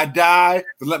 if I die,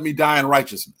 then let me die in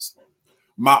righteousness.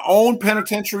 My own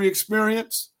penitentiary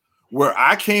experience, where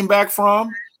I came back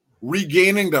from,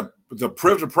 regaining the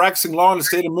privilege of practicing law in the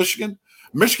state of Michigan.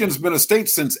 Michigan's been a state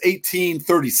since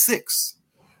 1836.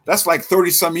 That's like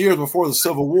 30 some years before the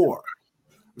Civil War.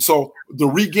 So the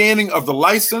regaining of the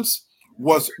license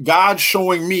was God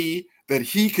showing me that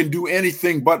he can do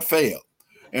anything but fail.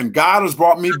 And God has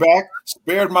brought me back,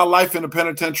 spared my life in the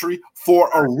penitentiary for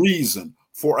a reason,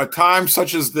 for a time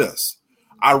such as this.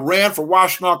 I ran for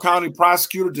Washtenaw County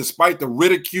prosecutor despite the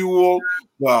ridicule,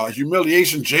 the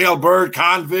humiliation, jailbird,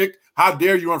 convict. How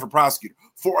dare you run for prosecutor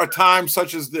for a time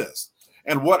such as this?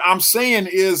 And what I'm saying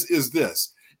is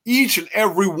this. Each and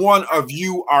every one of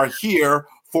you are here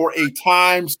for a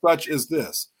time such as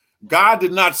this. God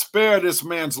did not spare this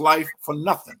man's life for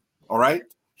nothing, all right?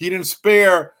 He didn't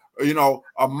spare,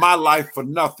 my life for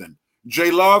nothing. J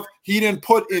Love, he didn't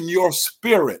put in your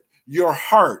spirit, your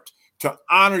heart, to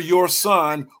honor your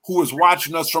son who is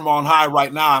watching us from on high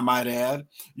right now, I might add,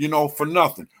 for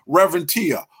nothing. Reverend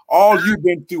Tia, all you've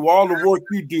been through, all the work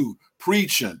you do,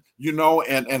 preaching,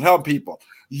 and help people.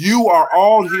 You are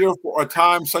all here for a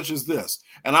time such as this.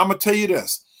 And I'm going to tell you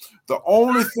this. The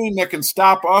only thing that can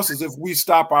stop us is if we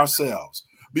stop ourselves,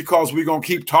 because we're going to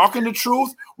keep talking the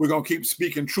truth. We're going to keep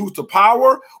speaking truth to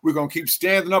power. We're going to keep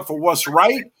standing up for what's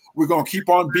right. We're going to keep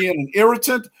on being an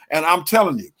irritant. And I'm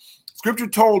telling you, Scripture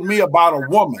told me about a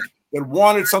woman that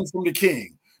wanted something from the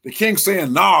king. The king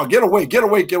saying, "No, get away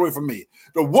from me."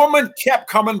 The woman kept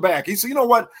coming back. He said, "You know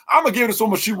what? I'm going to give her so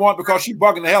much she wants because she's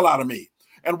bugging the hell out of me."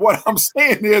 And what I'm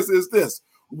saying is this.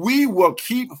 We will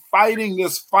keep fighting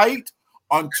this fight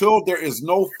until there is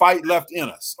no fight left in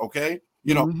us, okay?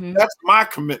 That's my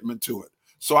commitment to it.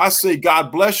 So I say,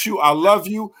 God bless you. I love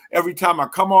you. Every time I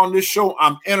come on this show,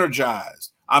 I'm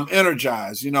energized, and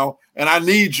I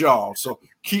need y'all. So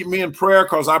keep me in prayer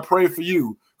because I pray for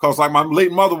you. Because like my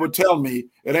late mother would tell me,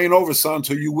 it ain't over, son,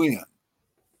 until you win.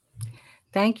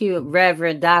 Thank you,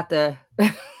 Reverend Dr.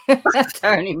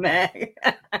 Attorney Mac.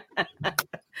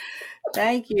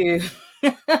 Thank you.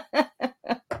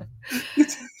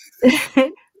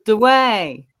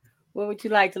 Dwayne, what would you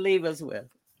like to leave us with?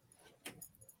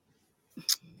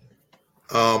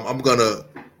 I'm gonna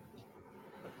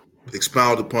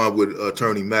expound upon what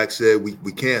Attorney Mack said.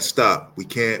 We can't stop. We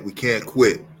can't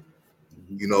quit.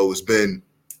 It's been.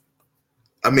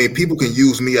 People can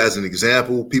use me as an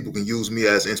example. People can use me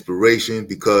as inspiration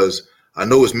because I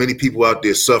know there's many people out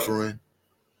there suffering,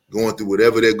 going through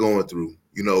whatever they're going through.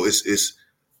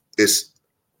 It's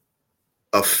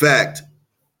a fact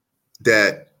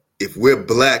that if we're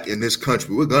Black in this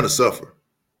country, we're gonna suffer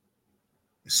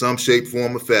in some shape,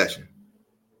 form, or fashion.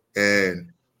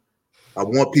 And I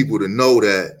want people to know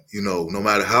that, no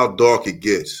matter how dark it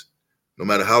gets,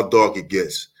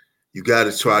 you got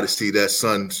to try to see that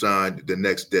sunshine the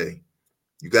next day.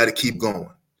 You got to keep going.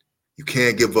 You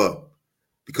can't give up,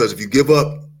 because if you give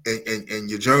up and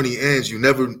your journey ends, you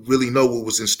never really know what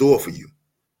was in store for you.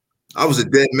 I was a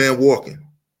dead man walking.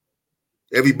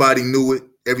 Everybody knew it.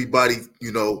 Everybody,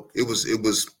 it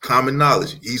was common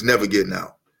knowledge. He's never getting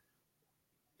out.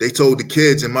 They told the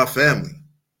kids in my family,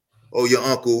 "Oh, your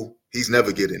uncle, he's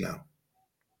never getting out.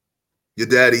 Your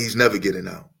daddy, he's never getting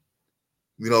out."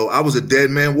 I was a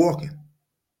dead man walking.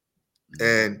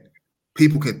 And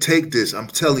people can take this. I'm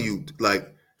telling you,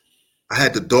 like, I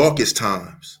had the darkest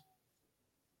times.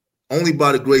 Only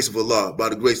by the grace of Allah, by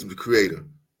the grace of the Creator,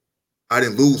 I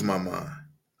didn't lose my mind.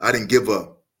 I didn't give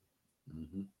up.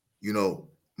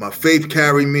 My faith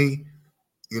carried me,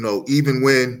 even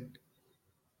when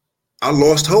I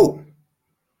lost hope.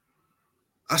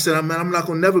 I said, "Man, I'm not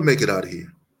going to never make it out of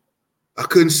here." I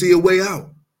couldn't see a way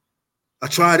out. I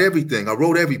tried everything. I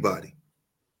wrote everybody.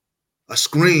 I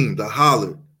screamed. I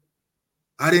hollered.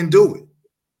 I didn't do it.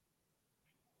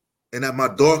 And at my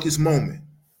darkest moment,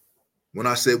 when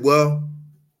I said, well,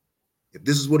 if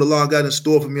this is what Allah got in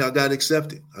store for me, I got to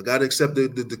accept it. I got to accept the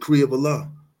decree of Allah,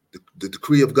 the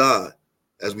decree of God,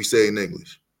 as we say in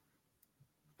English.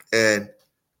 And,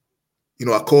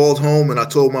 I called home and I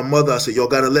told my mother, I said, "Y'all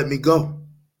got to let me go."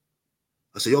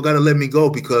 I said, "Y'all got to let me go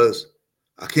because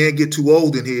I can't get too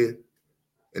old in here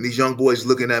And these young boys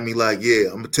looking at me like, yeah,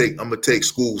 I'm gonna take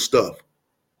school stuff.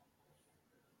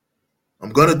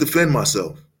 I'm gonna defend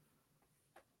myself.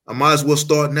 I might as well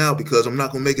start now because I'm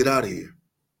not gonna make it out of here.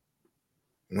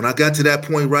 When I got to that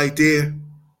point right there,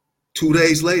 2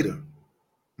 days later,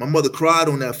 my mother cried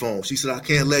on that phone. She said, I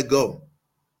can't let go.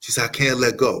 She said, I can't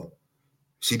let go.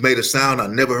 She made a sound I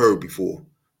never heard before.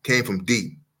 Came from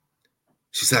deep.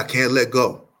 She said, I can't let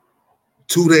go.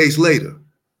 2 days later,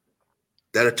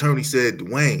 that attorney said,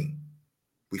 Dwayne,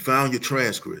 we found your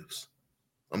transcripts.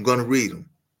 I'm going to read them.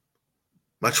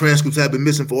 My transcripts have been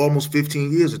missing for almost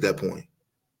 15 years at that point.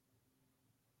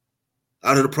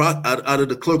 Out of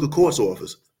the clerk of court's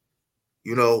office.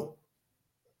 You know,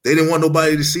 they didn't want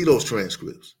nobody to see those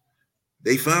transcripts.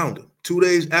 They found them 2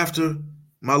 days after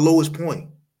my lowest point.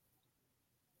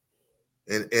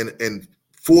 And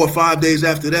 4 or 5 days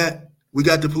after that, we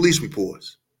got the police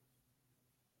reports.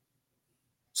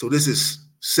 So this is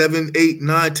 7, 8,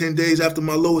 9, 10 days after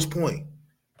my lowest point.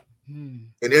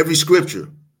 And every scripture,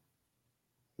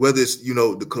 whether it's, you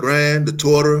know, the Quran, the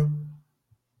Torah,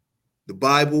 the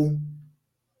Bible,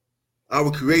 our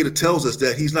Creator tells us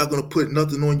that he's not going to put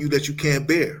nothing on you that you can't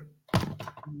bear.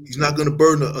 He's not going to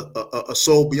burden a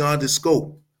soul beyond his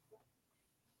scope.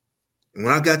 And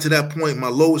when I got to that point, my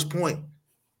lowest point,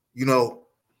 you know,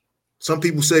 some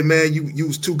people say, man, you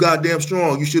was too goddamn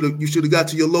strong. You should have got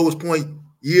to your lowest point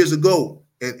years ago,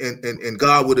 and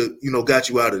God would have, you know, got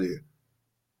you out of there.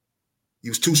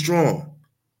 You was too strong.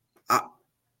 I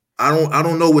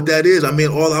don't know what that is. I mean,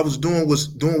 all I was doing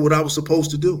what I was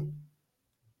supposed to do.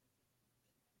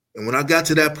 And when I got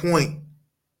to that point,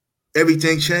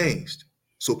 everything changed.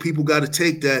 So people got to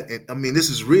take that, and I mean, this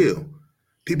is real.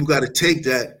 People got to take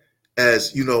that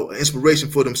as, you know, inspiration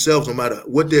for themselves, no matter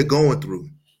what they're going through.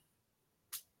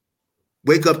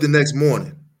 Wake up the next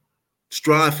morning,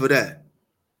 strive for that,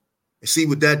 and see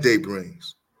what that day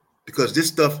brings. Because this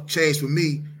stuff changed for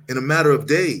me in a matter of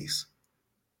days.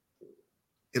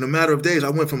 In a matter of days, I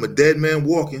went from a dead man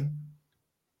walking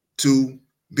to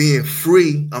being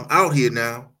free. I'm out here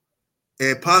now,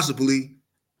 and possibly,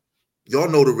 y'all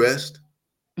know the rest,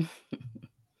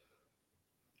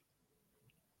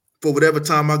 for whatever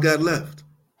time I got left.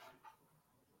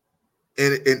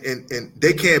 And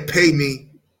they can't pay me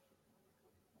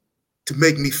to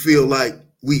make me feel like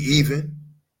we even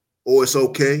or it's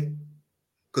okay,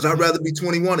 because I'd rather be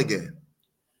 21 again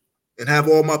and have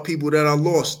all my people that I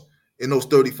lost in those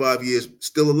 35 years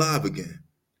still alive again.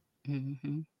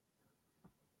 Mm-hmm.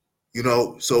 You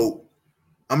know, so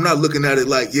I'm not looking at it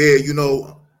like, yeah, you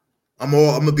know, I'm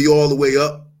gonna be all the way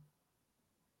up.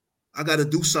 I got to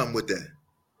do something with that.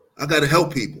 I got to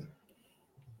help people.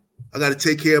 I got to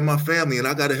take care of my family, and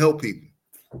I got to help people.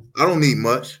 I don't need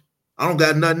much. I don't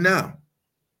got nothing now,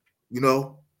 you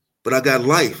know, but I got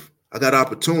life. I got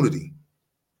opportunity.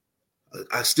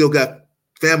 I still got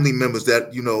family members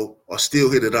that, you know, are still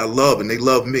here that I love, and they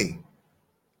love me.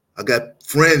 I got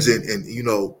friends and you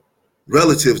know,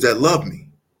 relatives that love me.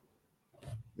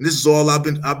 And this is all I've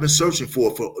been searching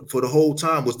for the whole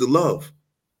time, was the love.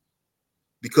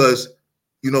 Because,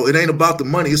 you know, it ain't about the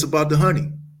money, it's about the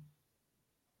honey.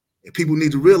 And people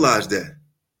need to realize that.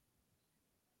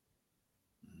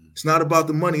 It's not about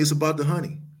the money, it's about the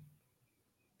honey.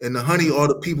 And the honey are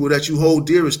the people that you hold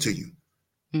dearest to you.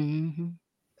 Mm-hmm.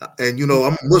 And, you know,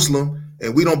 I'm a Muslim,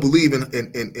 and we don't believe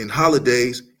in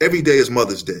holidays. Every day is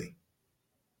Mother's Day.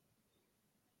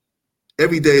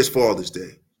 Every day is Father's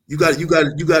Day. You got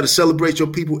to celebrate your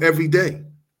people every day.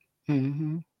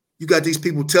 Mm-hmm. You got these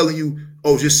people telling you,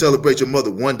 oh, just celebrate your mother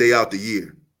one day out the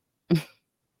year.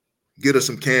 Get her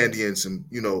some candy and some,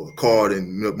 you know, a card,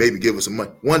 and, you know, maybe give her some money.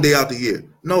 One day out the year.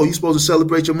 No, you're supposed to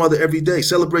celebrate your mother every day.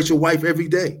 Celebrate your wife every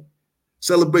day.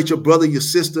 Celebrate your brother, your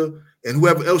sister, and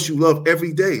whoever else you love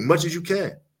every day, much as you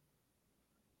can.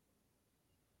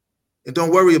 And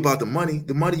don't worry about the money.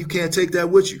 The money, you can't take that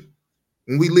with you.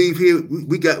 When we leave here,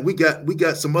 we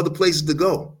got some other places to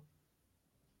go.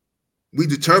 We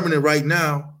determining right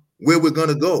now where we're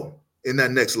gonna go in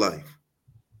that next life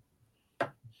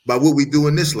by what we do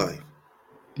in this life.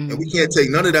 Mm-hmm. And we can't take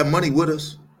none of that money with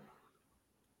us.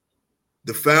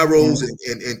 The pharaohs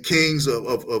and kings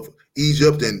of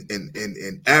Egypt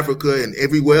and Africa and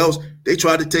everywhere else, they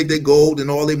tried to take their gold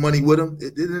and all their money with them.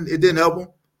 It didn't help them.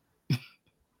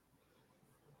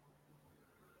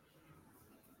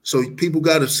 So people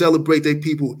got to celebrate their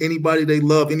people. Anybody they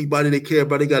love, anybody they care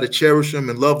about, they got to cherish them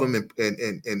and love them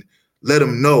and let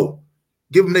them know.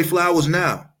 Give them their flowers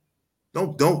now.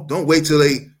 Don't wait till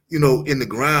they, you know, in the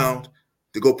ground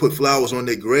to go put flowers on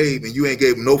their grave, and you ain't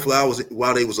gave them no flowers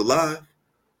while they was alive.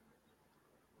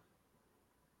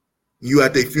 You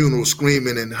at their funeral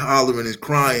screaming and hollering and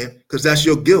crying because that's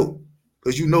your guilt.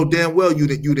 Because you know damn well you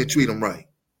didn't treat them right.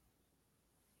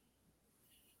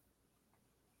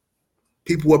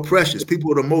 People are precious.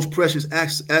 People are the most precious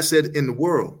asset in the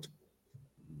world.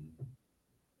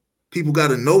 People got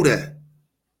to know that.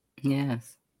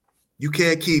 Yes. You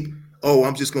can't keep, oh,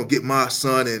 I'm just gonna get my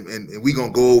son and we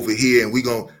gonna go over here and we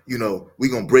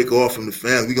gonna break off from the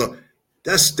family.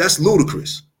 That's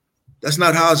ludicrous. That's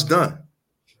not how it's done.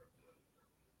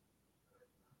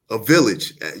 A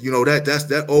village,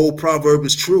 that old proverb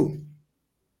is true.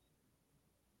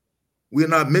 We're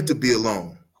not meant to be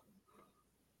alone.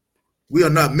 We are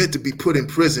not meant to be put in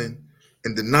prison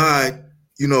and denied,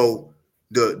 your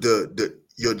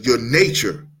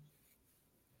nature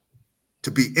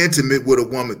to be intimate with a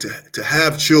woman, to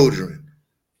have children,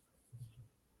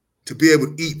 to be able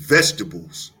to eat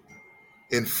vegetables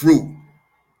and fruit.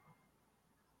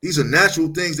 These are natural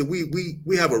things that we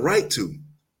have a right to.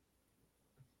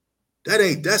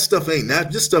 That stuff ain't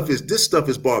that. This stuff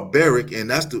is barbaric, and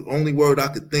that's the only word I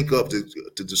could think of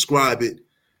to describe it.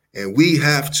 And we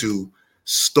have to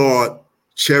start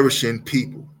cherishing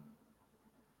people.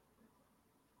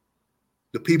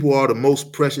 The people are the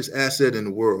most precious asset in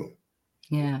the world.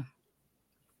 Yeah.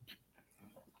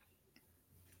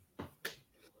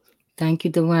 Thank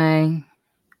you, Dwayne.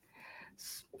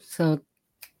 So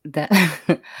that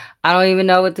I don't even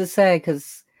know what to say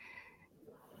because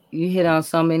you hit on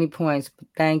so many points. But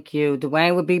thank you.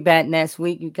 Dwayne will be back next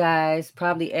week, you guys,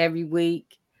 probably every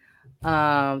week.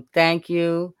 Thank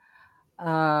you.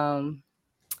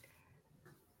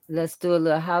 Let's do a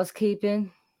little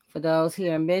housekeeping for those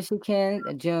here in Michigan.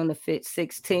 June the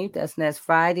 16th, that's next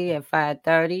Friday at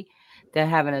 5:30. They're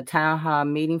having a town hall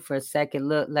meeting for a second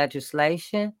look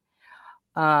legislation.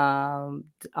 All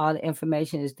the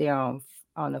information is there on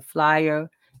the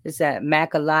flyer. It's at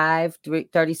Mac Alive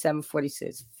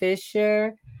 3746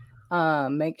 Fisher.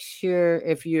 Make sure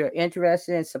if you're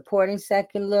interested in supporting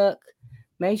Second Look,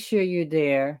 make sure you're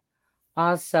there.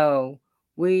 Also,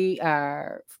 we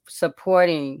are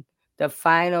supporting the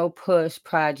Final Push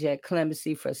Project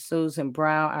Clemency for Susan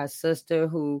Brown, our sister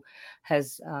who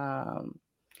is an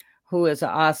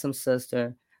awesome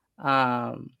sister.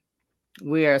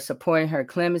 We are supporting her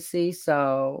clemency.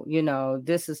 So,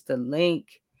 this is the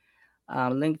link.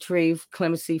 Linktree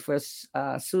Clemency for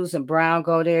Susan Brown.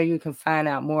 Go there. You can find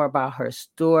out more about her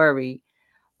story.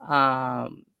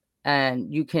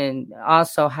 And you can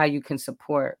also how you can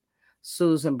support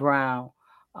Susan Brown.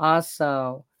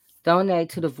 Also, donate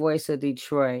to the Voice of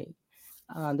Detroit.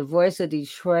 The Voice of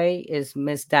Detroit is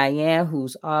Miss Diane,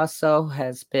 who's also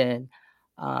has been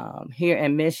here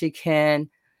in Michigan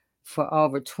for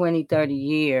over 20, 30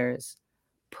 years,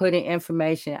 putting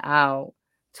information out,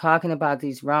 talking about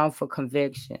these wrongful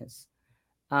convictions.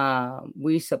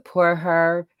 We support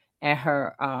her and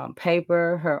her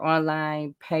her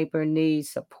online paper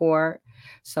needs support.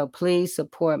 So please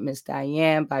support Miss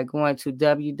Diane by going to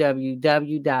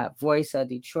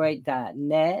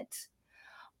www.voiceofdetroit.net.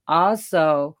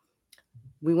 Also,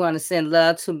 we want to send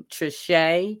love to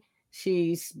Trisha.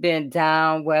 She's been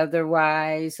down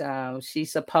weather-wise.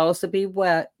 She's supposed to be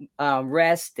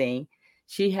resting.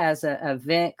 She has an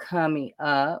event coming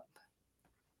up.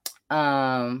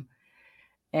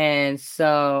 And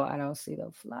so I don't see the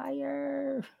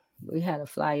flyer. We had a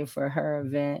flyer for her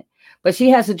event, but she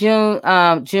has a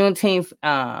Juneteenth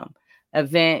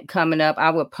event coming up. I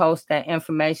will post that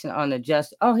information on the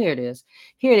here it is.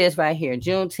 Here it is right here.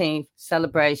 Juneteenth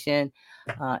celebration.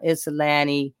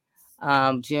 Ypsilanti,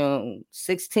 June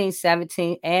 16,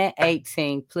 17, and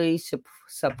 18. Please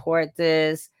support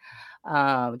this.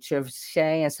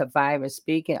 Trisha and Survivor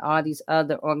Speaking, all these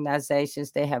other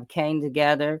organizations, they have came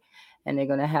together and they're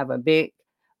going to have a big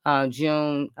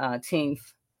Juneteenth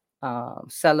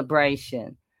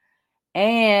celebration.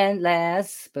 And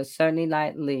last but certainly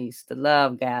not least, the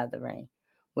love gathering,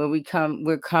 where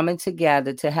we're coming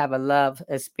together to have a love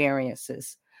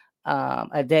experiences,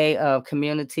 a day of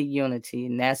community unity,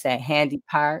 and that's at Handy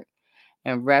Park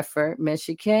in Redford,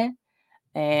 Michigan.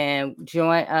 And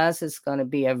join us. It's going to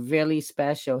be a really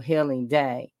special healing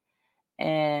day.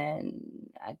 And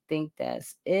I think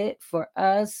that's it for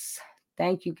us.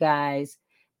 Thank you guys.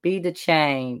 Be the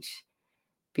change.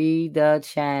 Be the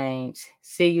change.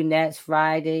 See you next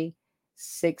Friday,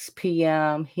 6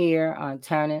 p.m. here on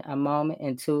Turning a Moment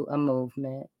into a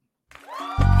Movement.